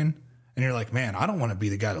he's working, and you're like, man, I don't want to be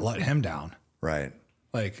the guy to let him down. Right.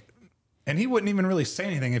 Like, and he wouldn't even really say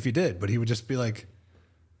anything if he did, but he would just be like,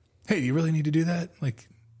 hey, you really need to do that? Like,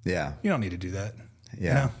 Yeah. you don't need to do that.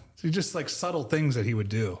 Yeah. So just like subtle things that he would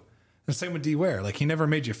do. The same with D Ware. Like he never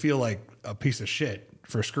made you feel like a piece of shit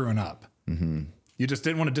for screwing up. Mm-hmm. You just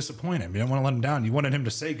didn't want to disappoint him. You didn't want to let him down. You wanted him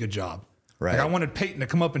to say good job. Right. Like I wanted Peyton to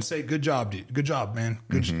come up and say good job, dude. Good job, man.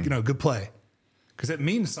 Good, good play. Because it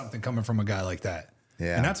means something coming from a guy like that.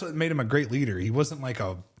 Yeah. And that's what made him a great leader. He wasn't like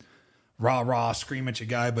a rah scream at you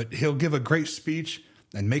guy, but he'll give a great speech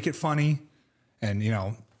and make it funny, and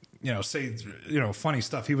say funny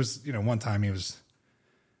stuff. He was one time it was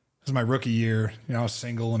my rookie year. I was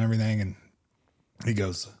single and everything, and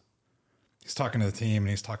he's talking to the team and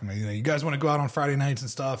he's talking to you guys want to go out on Friday nights and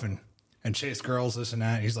stuff and chase girls, this and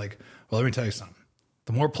that. He's like, well, let me tell you something.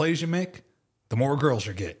 The more plays you make, the more girls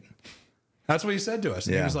you get. That's what he said to us.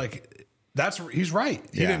 And he was like, he's right.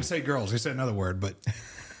 He Yeah. didn't say girls. He said another word, but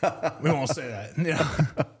We won't say that.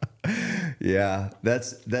 Yeah. Yeah,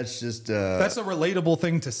 that's just That's a relatable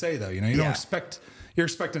thing to say, though. You know, you Yeah. don't expect, you're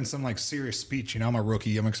expecting some like serious speech. You know, I'm a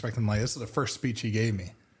rookie. I'm expecting like, this is the first speech he gave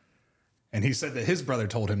me. And he said that his brother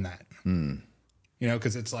told him that, you know,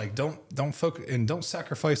 cause it's like, don't focus and don't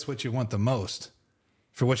sacrifice what you want the most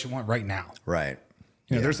for what you want right now. right.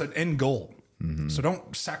 You know, there's an end goal. So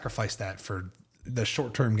don't sacrifice that for the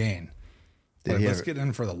short-term gain. Did Like, he let's ever- get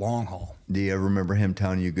in for the long haul. Do you ever remember him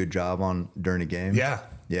telling you good job on during a game? Yeah.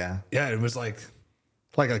 Yeah. Yeah. It was like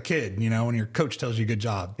a kid, you know, when your coach tells you good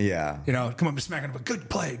job. Yeah. You know, come up and smack him, but good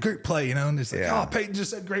play, great play, you know, and it's like, Yeah. oh, Peyton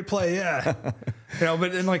just said great play. Yeah. You know,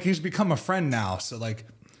 but then like he's become a friend now. So like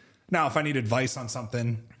now if I need advice on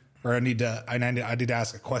something or I need to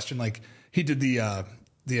ask a question, like he did the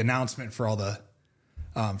announcement for all the,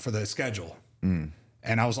 for the schedule.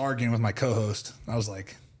 And I was arguing with my co-host. I was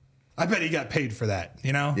like, I bet he got paid for that,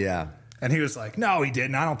 you know? Yeah. And he was like, no, he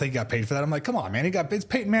didn't. I don't think he got paid for that. I'm like, come on, man. It's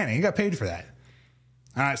Peyton Manning. He got paid for that.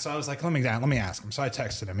 All right. So I was like, let me ask him. So I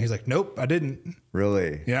texted him. He's like, nope, I didn't.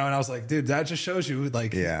 Really? You know, and I was like, dude, that just shows you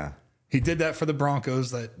like, Yeah. he did that for the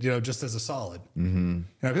Broncos that, you know, just as a solid, you know,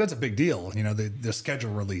 because that's a big deal. You know, the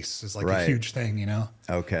schedule release is like a Right. huge thing, you know,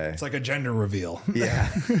 Okay. it's like a gender reveal. Yeah.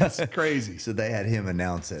 It's crazy. So they had him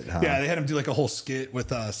announce it, huh? Yeah. They had him do like a whole skit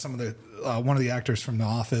with some of the, one of the actors from The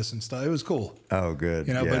Office and stuff. It was cool. Oh, good.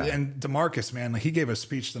 You know, yeah. but and DeMarcus, man, like he gave a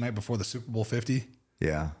speech the night before the Super Bowl 50.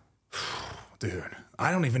 Yeah. Dude,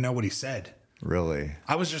 I don't even know what he said. Really?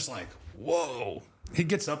 I was just like, whoa. He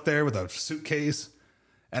gets up there with a suitcase,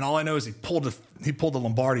 and all I know is he pulled the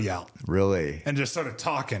Lombardi out Really? and just started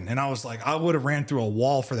talking. And I was like, I would have ran through a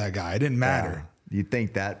wall for that guy. It didn't matter. You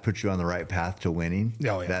think that puts you on the right path to winning?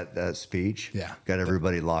 Oh, yeah. That speech? Yeah. Got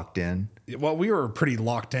everybody locked in? Well, we were pretty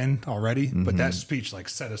locked in already, but Mm-hmm. that speech like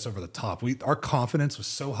set us over the top. Our confidence was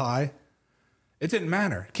so high, it didn't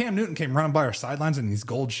matter. Cam Newton came running by our sidelines in these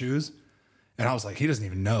gold shoes, and I was like, he doesn't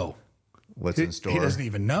even know. What's in store? He doesn't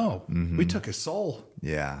even know. We took his soul.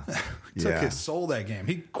 Yeah. Took his soul that game.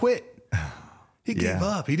 He quit. He gave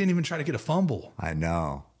up. He didn't even try to get a fumble. I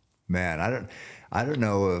know. Man, I don't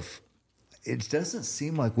know if it doesn't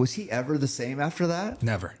seem like, was he ever the same after that?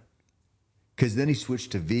 Never. Because then he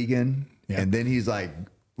switched to vegan, Yeah. and then he's like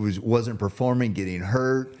wasn't performing, getting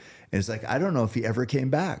hurt, and it's like I don't know if he ever came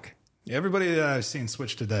back. Everybody that I've seen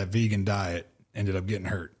switch to that vegan diet ended up getting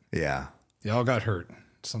hurt. Yeah, They all got hurt.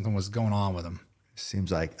 Something was going on with them.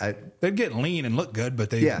 seems like They'd get lean and look good, but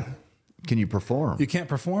Can you perform you can't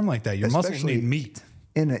perform like that. Your muscles Especially need meat.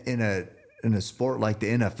 in a sport like the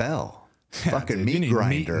NFL? Fucking Dude, meat you need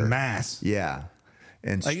grinder, meat and mass. Yeah,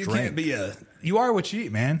 and Like you strength. can't be you are what you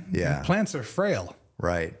eat, man. Yeah. And plants are frail.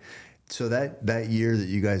 Right. So that year that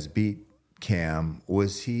you guys beat Cam,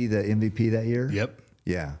 was he the MVP that year? Yep.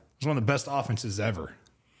 Yeah. It was one of the best offenses ever.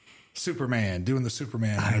 Superman, doing the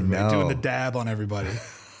Superman on I everybody, know. doing the dab on everybody.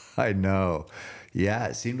 I know. Yeah,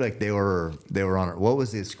 it seemed like they were on it. What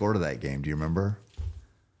was the score to that game? Do you remember?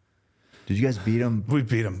 Did you guys beat them? We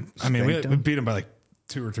beat him. I mean, we Spanked 'em? beat him by like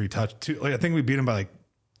 2 or 3 I think we beat him by like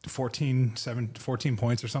 14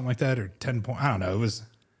 points or something like that, or 10 points. I don't know. It was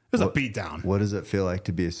a beatdown. What does it feel like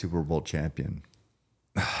to be a Super Bowl champion?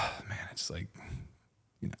 Man, it's like,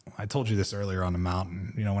 you know, I told you this earlier on the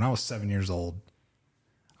mountain. You know, when I was 7 years old,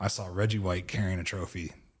 I saw Reggie White carrying a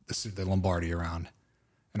trophy, the Lombardi around,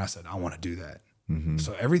 and I said, I want to do that.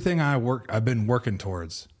 So everything I've been working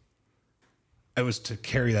towards, it was to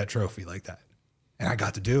carry that trophy like that, and I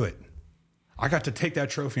got to do it. I got to take that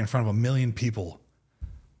trophy in front of 1 million people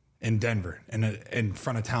in Denver, in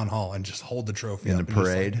front of town hall, and just hold the trophy In up the and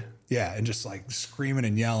just, parade? like, yeah, and just like screaming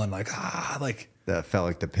and yelling, like That felt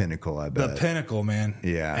like the pinnacle, I bet. the pinnacle, man.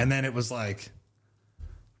 Yeah. And then it was like,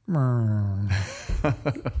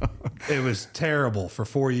 it was terrible for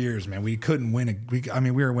 4 years, man. We couldn't win.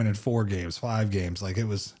 We were winning 4 games, 5 games. Like it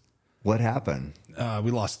was, What happened?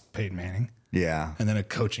 we lost Peyton Manning, Yeah. and then a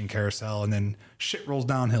coaching carousel, and then shit rolls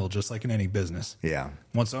downhill just like in any business. Yeah.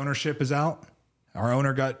 Once ownership is out, our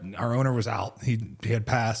owner was out. He had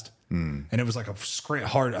passed, and it was like a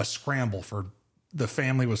scramble for the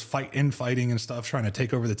family was fighting and stuff, trying to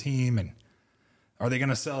take over the team. And are they going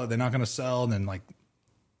to sell it? They're not going to sell. And then like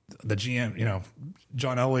the GM, you know,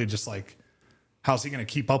 John Elway, just like, how's he going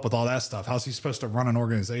to keep up with all that stuff? How's he supposed to run an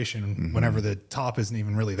organization whenever the top isn't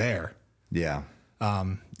even really there? Yeah.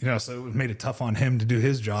 You know, so it made it tough on him to do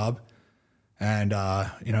his job. And,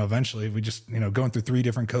 you know, eventually we just, you know, going through 3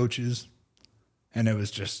 different coaches, and it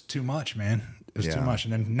was just too much, man. It was too Yeah. much.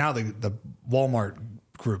 And then now the Walmart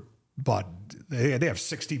group they have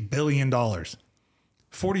 $60 billion,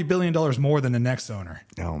 $40 billion more than the next owner,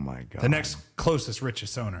 Oh my God. the next closest,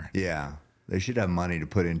 richest owner. Yeah. They should have money to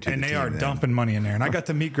put into And the they team are then. dumping money in there. And I got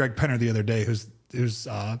to meet Greg Penner the other day, who's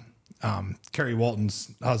Kerry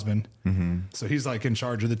Walton's husband. Mm-hmm. So he's like in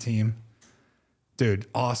charge of the team. Dude,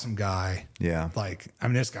 awesome guy. Yeah. Like, I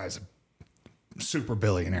mean, this guy's a super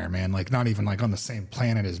billionaire, man. Like, not even like on the same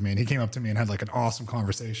planet as me. And he came up to me and had like an awesome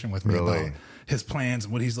conversation with me Really? about his plans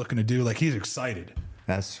and what he's looking to do. Like, he's excited.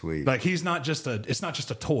 That's sweet. Like, it's not just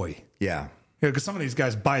a toy. yeah. Because some of these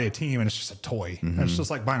guys buy a team and it's just a toy. Mm-hmm. It's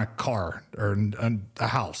just like buying a car or a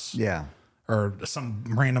house. Yeah. Or some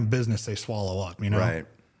random business they swallow up, you know? Right.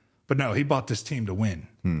 But no, he bought this team to win.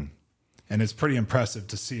 And it's pretty impressive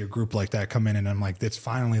to see a group like that come in. And I'm like, it's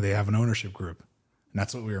finally they have an ownership group. And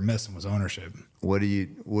that's what we were missing was ownership. What do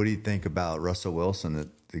you think about Russell Wilson,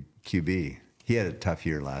 the QB? He had a tough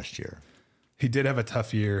year last year. He did have a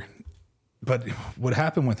tough year. But what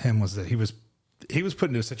happened with him was that he was put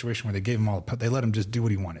into a situation where they gave him they let him just do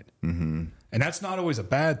what he wanted. Mm-hmm. And that's not always a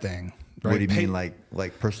bad thing. Right? What do you mean,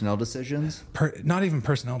 like personnel decisions? Not even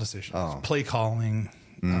personnel decisions. Oh. Play calling.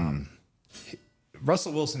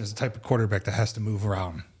 Russell Wilson is the type of quarterback that has to move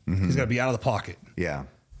around. Mm-hmm. He's got to be out of the pocket. Yeah.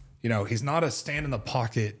 You know, he's not a stand in the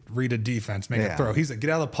pocket, read a defense, make a throw. He's a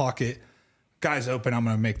get out of the pocket, guy's open, I'm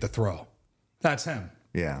going to make the throw. That's him.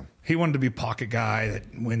 Yeah. He wanted to be a pocket guy that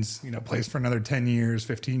wins, plays for another 10 years,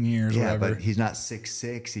 15 years, Yeah, whatever. but he's not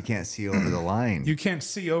 6'6". He can't see over the line. You can't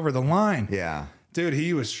see over the line. Yeah. Dude,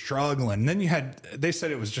 he was struggling. Then they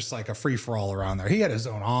said it was just like a free-for-all around there. He had his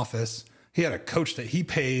own office. He had a coach that he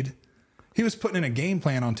paid. He was putting in a game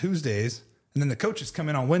plan on Tuesdays, and then the coaches come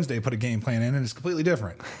in on Wednesday, put a game plan in, and it's completely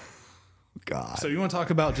different. God. So you want to talk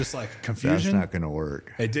about just like confusion? That's not going to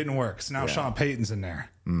work. It didn't work. So now Sean Payton's in there.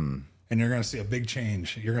 And you're going to see a big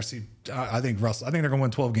change. You're going to see, I think they're going to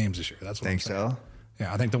win 12 games this year. That's what I'm saying. So?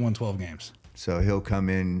 Yeah, I think they'll win 12 games. So he'll come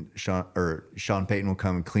in, Sean Payton will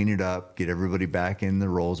come and clean it up, get everybody back in the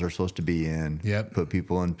roles they're supposed to be in, Yep. put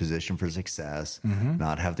people in position for success,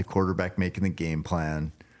 not have the quarterback making the game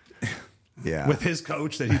plan. Yeah. With his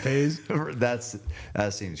coach that he pays. That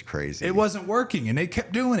seems crazy. It wasn't working, and they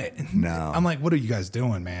kept doing it. No. I'm like, what are you guys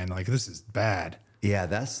doing, man? Like, this is bad. Yeah,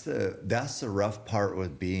 that's the rough part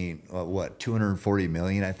with being $240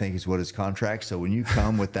 million, I think is what his contract. So when you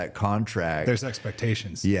come with that contract, There's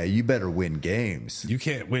expectations. yeah, you better win games. You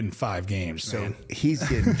can't win 5 games, So man. he's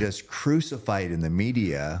getting just crucified in the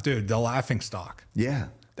media. Dude, the laughing stock. Yeah.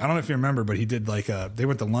 I don't know if you remember, but he did they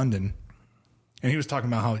went to London, and he was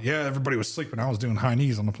talking about how, everybody was sleeping. I was doing high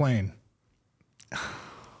knees on the plane.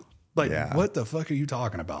 Like, Yeah. what the fuck are you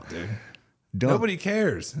talking about, dude? Nobody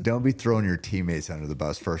cares. Don't be throwing your teammates under the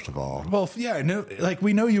bus, first of all. Well, yeah, no, like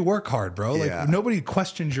we know you work hard, bro. Like Yeah. nobody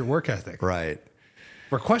questions your work ethic. Right.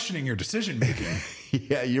 We're questioning your decision making.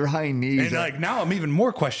 Yeah, your high knees. And like now I'm even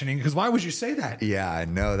more questioning because why would you say that? Yeah, I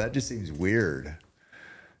know. That just seems weird.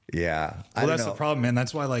 Yeah. Well, that's the problem, man.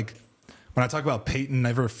 That's why, like, when I talk about Peyton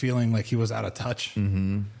never feeling like he was out of touch,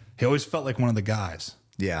 he always felt like one of the guys.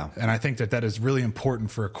 Yeah. And I think that is really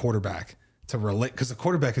important for a quarterback to relate, because the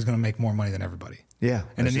quarterback is going to make more money than everybody. Yeah.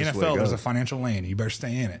 And in that's the just the way NFL, it there's a goes. financial lane. You better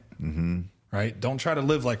stay in it. Mm-hmm. Right? Don't try to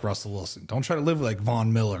live like Russell Wilson. Don't try to live like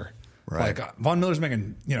Von Miller. Right. Like Von Miller's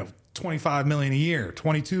making, $25 million a year,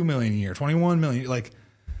 $22 million a year, $21 million. Like,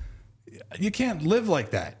 you can't live like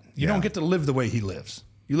that. You Yeah. don't get to live the way he lives.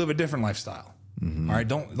 You live a different lifestyle. Mm-hmm. All right?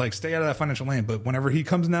 Don't stay out of that financial lane. But whenever he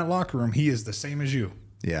comes in that locker room, he is the same as you,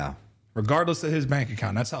 Yeah. regardless of his bank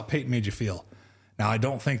account. That's how Peyton made you feel. Now, I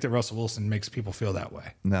don't think that Russell Wilson makes people feel that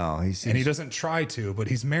way. No, And he doesn't try to, but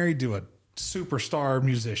he's married to a superstar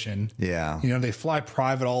musician. Yeah. They fly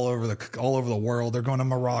private all over the world. They're going to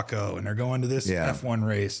Morocco and they're going to this Yeah. F1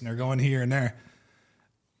 race and they're going here and there.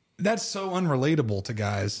 That's so unrelatable to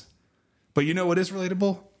guys. But you know what is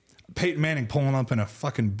relatable? Peyton Manning pulling up in a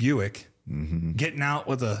fucking Buick, getting out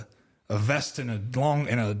with a vest and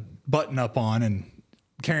a button up on and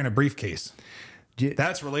carrying a briefcase.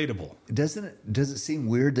 That's relatable. Does it seem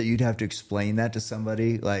weird that you'd have to explain that to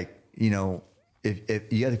somebody? Like,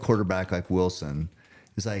 if you had a quarterback like Wilson,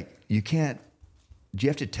 it's like you can't. Do you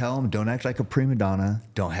have to tell them, don't act like a prima donna,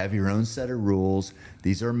 don't have your own set of rules.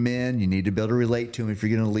 These are men. You need to be able to relate to them if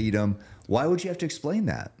you're going to lead them. Why would you have to explain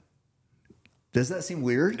that? Does that seem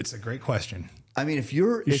weird? It's a great question. I mean,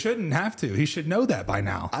 You shouldn't have to. He should know that by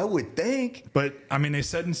now. I would think. But I mean, they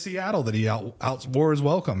said in Seattle that he outwore his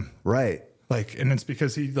welcome. Right. Like, and it's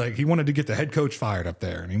because he wanted to get the head coach fired up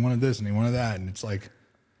there, and he wanted this and he wanted that, and it's like,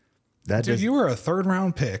 dude, you were a 3rd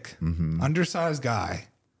round pick, undersized guy,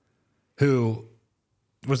 who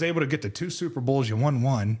was able to get to 2 Super Bowls. You won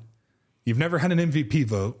 1. You've never had an MVP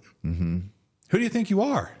vote. Mm-hmm. Who do you think you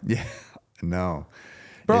are, Yeah. No.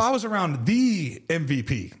 bro? I was around the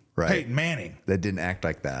MVP. Right. Peyton Manning. That didn't act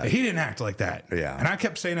like that. He didn't act like that. Yeah. And I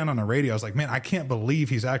kept saying that on the radio. I was like, man, I can't believe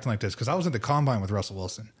he's acting like this, because I was at the combine with Russell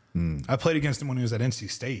Wilson. I played against him when he was at NC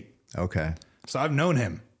State. Okay. So I've known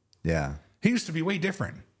him. Yeah. He used to be way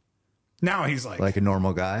different. Now he's like a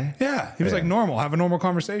normal guy? Yeah. He was like normal, have a normal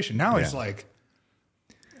conversation. Now he's like,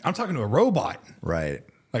 I'm talking to a robot. Right.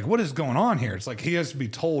 Like, what is going on here? It's like he has to be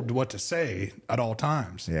told what to say at all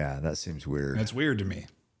times. Yeah, that seems weird. That's weird to me.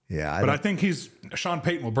 Yeah. But I think Sean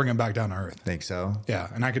Payton will bring him back down to earth. Think so? Yeah.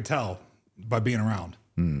 And I could tell by being around.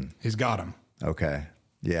 He's got him. Okay.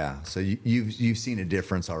 Yeah. So you've seen a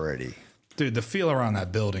difference already. Dude, the feel around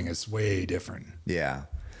that building is way different. Yeah.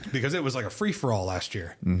 Because it was like a free-for-all last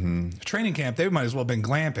year. Training camp, they might as well have been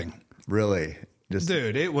glamping. Really?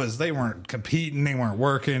 Dude, they weren't competing. They weren't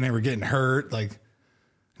working. They were getting hurt, like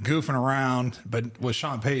goofing around. But with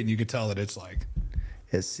Sean Payton, you could tell that it's like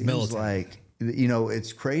it seems militant. like,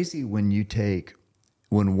 it's crazy when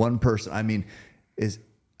one person,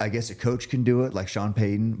 I guess a coach can do it like Sean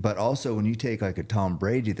Payton, but also when you take like a Tom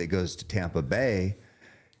Brady that goes to Tampa Bay,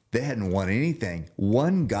 they hadn't won anything.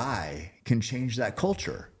 One guy can change that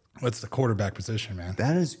culture. It's the quarterback position, man.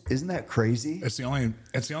 Isn't that crazy? It's the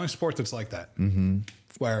only sport that's like that.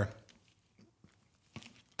 Where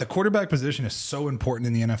the quarterback position is so important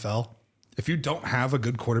in the NFL. If you don't have a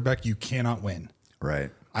good quarterback, you cannot win.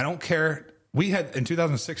 Right. I don't care. We had in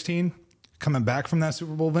 2016, coming back from that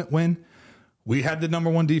Super Bowl win, we had the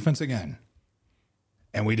number one defense again.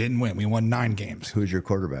 And we didn't win. We won 9 games. Who's your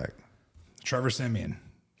quarterback? Trevor Siemian.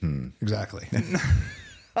 Exactly.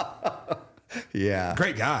 Yeah.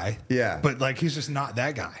 Great guy. Yeah. But like, he's just not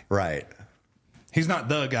that guy. Right. He's not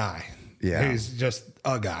the guy. Yeah. He's just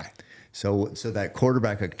a guy. So that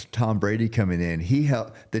quarterback, like Tom Brady coming in, he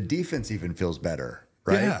helped. The defense even feels better,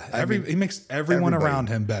 right? Yeah. He makes everyone around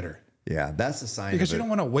him better. Yeah. That's a sign Because of you don't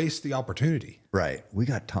want to waste the opportunity. Right. We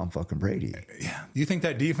got Tom fucking Brady. Yeah. You think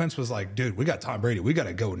that defense was like, dude, we got Tom Brady. We got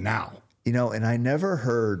to go now. And I never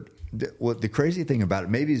heard what the crazy thing about it,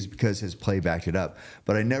 maybe is because his play backed it up,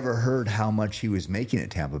 but I never heard how much he was making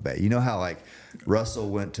at Tampa Bay. You know how like Russell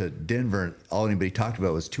went to Denver and all anybody talked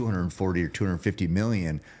about was 240 or 250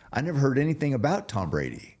 million. I never heard anything about Tom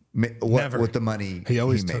Brady. What the money he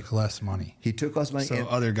always made. took less money. He took less money. So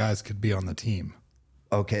other guys could be on the team.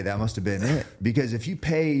 Okay, that must have been it. Because if you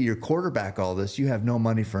pay your quarterback all this, you have no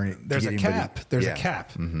money for any. There's a cap. There's a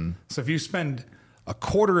cap. So if you spend a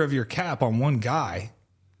quarter of your cap on one guy,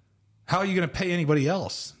 how are you going to pay anybody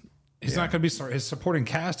else? He's not going to be. His supporting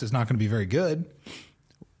cast is not going to be very good.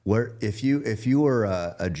 Where if you were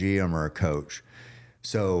a GM or a coach,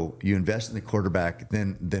 so you invest in the quarterback,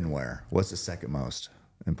 then where? What's the second most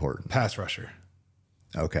important? Pass rusher.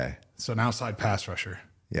 Okay. So an outside pass rusher.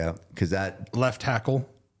 Yeah, because that left tackle.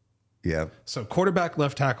 Yeah. So quarterback,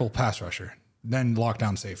 left tackle, pass rusher, then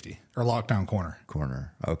lockdown safety or lockdown corner.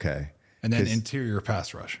 Corner. Okay. And then interior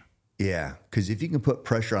pass rush. Yeah, because if you can put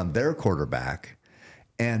pressure on their quarterback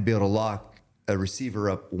and be able to lock a receiver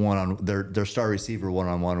up their star receiver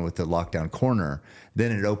one-on-one with the lockdown corner,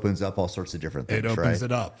 then it opens up all sorts of different things. It opens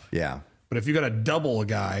it up. Yeah. But if you got to double a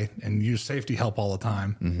guy and use safety help all the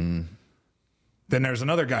time, then there's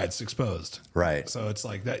another guy that's exposed. Right. So it's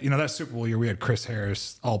like that. That Super Bowl year we had Chris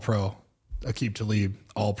Harris, All Pro, Aqib Talib,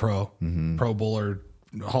 All Pro, Pro Bowler,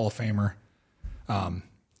 Hall of Famer.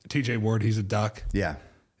 TJ Ward, he's a duck. Yeah.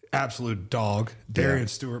 Absolute dog. Darian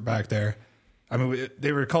Stewart back there. I mean,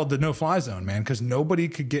 they were called the no-fly zone, man, because nobody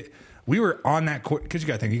could get. We were on that court because you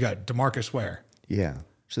got to think you got DeMarcus Ware. Yeah.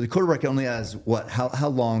 So the quarterback only has what? How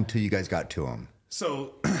long till you guys got to him?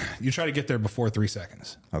 So you try to get there before 3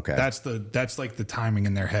 seconds. Okay. That's like the timing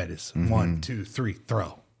in their head is 1, 2, 3,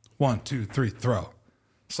 throw. 1, 2, 3, throw.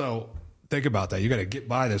 So think about that. You got to get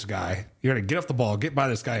by this guy. You got to get off the ball, get by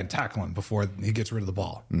this guy, and tackle him before he gets rid of the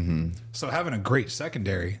ball. So having a great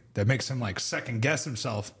secondary that makes him like second guess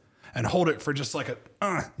himself and hold it for just like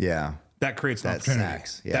that creates an opportunity.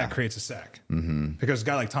 Sacks. Yeah. That creates a sack. Because a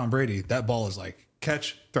guy like Tom Brady, that ball is like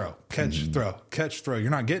catch, throw, catch, throw, catch, throw.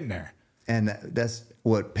 You're not getting there. And that's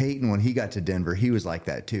what Peyton, when he got to Denver, he was like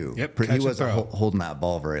that too. Yep. He wasn't holding that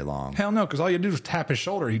ball very long. Hell no, because all you do is tap his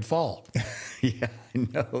shoulder, he'd fall. Yeah,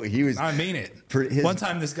 no, he was. I mean it. One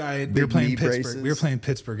time, this guy, we were playing Pittsburgh. We were playing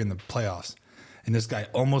Pittsburgh in the playoffs, and this guy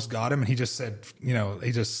almost got him, and he just said,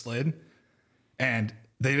 he just slid, and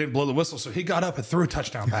they didn't blow the whistle, so he got up and threw a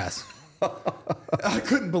touchdown pass. I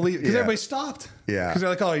couldn't believe it because everybody stopped. Yeah, because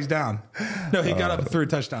they're like, "Oh, he's down." No, he got up and threw a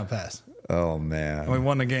touchdown pass. Oh man! And we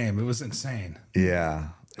won the game. It was insane. Yeah.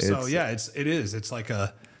 So it is. It's like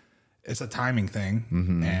it's a timing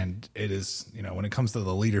thing, and it is. When it comes to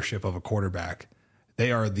the leadership of a quarterback,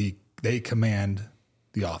 they command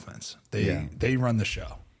the offense. They run the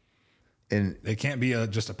show. And they can't be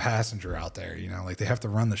just a passenger out there, like they have to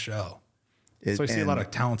run the show. So I see a lot of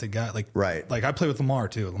talented guys, like I play with Lamar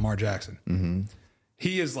too, Lamar Jackson. Mm-hmm.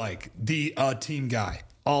 He is like the team guy,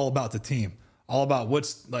 all about the team, all about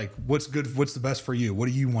what's good, what's the best for you, what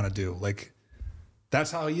do you want to do, like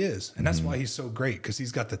that's how he is, and that's why he's so great, because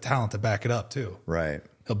he's got the talent to back it up too. Right,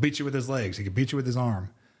 he'll beat you with his legs, he can beat you with his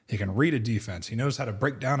arm, he can read a defense, he knows how to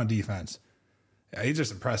break down a defense. Yeah, he's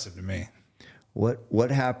just impressive to me.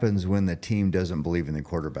 What happens when the team doesn't believe in the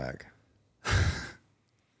quarterback?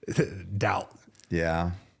 Doubt.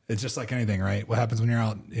 Yeah. It's just like anything, right? What happens when you're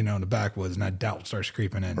out, in the backwoods and that doubt starts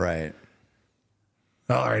creeping in? Right.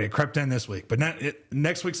 All right, it crept in this week, but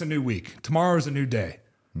next week's a new week. Tomorrow is a new day.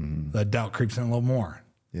 Mm-hmm. That doubt creeps in a little more.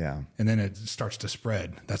 Yeah. And then it starts to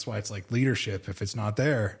spread. That's why it's like leadership. If it's not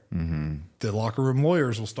there, the locker room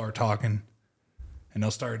lawyers will start talking, and they'll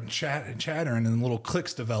start chattering, and little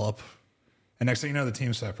cliques develop. And next thing you know, the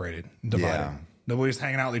team's separated, divided. Yeah. Nobody's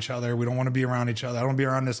hanging out with each other. We don't want to be around each other. I don't want to be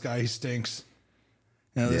around this guy. He stinks.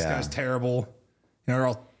 This guy's terrible. They're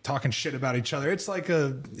all talking shit about each other. It's like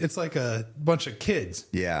a bunch of kids.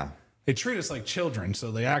 Yeah. They treat us like children,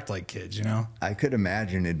 so they act like kids, I could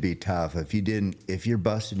imagine it'd be tough if you're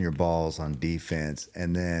busting your balls on defense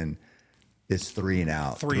and then it's 3 and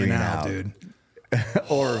out. 3 and out, dude.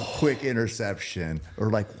 Or quick interception,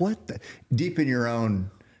 or like deep in your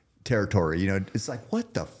own territory, it's like,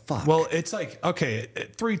 what the fuck? Well, it's like, okay,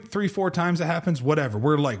 3-4 times it happens, whatever.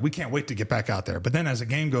 We're like, we can't wait to get back out there. But then as the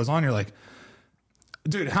game goes on, you're like,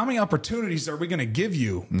 dude, how many opportunities are we going to give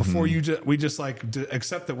you before we just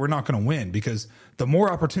accept that we're not going to win? Because the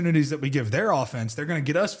more opportunities that we give their offense, they're going to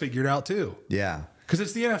get us figured out too. Yeah. Because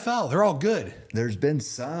it's the NFL. They're all good. There's been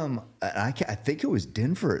some, I think it was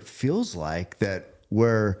Denver, it feels like, that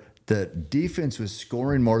where the defense was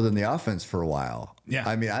scoring more than the offense for a while. Yeah.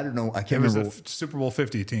 I mean, I don't know. I can't remember. It was a Super Bowl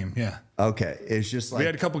 50 team. Yeah. Okay. It's just like, we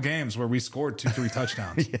had a couple games where we scored 2-3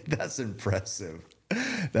 touchdowns. Yeah, that's impressive.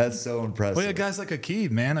 That's so impressive. Well, yeah, guys like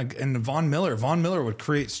Akeem, man, and Von Miller. Von Miller would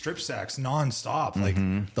create strip sacks nonstop. Like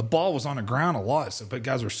the ball was on the ground a lot, but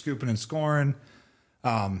guys were scooping and scoring.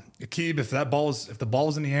 Akeem, if the ball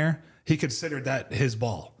was in the air, he considered that his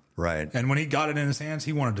ball. Right. And when he got it in his hands,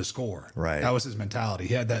 he wanted to score. Right. That was his mentality.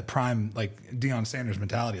 He had that prime, like Deion Sanders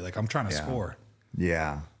mentality. Like, I'm trying to score.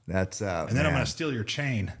 Yeah. That's and then I'm going to steal your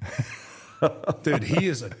chain. Dude, he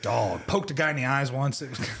is a dog. Poked a guy in the eyes once.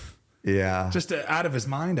 Yeah. Just out of his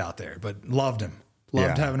mind out there, but loved him.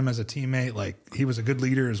 Loved having him as a teammate. Like, he was a good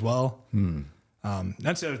leader as well.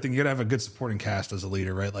 That's the other thing. You got to have a good supporting cast as a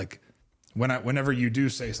leader, right? Like, whenever you do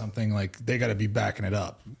say something, like, they got to be backing it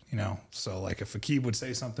up, So, like, if Akib would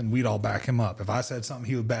say something, we'd all back him up. If I said something,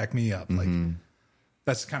 he would back me up. Like,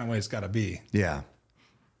 that's the kind of way it's got to be. Yeah.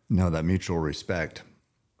 No, that mutual respect.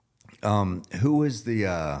 Who was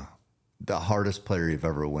the hardest player you've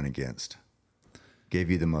ever went against? Gave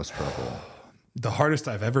you the most trouble? The hardest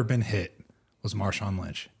I've ever been hit was Marshawn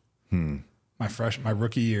Lynch. My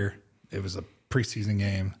rookie year, it was a preseason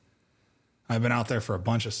game. I've been out there for a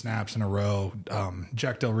bunch of snaps in a row.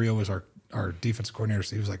 Jack Del Rio was our defensive coordinator,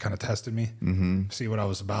 so he was like kind of tested me, see what I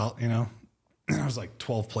was about, And I was like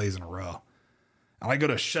 12 plays in a row. And I go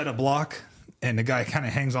to shed a block, and the guy kind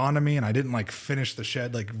of hangs on to me, and I didn't like finish the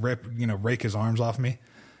shed, like rake his arms off me.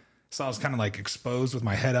 So I was kind of like exposed with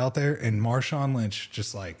my head out there, and Marshawn Lynch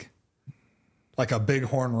just like a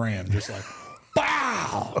bighorn ram, just like,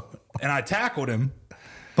 bow! And I tackled him,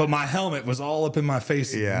 but my helmet was all up in my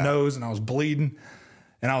face and nose, and I was bleeding.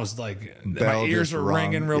 And I was like, my ears were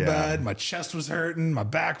ringing real bad. My chest was hurting. My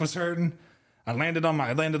back was hurting. I landed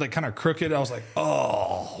like kind of crooked. I was like,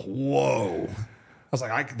 oh, whoa. I was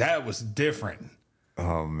like, that was different.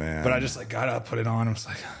 Oh, man. But I just like got up, put it on. I was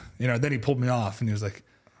like, then he pulled me off, and he's like,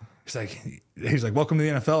 welcome to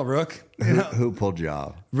the NFL, Rook. Who pulled you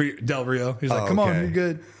off? Del Rio. He's like, come on, you're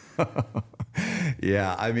good.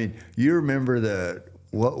 Yeah, I mean, you remember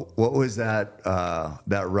what was that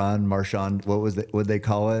run, Marshawn? What'd they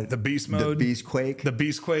call it? The beast mode, the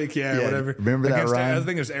beast quake, yeah, whatever. Remember that run? I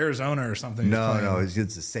think it was Arizona or something. No, it's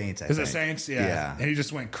the Saints. Is it Saints? Yeah. And he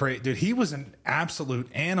just went crazy, dude. He was an absolute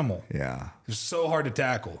animal. Yeah, it was so hard to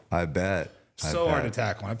tackle. I bet. Hard to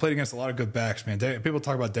tackle. And I played against a lot of good backs, man. People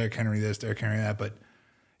talk about Derrick Henry this, Derrick Henry that, but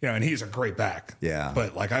and he's a great back. Yeah.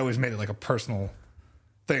 But like I always made it like a personal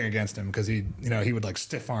thing against him because he would like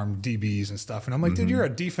stiff arm DBs and stuff. And I'm like, dude, you're a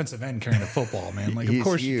defensive end carrying a football, man. Like, of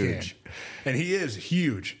course you can. And he is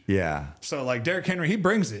huge. Yeah. So like Derrick Henry, he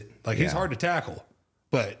brings it. Like he's hard to tackle,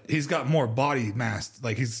 but he's got more body mass.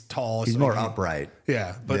 Like he's tall. He's more upright.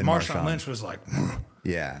 Yeah. But Marshawn Lynch was like,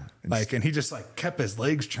 yeah. Like, and he just like kept his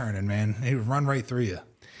legs churning, man. He would run right through you.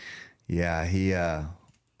 Yeah.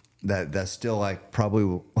 that's still like probably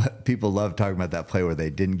what people love talking about, that play where they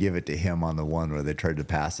didn't give it to him on the one where they tried to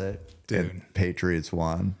pass it. Dude. And Patriots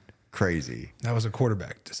won. Crazy. That was a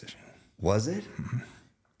quarterback decision. Was it? Mm-hmm.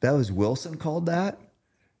 That was Wilson called that?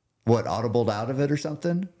 What, audibled out of it or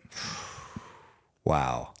something?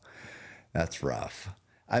 Wow. That's rough.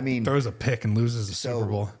 I mean, throws a pick and loses the Super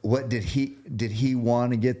Bowl. What did he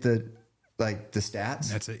want to get the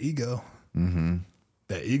stats? That's an ego. Mm-hmm.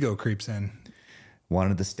 That ego creeps in.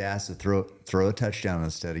 Wanted the stats to throw a touchdown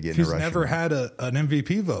instead of getting a rushing. He's never had an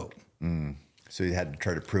MVP vote. So he had to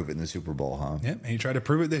try to prove it in the Super Bowl, huh? Yep. And he tried to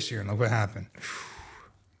prove it this year, and look what happened.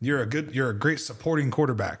 You're a great supporting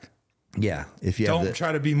quarterback. Yeah. If you don't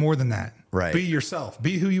try to be more than that. Right. Be yourself.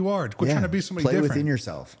 Be who you are. Quit trying to be somebody Play different. within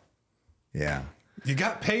yourself. Yeah. You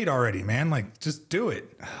got paid already, man. Like, just do it.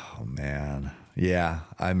 Oh man. Yeah.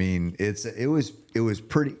 I mean, it was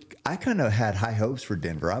pretty. I kind of had high hopes for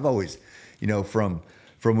Denver. I've always,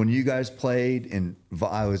 from when you guys played, and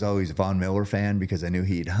I was always a Von Miller fan because I knew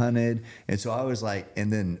he'd hunted, and so I was like,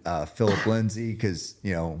 and then Philip Lindsay, because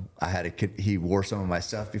I had a kid, he wore some of my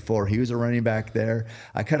stuff before. He was a running back there.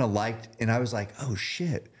 I kind of liked, and I was like, oh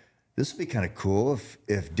shit, this would be kind of cool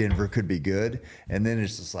if Denver could be good. And then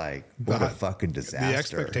it's just like, what a fucking disaster. The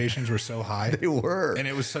expectations were so high. They were. And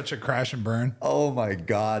it was such a crash and burn. Oh my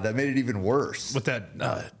God. That made it even worse. With that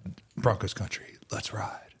Broncos country, let's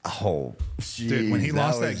ride. Oh, geez, dude, when he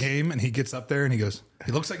lost that game and he gets up there and he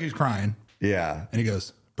looks like he's crying. Yeah. And he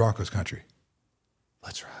goes, Broncos country,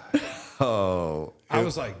 let's ride. Oh. I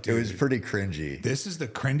was like, dude. It was pretty cringy. This is the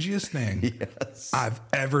cringiest thing I've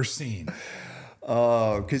ever seen.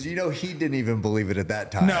 Oh, because he didn't even believe it at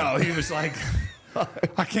that time. No, he was like,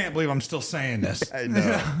 I can't believe I'm still saying this. I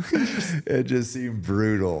know. It just seemed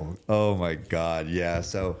brutal. Oh my God. Yeah.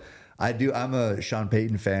 So I'm a Sean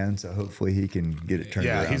Payton fan, so hopefully he can get it turned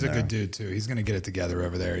around. Yeah, he's a there. good dude too. He's going to get it together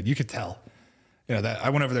over there. You could tell. That I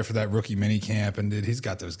went over there for that rookie mini camp, and dude, he's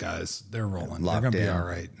got those guys. They're rolling. They're going to be all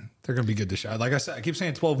right. They're going to be good to shot. Like I said, I keep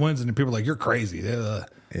saying 12 wins, and people are like, "You're crazy."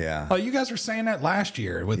 Yeah. Oh, you guys were saying that last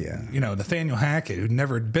year with Nathaniel Hackett, who'd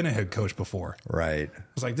never been a head coach before. Right. I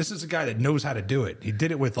was like, this is a guy that knows how to do it. He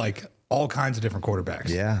did it with like all kinds of different quarterbacks.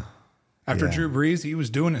 Yeah. After Drew Brees, he was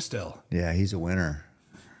doing it still. Yeah, he's a winner.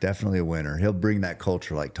 Definitely a winner. He'll bring that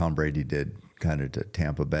culture like Tom Brady did kind of to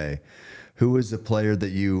Tampa Bay. Who was the player that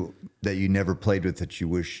you never played with that you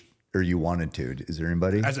wish or you wanted to? Is there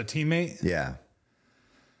anybody? As a teammate? Yeah.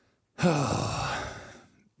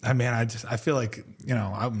 I mean, I feel like,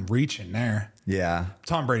 I'm reaching there. Yeah.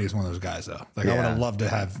 Tom Brady is one of those guys, though. Like, I would have loved to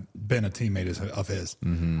have been a teammate of his.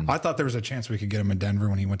 Mm-hmm. I thought there was a chance we could get him in Denver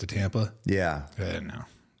when he went to Tampa. Yeah. No,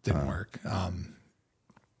 didn't work. I'm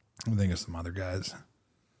thinking of some other guys.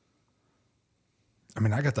 I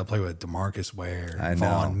mean, I got to play with DeMarcus Ware,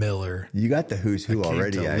 Von Miller. You got the who's who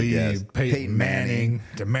already, I guess. Peyton Manning,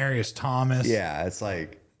 Demaryius Thomas. Yeah, it's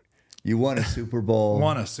like you won a Super Bowl.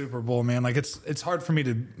 Won a Super Bowl, man. Like it's hard for me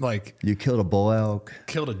to like. You killed a bull elk.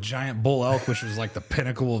 Killed a giant bull elk, which was like the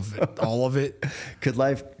pinnacle of all of it. Could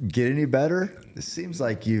life get any better? It seems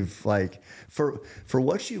like you've like for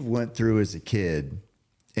what you've went through as a kid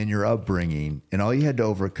and your upbringing and all you had to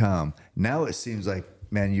overcome. Now it seems like,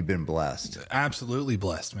 man, you've been blessed. Absolutely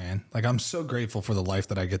blessed, man. Like, I'm so grateful for the life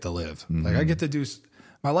that I get to live. Mm-hmm. Like, I get to do,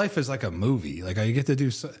 my life is like a movie. Like, I get to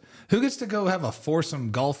do, who gets to go have a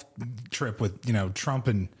foursome golf trip with, Trump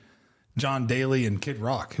and John Daly and Kid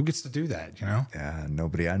Rock? Who gets to do that, Yeah,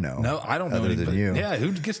 nobody I know. No, I don't know anybody. Than you. Yeah,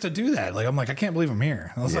 who gets to do that? Like, I'm like, I can't believe I'm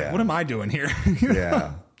here. I was like, what am I doing here?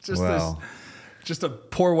 Yeah. Just a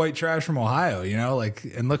poor white trash from Ohio,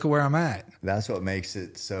 and look at where I'm at. That's what makes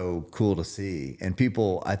it so cool to see. And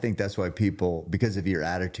people, I think that's why people, because of your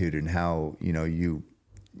attitude and how, you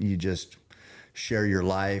just share your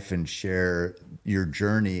life and share your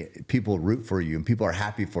journey, people root for you and people are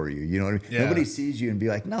happy for you. You know what I mean? Yeah. Nobody sees you and be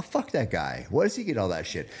like, no, fuck that guy. Why does he get all that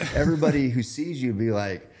shit? Everybody who sees you be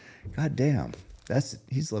like, God damn.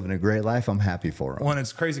 He's living a great life. I'm happy for him. Well, and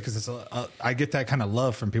it's crazy because I get that kind of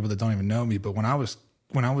love from people that don't even know me. But when I was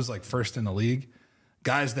like first in the league,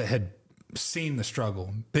 guys that had seen the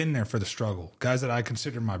struggle, been there for the struggle, guys that I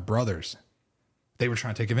considered my brothers, they were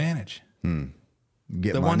trying to take advantage.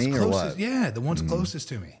 Get the money ones closest, or what? Yeah, the ones closest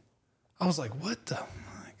to me. I was like, what the?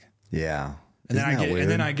 Yeah. And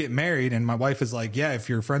then I get married, and my wife is like, yeah, if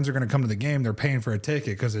your friends are going to come to the game, they're paying for a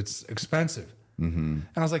ticket because it's expensive. Mm-hmm.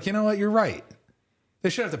 And I was like, you know what? You're right. They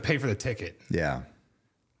should have to pay for the ticket. Yeah.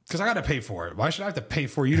 Because I got to pay for it. Why should I have to pay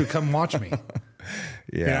for you to come watch me?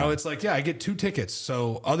 Yeah. It's like, yeah, I get 2 tickets.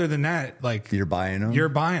 So other than that, like. You're buying them? You're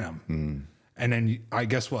buying them. And then I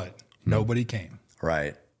guess what? Nobody came.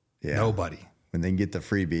 Right. Yeah. Nobody. When they can get the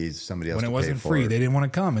freebies, somebody else When it to wasn't pay for free, it. they didn't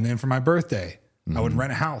want to come. And then for my birthday, I would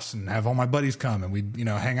rent a house and have all my buddies come, and we'd,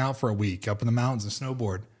 hang out for a week up in the mountains and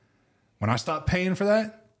snowboard. When I stopped paying for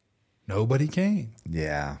that, nobody came.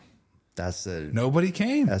 Yeah. Nobody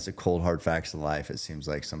came. That's the cold hard facts of life. It seems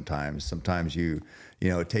like sometimes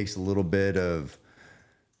it takes a little bit of,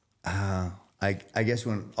 I guess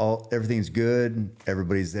when everything's good,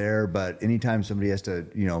 everybody's there. But anytime somebody has to,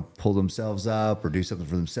 pull themselves up or do something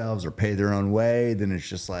for themselves or pay their own way, then it's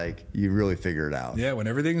just like you really figure it out. Yeah, when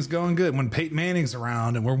everything's going good, when Peyton Manning's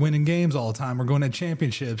around and we're winning games all the time, we're going to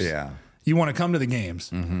championships. Yeah, you want to come to the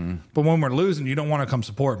games. But when we're losing, you don't want to come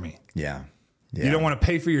support me. Yeah. You don't want to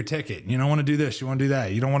pay for your ticket. You don't want to do this. You want to do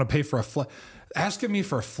that. You don't want to pay for a flight. Asking me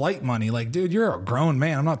for flight money, like, dude, you're a grown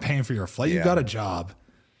man. I'm not paying for your flight. You got a job.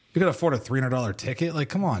 You could afford a $300 ticket. Like,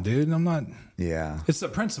 come on, dude. I'm not. Yeah. It's the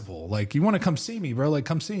principle. Like, you want to come see me, bro. Like,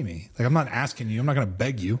 come see me. Like, I'm not asking you. I'm not going to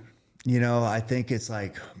beg you. I think it's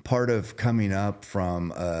like part of coming up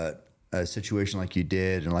from a situation like you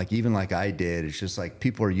did, and like even like I did. It's just like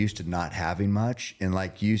people are used to not having much, and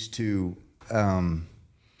like used to.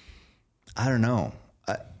 I don't know.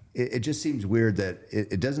 It just seems weird that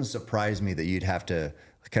it doesn't surprise me that you'd have to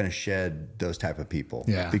kind of shed those type of people.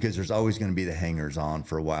 Yeah. Because there's always going to be the hangers on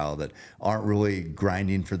for a while that aren't really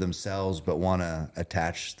grinding for themselves, but want to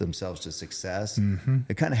attach themselves to success.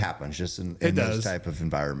 It kind of happens just in those type of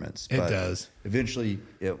environments. It does. Eventually,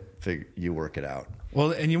 you work it out.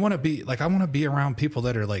 Well, and you want to be like, I want to be around people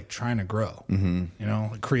that are like trying to grow,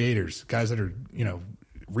 like creators, guys that are,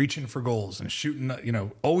 reaching for goals and shooting,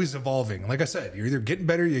 always evolving. Like I said, you're either getting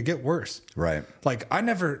better or you get worse. Right. Like I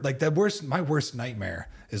never, like my worst nightmare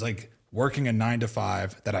is like working a 9 to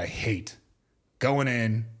 5 that I hate, going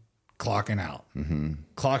in, clocking out,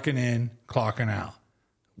 clocking in, clocking out,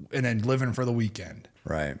 and then living for the weekend.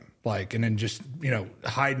 Right. Like, and then just,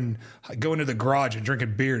 hiding, going to the garage and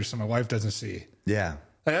drinking beers so my wife doesn't see. Yeah.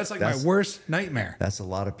 Like, that's my worst nightmare. That's a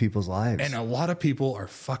lot of people's lives. And a lot of people are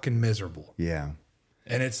fucking miserable. Yeah.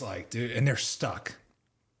 And it's like, dude, and they're stuck.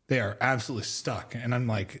 They are absolutely stuck. And I'm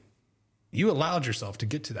like, you allowed yourself to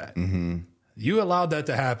get to that. You allowed that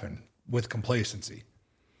to happen with complacency.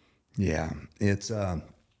 Yeah. It's one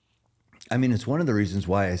of the reasons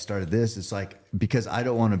why I started this. It's like, because I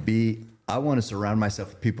want to surround myself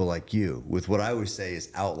with people like you, with what I always say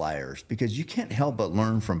is outliers, because you can't help but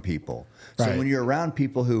learn from people. So when you're around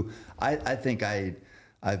people who I think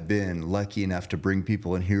I've been lucky enough to bring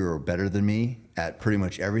people in here who are better than me at pretty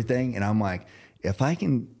much everything. And I'm like, if I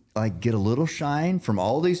can like get a little shine from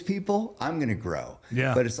all these people, I'm going to grow.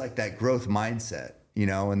 Yeah. But it's like that growth mindset,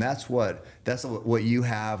 and that's what you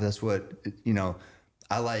have. That's what,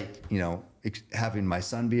 I like, having my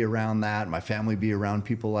son be around that, my family be around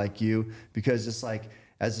people like you, because it's like,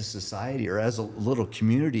 as a society or as a little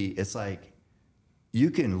community, it's like you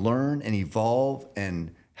can learn and evolve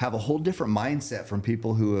and have a whole different mindset from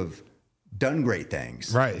people who have done great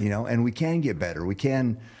things. Right. And we can get better. We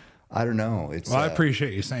can, I don't know. I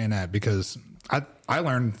appreciate you saying that, because I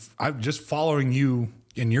learned, I'm just following you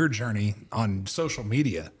in your journey on social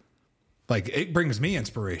media. Like, it brings me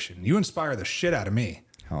inspiration. You inspire the shit out of me.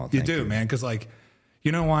 Oh, you do, man. Cause like,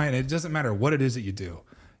 you know why? And it doesn't matter what it is that you do.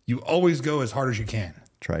 You always go as hard as you can.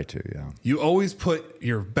 Try to, yeah. You always put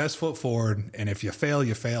your best foot forward. And if you fail,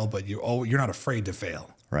 you fail, but you're not afraid to fail.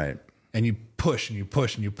 Right. And you push and you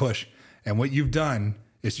push and you push. And what you've done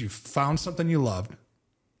is you found something you loved.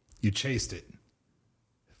 You chased it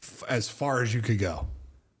as far as you could go.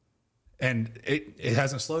 And it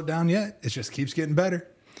hasn't slowed down yet. It just keeps getting better.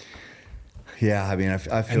 Yeah. I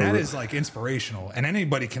feel. And that is like inspirational. And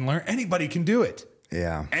anybody can learn. Anybody can do it.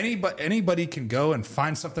 Yeah. Anybody can go and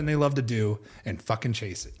find something they love to do and fucking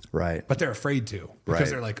chase it. Right. But they're afraid to,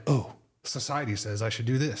 because they're like, oh, society says I should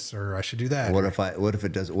do this or I should do that. What if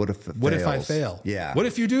I fail? Yeah. What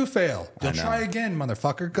if you do fail? You'll try again,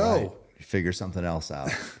 motherfucker. Go. Right. Figure something else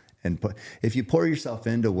out. And if you pour yourself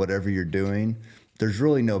into whatever you're doing, there's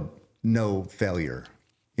really no failure.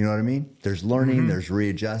 You know what I mean? There's learning, there's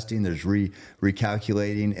readjusting, there's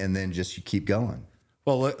recalculating, and then just you keep going.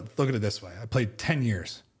 Well, look at it this way. I played 10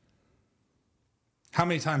 years. How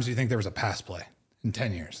many times do you think there was a pass play in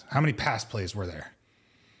 10 years? How many pass plays were there?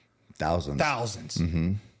 Thousands.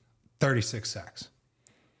 36 sacks.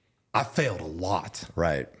 I failed a lot.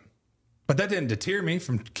 Right. But that didn't deter me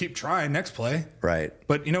from keep trying next play. Right.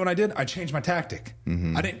 But you know what I did? I changed my tactic.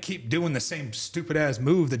 I didn't keep doing the same stupid ass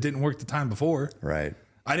move that didn't work the time before. Right.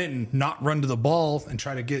 I didn't not run to the ball and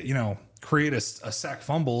try to get, create a sack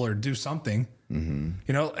fumble or do something.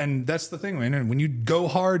 And that's the thing, man. And when you go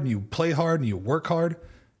hard and you play hard and you work hard,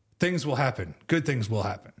 things will happen. Good things will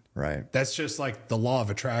happen. Right. That's just like the law of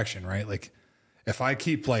attraction, right? Like if I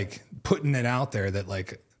keep like putting it out there that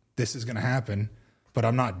like this is going to happen, but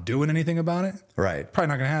I'm not doing anything about it, Right. probably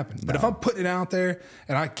not going to happen. But if I'm putting it out there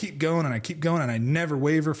and I keep going and I keep going and I never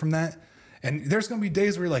waver from that, and there's going to be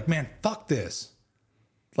days where you're like, man, fuck this.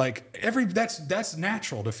 Like that's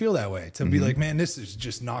natural to feel that way, to be like, man, this is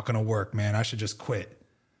just not going to work, man. I should just quit.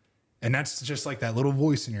 And that's just like that little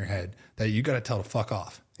voice in your head that you got to tell to fuck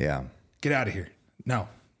off. Yeah. Get out of here. No,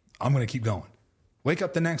 I'm going to keep going. Wake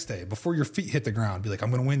up the next day before your feet hit the ground. Be like, I'm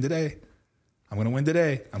going to win today. I'm going to win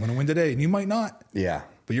today. I'm going to win today. And you might not. Yeah.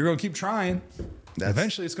 But you're going to keep trying.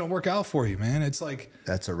 Eventually it's going to work out for you, man. It's like,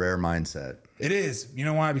 that's a rare mindset. it is. You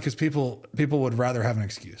know why? Because people would rather have an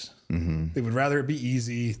excuse. They would rather it be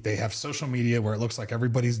easy. They have social media where it looks like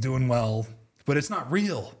everybody's doing well, but it's not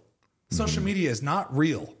real. Social media is not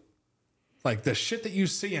real. Like the shit that you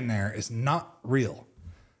see in there is not real.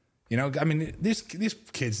 You know, I mean, these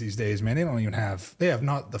kids these days, man, they have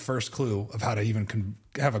not the first clue of how to even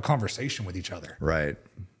have a conversation with each other. Right.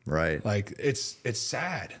 Right. Like it's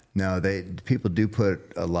sad. No, people do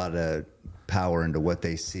put a lot of power into what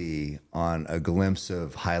they see on a glimpse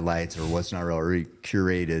of highlights or what's not really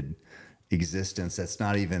curated existence. That's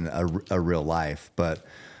not even a real life. But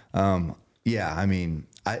yeah, I mean,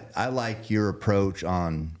 I like your approach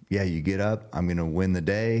on, you get up, I'm going to win the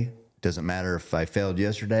day. Doesn't matter if I failed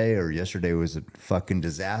yesterday or yesterday was a fucking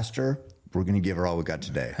disaster. We're going to give her all we got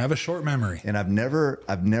today. Have a short memory. And I've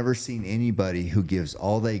never seen anybody who gives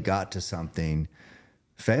all they got to something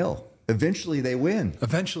fail. Eventually they win.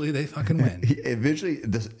 Eventually they fucking win. Eventually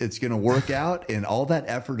it's going to work out and all that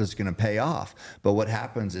effort is going to pay off. But what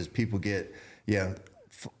happens is people get,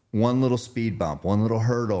 one little speed bump, one little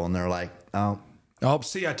hurdle, and they're like, oh,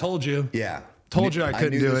 see, I told you. Yeah. Told you I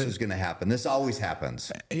couldn't do it. This was going to happen. This always happens.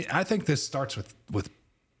 I think this starts with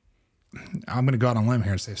I'm going to go out on a limb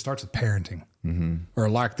here and say it starts with parenting or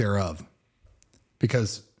lack thereof.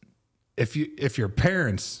 Because if your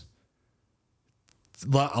parents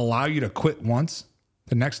allow you to quit once,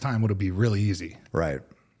 the next time it'll be really easy. Right.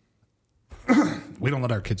 We don't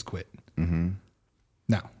let our kids quit.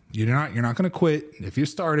 No, you're not going to quit. If you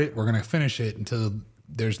start it, we're going to finish it until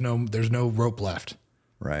there's no rope left.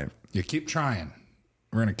 Right. You keep trying.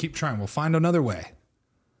 We're going to keep trying. We'll find another way.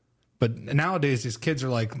 But nowadays, these kids are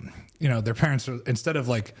like, their parents are, instead of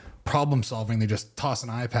like problem solving, they just toss an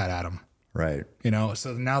iPad at them. Right.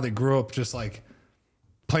 So now they grew up just like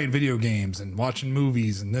playing video games and watching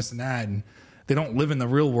movies and this and that. And they don't live in the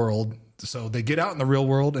real world. So they get out in the real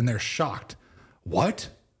world and they're shocked. What?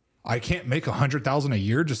 I can't make $100,000 a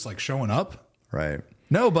year just like showing up? Right.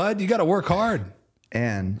 No, bud, you got to work hard.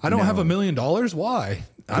 And I don't have $1 million. Why?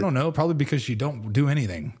 I don't know. Probably because you don't do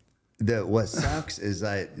anything. What sucks is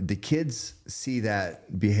that the kids see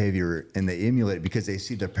that behavior and they emulate it because they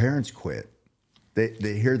see their parents quit.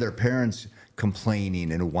 They hear their parents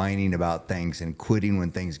complaining and whining about things and quitting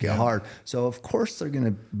when things get hard. So of course they're going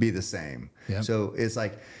to be the same. Yep. So it's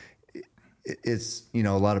like, it's, a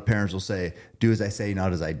lot of parents will say, do as I say,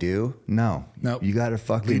 not as I do. No, you got to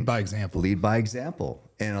fucking lead by example. Lead by example.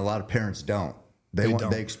 And a lot of parents don't. They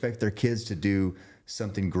expect their kids to do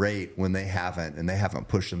something great when they haven't, and they haven't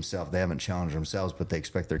pushed themselves. They haven't challenged themselves, but they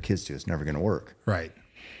expect their kids to. It's never going to work. Right.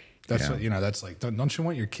 That's what, that's like, don't you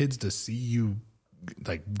want your kids to see you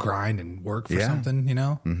like grind and work for something,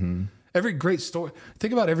 Mm-hmm. Every great story.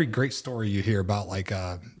 Think about every great story you hear about like,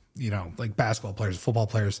 like basketball players, football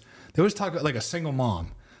players. They always talk about like a single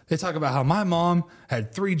mom. They talk about how my mom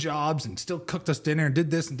had 3 jobs and still cooked us dinner and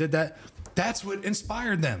did this and did that. That's what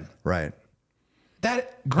inspired them. Right.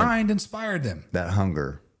 That grind inspired them. That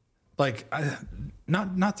hunger. Like,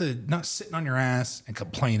 not sitting on your ass and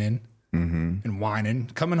complaining and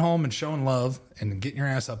whining, coming home and showing love and getting your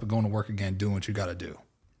ass up and going to work again, doing what you got to do.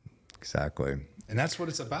 Exactly. And that's what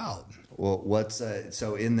it's about. Well, what's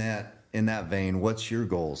so in that vein? What's your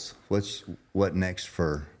goals? What next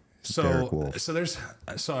for Derek Wolfe?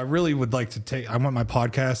 So I really would like to I want my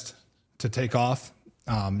podcast to take off.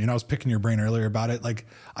 I was picking your brain earlier about it. Like,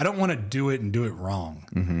 I don't want to do it and do it wrong.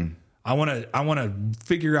 Mm-hmm. I want to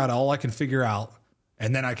figure out all I can figure out,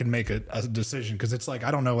 and then I can make a decision. Cause it's like,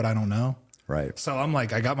 I don't know what I don't know. Right. So I'm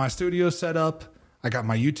like, I got my studio set up. I got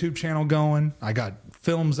my YouTube channel going. I got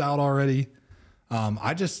films out already. I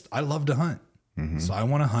love to hunt. Mm-hmm. So I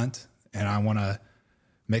want to hunt and I want to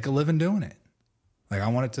make a living doing it. Like, I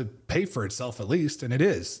want it to pay for itself at least. And it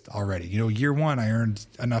is already, year 1, I earned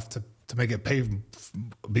enough to make it pay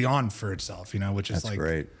beyond for itself, which is That's like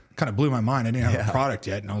great. Kind of blew my mind. I didn't have a product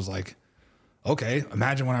yet. And I was like, okay,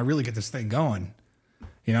 imagine when I really get this thing going,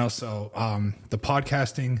 so, the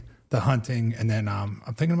podcasting, the hunting, and then, I'm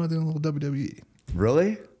thinking about doing a little WWE.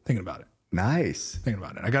 Really? Thinking about it. Nice. Thinking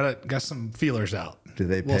about it. I got some feelers out. Do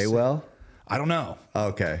they pay well? I don't know.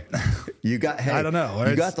 Okay. You got, hey, I don't know.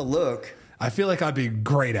 You got the look. I feel like I'd be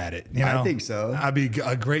great at it. You know? I think so. I'd be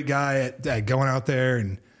a great guy at going out there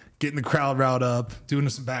and getting the crowd riled up, doing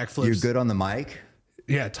some backflips. You're good on the mic?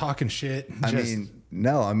 Yeah, talking shit.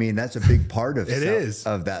 I mean, that's a big part of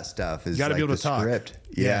of that stuff. Is you got to be able to talk. Script.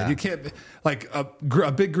 Yeah, you can't like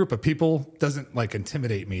a big group of people doesn't like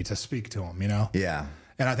intimidate me to speak to them. You know. Yeah.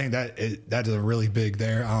 And I think that is a really big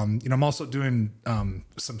there. I'm also doing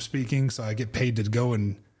some speaking, so I get paid to go,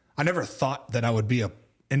 and I never thought that I would be what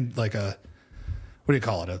do you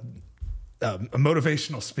call it? A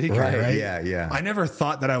motivational speaker, right? Yeah. I never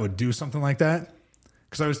thought that I would do something like that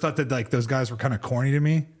because I always thought that like those guys were kind of corny to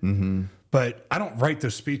me. Mm-hmm. But I don't write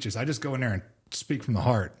those speeches. I just go in there and speak from the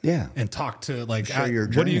heart. Yeah. And talk to like,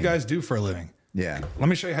 what do you guys do for a living? Yeah. Let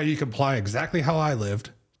me show you how you can apply exactly how I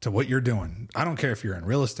lived to what you're doing. I don't care if you're in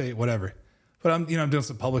real estate, whatever. But I'm doing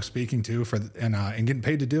some public speaking too and getting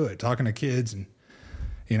paid to do it, talking to kids and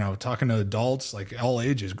talking to adults, like all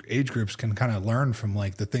age groups can kind of learn from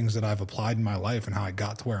like the things that I've applied in my life and how I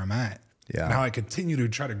got to where I'm at. Yeah. And how I continue to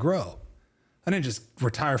try to grow. I didn't just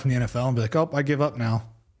retire from the NFL and be like, oh, I give up now.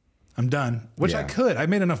 I'm done. Which I could. I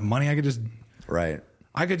made enough money. I could just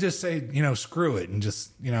I could just say, screw it and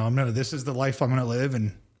just, this is the life I'm going to live.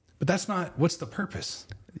 But that's not, what's the purpose?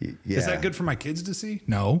 Yeah. Is that good for my kids to see?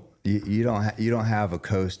 No. You don't have a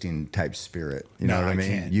coasting type spirit. You know what I mean?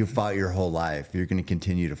 Can't. You fought your whole life. You're going to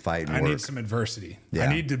continue to fight and I work. need some adversity. Yeah.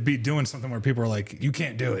 I need to be doing something where people are like, you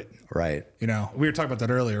can't do it. Right. We were talking about that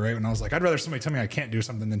earlier, right? When I was like, I'd rather somebody tell me I can't do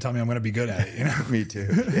something than tell me I'm going to be good at it. Me too.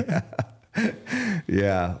 Yeah.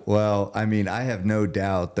 Yeah. Well, I mean, I have no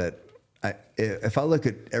doubt that if I look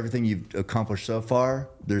at everything you've accomplished so far,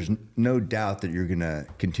 there's no doubt that you're going to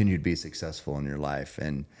continue to be successful in your life.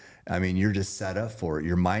 And I mean, you're just set up for it.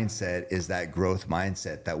 Your mindset is that growth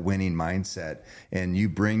mindset, that winning mindset. And you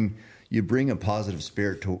bring a positive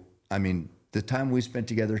spirit to, I mean, the time we spent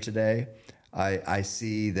together today, I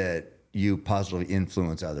see that you positively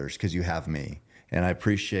influence others because you have me. And I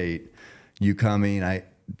appreciate you coming. I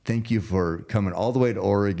thank you for coming all the way to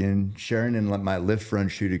Oregon, sharing in my lift, run,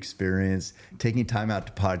 shoot experience, taking time out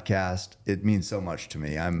to podcast. It means so much to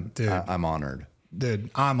me. I'm honored. Dude,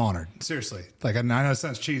 I'm honored. Seriously. Like, I know it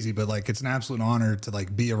sounds cheesy, but like, it's an absolute honor to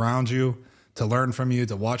like be around you, to learn from you,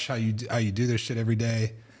 to watch how you do this shit every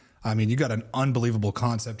day. I mean, you got an unbelievable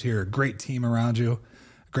concept here, a great team around you,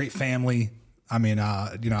 a great family. I mean,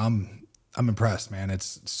 I'm impressed, man.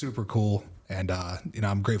 It's super cool. And,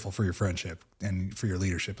 I'm grateful for your friendship and for your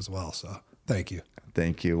leadership as well. So thank you.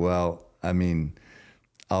 Thank you. Well, I mean,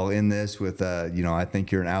 I'll end this with, I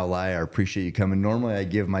think you're an outlier. I appreciate you coming. Normally I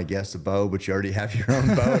give my guests a bow, but you already have your own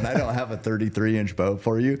bow and I don't have a 33-inch bow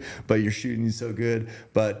for you, but you're shooting so good.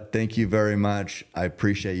 But thank you very much. I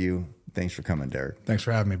appreciate you. Thanks for coming, Derek. Thanks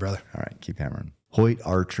for having me, brother. All right. Keep hammering. Hoyt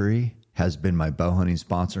Archery has been my bow hunting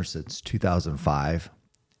sponsor since 2005.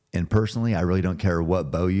 And personally, I really don't care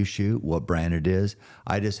what bow you shoot, what brand it is.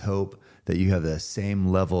 I just hope that you have the same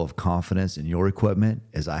level of confidence in your equipment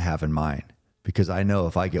as I have in mine. Because I know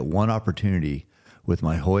if I get one opportunity with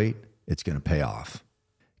my Hoyt, it's going to pay off.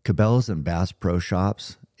 Cabela's and Bass Pro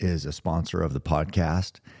Shops is a sponsor of the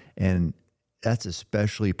podcast. And that's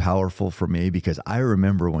especially powerful for me because I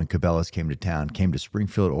remember when Cabela's came to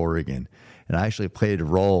Springfield, Oregon, and I actually played a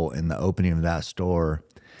role in the opening of that store.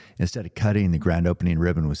 Instead of cutting the grand opening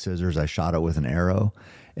ribbon with scissors, I shot it with an arrow.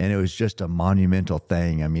 And it was just a monumental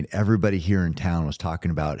thing. I mean, everybody here in town was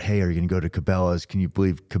talking about, hey, are you going to go to Cabela's? Can you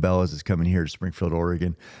believe Cabela's is coming here to Springfield,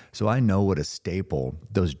 Oregon? So I know what a staple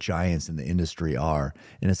those giants in the industry are.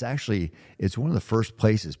 And it's one of the first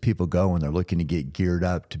places people go when they're looking to get geared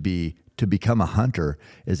up to become a hunter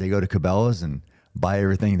is they go to Cabela's and buy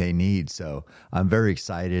everything they need. So I'm very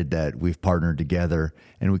excited that we've partnered together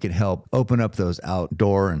and we can help open up those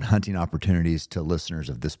outdoor and hunting opportunities to listeners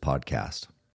of this podcast.